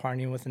 and we're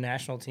partying with the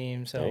national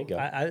team. So There you go.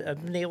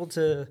 I've been able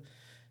to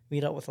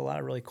meet up with a lot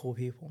of really cool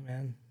people,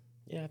 man.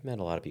 Yeah, I've met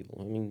a lot of people.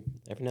 I mean,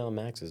 every now and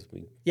Max's,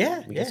 we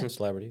Yeah. get some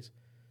celebrities.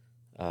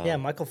 Yeah,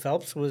 Michael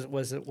Phelps was God,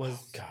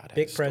 I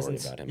big have a story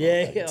presence. about him.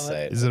 Yeah, I could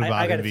say it. Is it I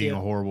about got him a being few.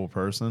 a horrible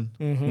person?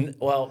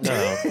 Well,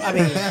 no. I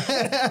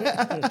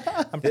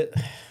mean,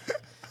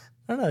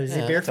 I don't know. Is he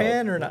a Yeah, beer I thought-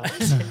 fan or not?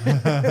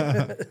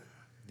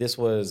 this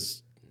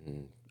was,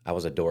 I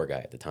was a door guy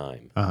at the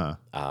time.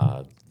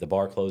 The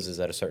bar closes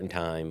at a certain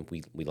time.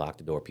 We lock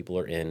the door. People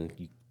are in.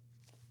 You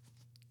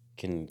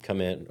can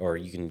come in, or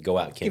you can go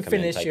out. Can't You come in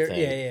finish type your thing.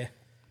 yeah.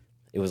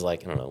 It was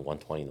like, I don't know,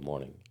 1:20 in the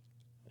morning,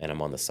 and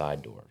I'm on the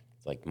side door.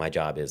 It's like my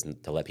job is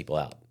to let people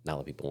out, not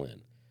let people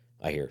in.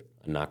 I hear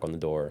a knock on the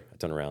door. I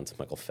turn around. It's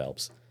Michael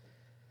Phelps,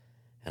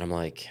 and I'm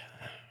like,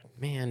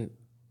 man,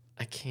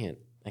 I can't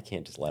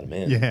just let him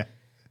in. Yeah.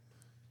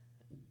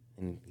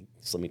 And he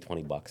slid me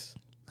 $20.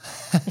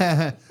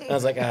 I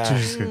was like, I'm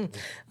so.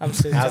 I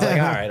was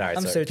like, all right,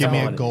 I'm sir. so Give me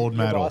a Tom, gold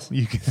your medal. boss.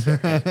 You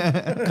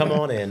can Come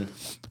on in.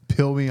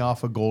 peel me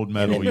off a gold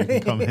medal. You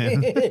can come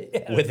in.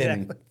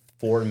 Within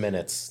 4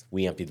 minutes,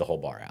 we emptied the whole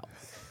bar out.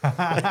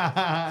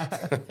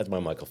 That's my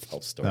Michael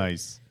Phelps story.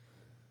 Nice.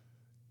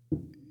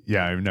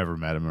 Yeah, I've never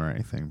met him or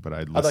anything, but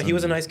I'd listen. I thought he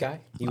was a nice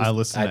guy. I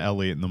listen to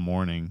Elliot in the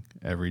morning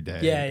every day.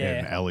 Yeah,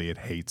 and yeah. Elliot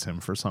hates him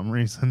for some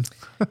reason.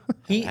 I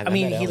He met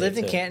he Elliot lived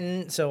in too.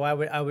 Canton, so I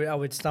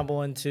would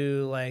stumble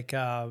into like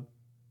the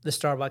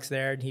Starbucks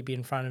there, and he'd be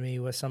in front of me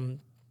with someone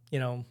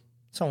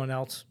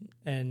else,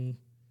 and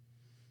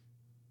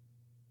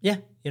yeah,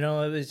 it's kind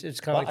of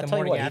Well, like I'll the tell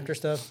you morning what, after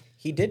stuff.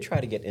 He did try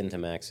to get into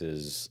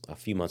Max's a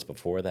few months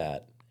before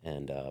that,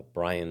 and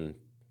Brian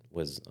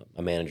was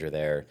a manager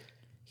there.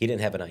 He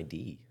didn't have an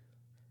ID,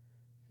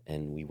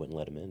 and we wouldn't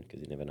let him in because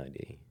he didn't have an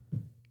ID.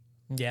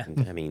 Yeah,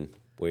 I mean,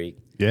 you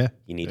Yeah.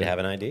 need to have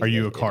an ID. Are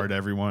you a It- card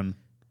everyone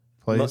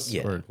place?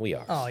 Yeah, Or, we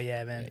are. oh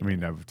yeah, man. I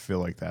mean, I would feel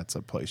like that's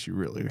a place you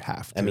really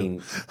have to. I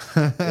mean,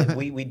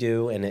 we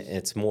do, and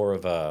it's more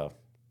of a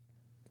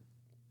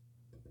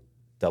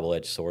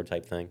double-edged sword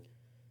type thing.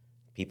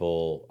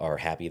 People are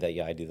happy that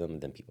you ID them,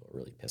 then people are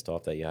really pissed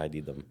off that you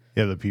ID them.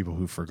 yeah, the people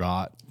who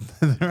forgot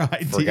their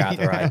ID. Forgot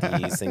their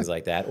IDs, things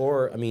like that.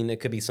 Or, I mean, it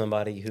could be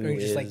somebody who Or you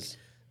is... just like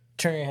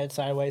turn your head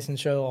sideways and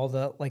show all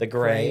the like The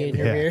gray. in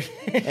your Yeah. beard.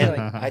 and, Like,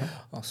 I,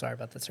 oh, sorry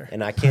about that, sir.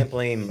 and I can't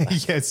blame...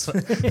 Yes.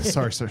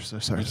 Sorry.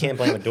 You can't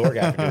blame a door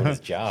guy for doing his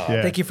job.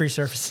 Yeah. Thank you for your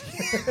service.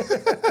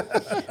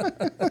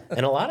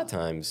 And a lot of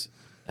times,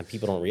 and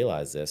people don't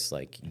realize this,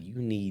 like, you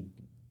need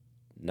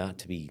not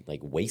to be,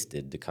 like,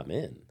 wasted to come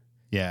in.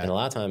 Yeah. And a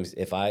lot of times,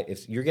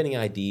 if you're getting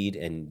ID'd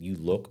and you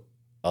look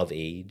of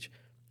age,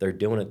 they're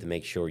doing it to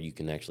make sure you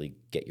can actually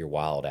get your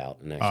wallet out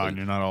and and actually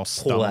you're not all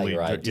pull out stumbling.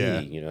 your ID. Yeah.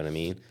 You know what I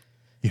mean?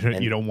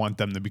 You don't want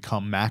them to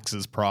become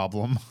Max's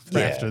problem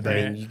after I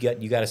they. mean,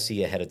 you got to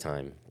see ahead of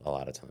time a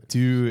lot of times.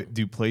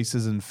 Do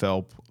places in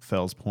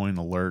Fells Point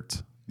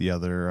alert the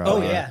other?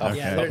 Oh yeah, okay.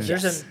 yeah.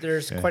 Yes.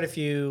 There's quite a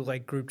few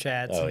like group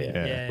chats. Oh, and-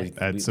 yeah. Yeah. We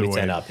That's the way-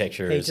 send out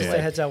pictures. Hey, just like,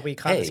 a heads up, we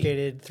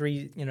confiscated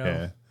three,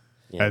 Yeah.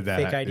 Yeah. Had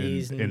that Fake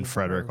IDs in and-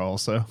 Frederick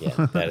also.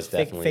 yeah, that is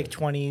fake definitely... fake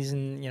 20s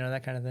and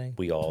that kind of thing.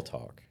 We all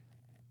talk.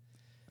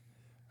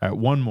 All right,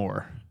 one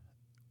more.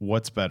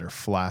 What's better,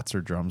 flats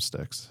or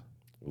drumsticks?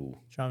 Ooh,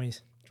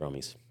 Drummies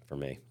drummies for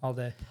me. all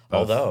day.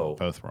 Although,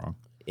 Both wrong.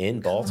 in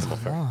Baltimore...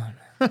 Come on,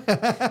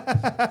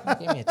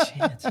 give me a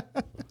chance.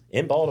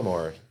 In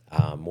Baltimore,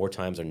 more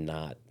times than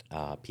not,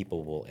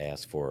 people will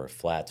ask for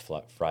flats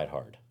fried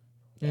hard.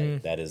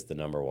 That is the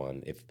number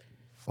one. If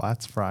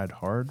Flats fried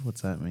hard?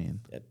 What's that mean?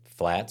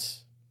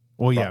 flats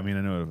Well, yeah, I mean,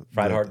 I know.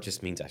 fried hard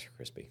just means extra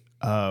crispy.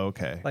 Oh,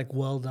 okay. Like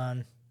well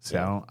done. See,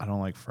 I don't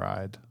like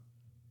fried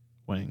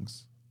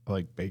wings. I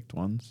like baked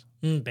ones.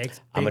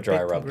 Baked. I'm a baked, dry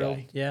baked, rub grilled.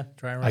 guy. Yeah,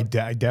 dry rub.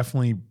 I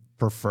definitely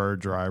prefer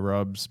dry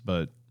rubs,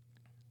 but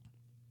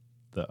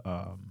the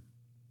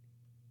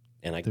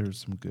And there's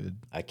some good.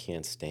 I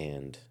can't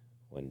stand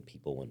when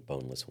people want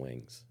boneless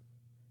wings.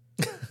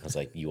 I was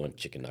like, you want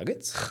chicken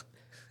nuggets?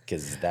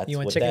 Because that's You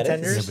want what chicken that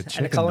tenders? is. Yeah, but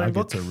And a chicken coloring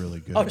nuggets book? are really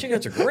good. Oh, chicken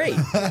nuggets are great.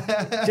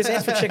 Just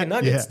ask for chicken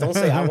nuggets. Yeah. Don't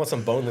say I want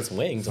some boneless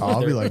wings. I'm I'll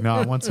be they're- like, no,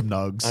 I want some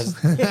nugs.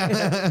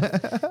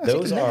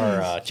 those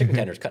are chicken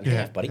tenders cut in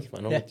half, buddy. I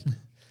don't, Yeah.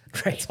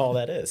 That's all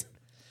that is.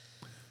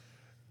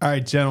 All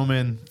right,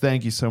 gentlemen,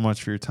 thank you so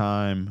much for your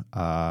time.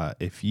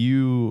 If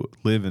you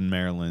live in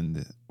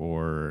Maryland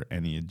or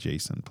any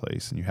adjacent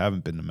place and you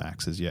haven't been to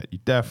Max's yet, you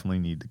definitely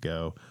need to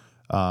go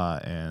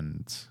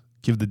and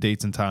give the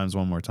dates and times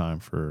one more time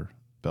for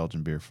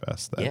Belgian Beer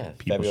Fest that Yeah,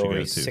 people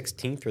February should go to.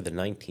 16th through the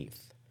 19th.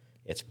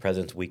 It's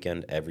President's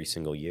Weekend every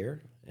single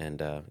year, and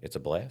it's a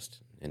blast.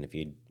 And if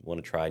you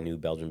want to try new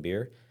Belgian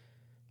beer,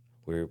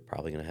 we're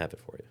probably going to have it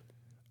for you.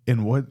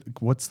 And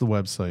what's the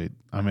website?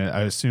 I mean,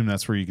 I assume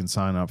that's where you can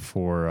sign up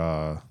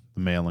for the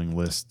mailing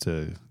list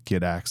to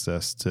get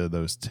access to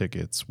those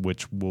tickets,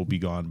 which will be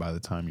gone by the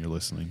time you're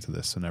listening to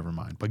this, so never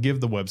mind. But give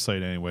the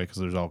website anyway, because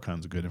there's all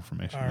kinds of good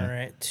information All there.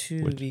 right.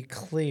 To be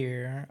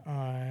clear,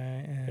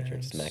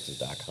 It's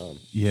maxes.com.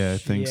 Yeah, I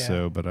think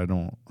so, but I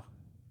don't.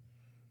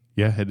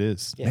 Yeah, it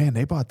is. Yeah. Man,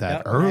 they bought that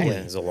Yep. early. Yeah,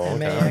 it was a long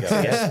time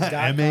ago.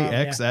 Yeah.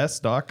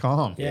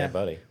 MAXS.com. Yeah.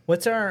 Buddy.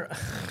 What's our?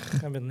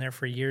 I've been there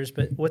for years,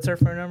 but what's our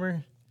phone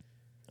number?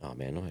 Oh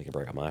man, nobody can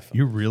break up my phone.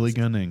 You're really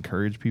going to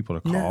encourage people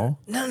to call?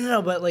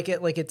 No. But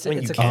it's mean,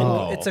 it's you a can.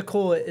 cool. It's a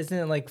cool. Isn't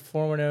it like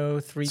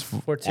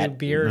 410-342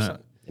 beer or no.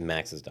 something?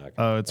 Maxes.com.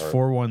 Oh, it's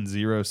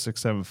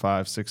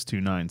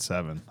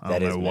 410-675-6297. I That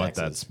don't is know what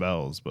that Max's.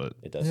 spells, but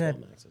It does Isn't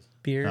spell that- Maxes.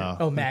 Beer.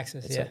 Oh,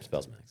 Max's. It Yeah.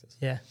 spells Maxes.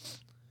 Yeah.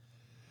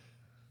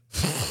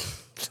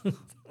 all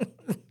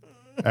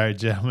right,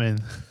 gentlemen,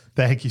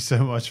 thank you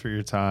so much for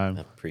your time.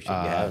 I appreciate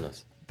you having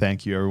us.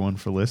 Thank you, everyone,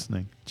 for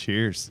listening.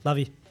 Cheers. Love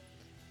you.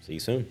 See you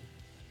soon.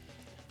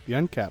 The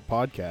Uncapped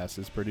Podcast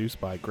is produced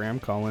by Graham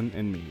Cullen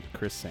and me,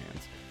 Chris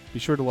Sands. Be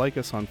sure to like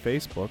us on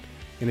Facebook,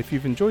 and if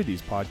you've enjoyed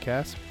these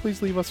podcasts,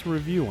 please leave us a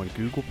review on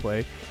Google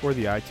Play or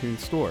the iTunes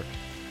Store.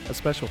 A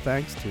special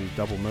thanks to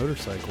Double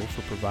Motorcycle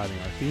for providing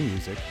our theme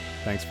music.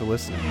 Thanks for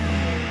listening.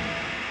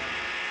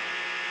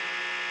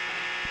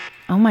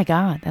 Oh my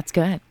God, that's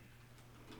good.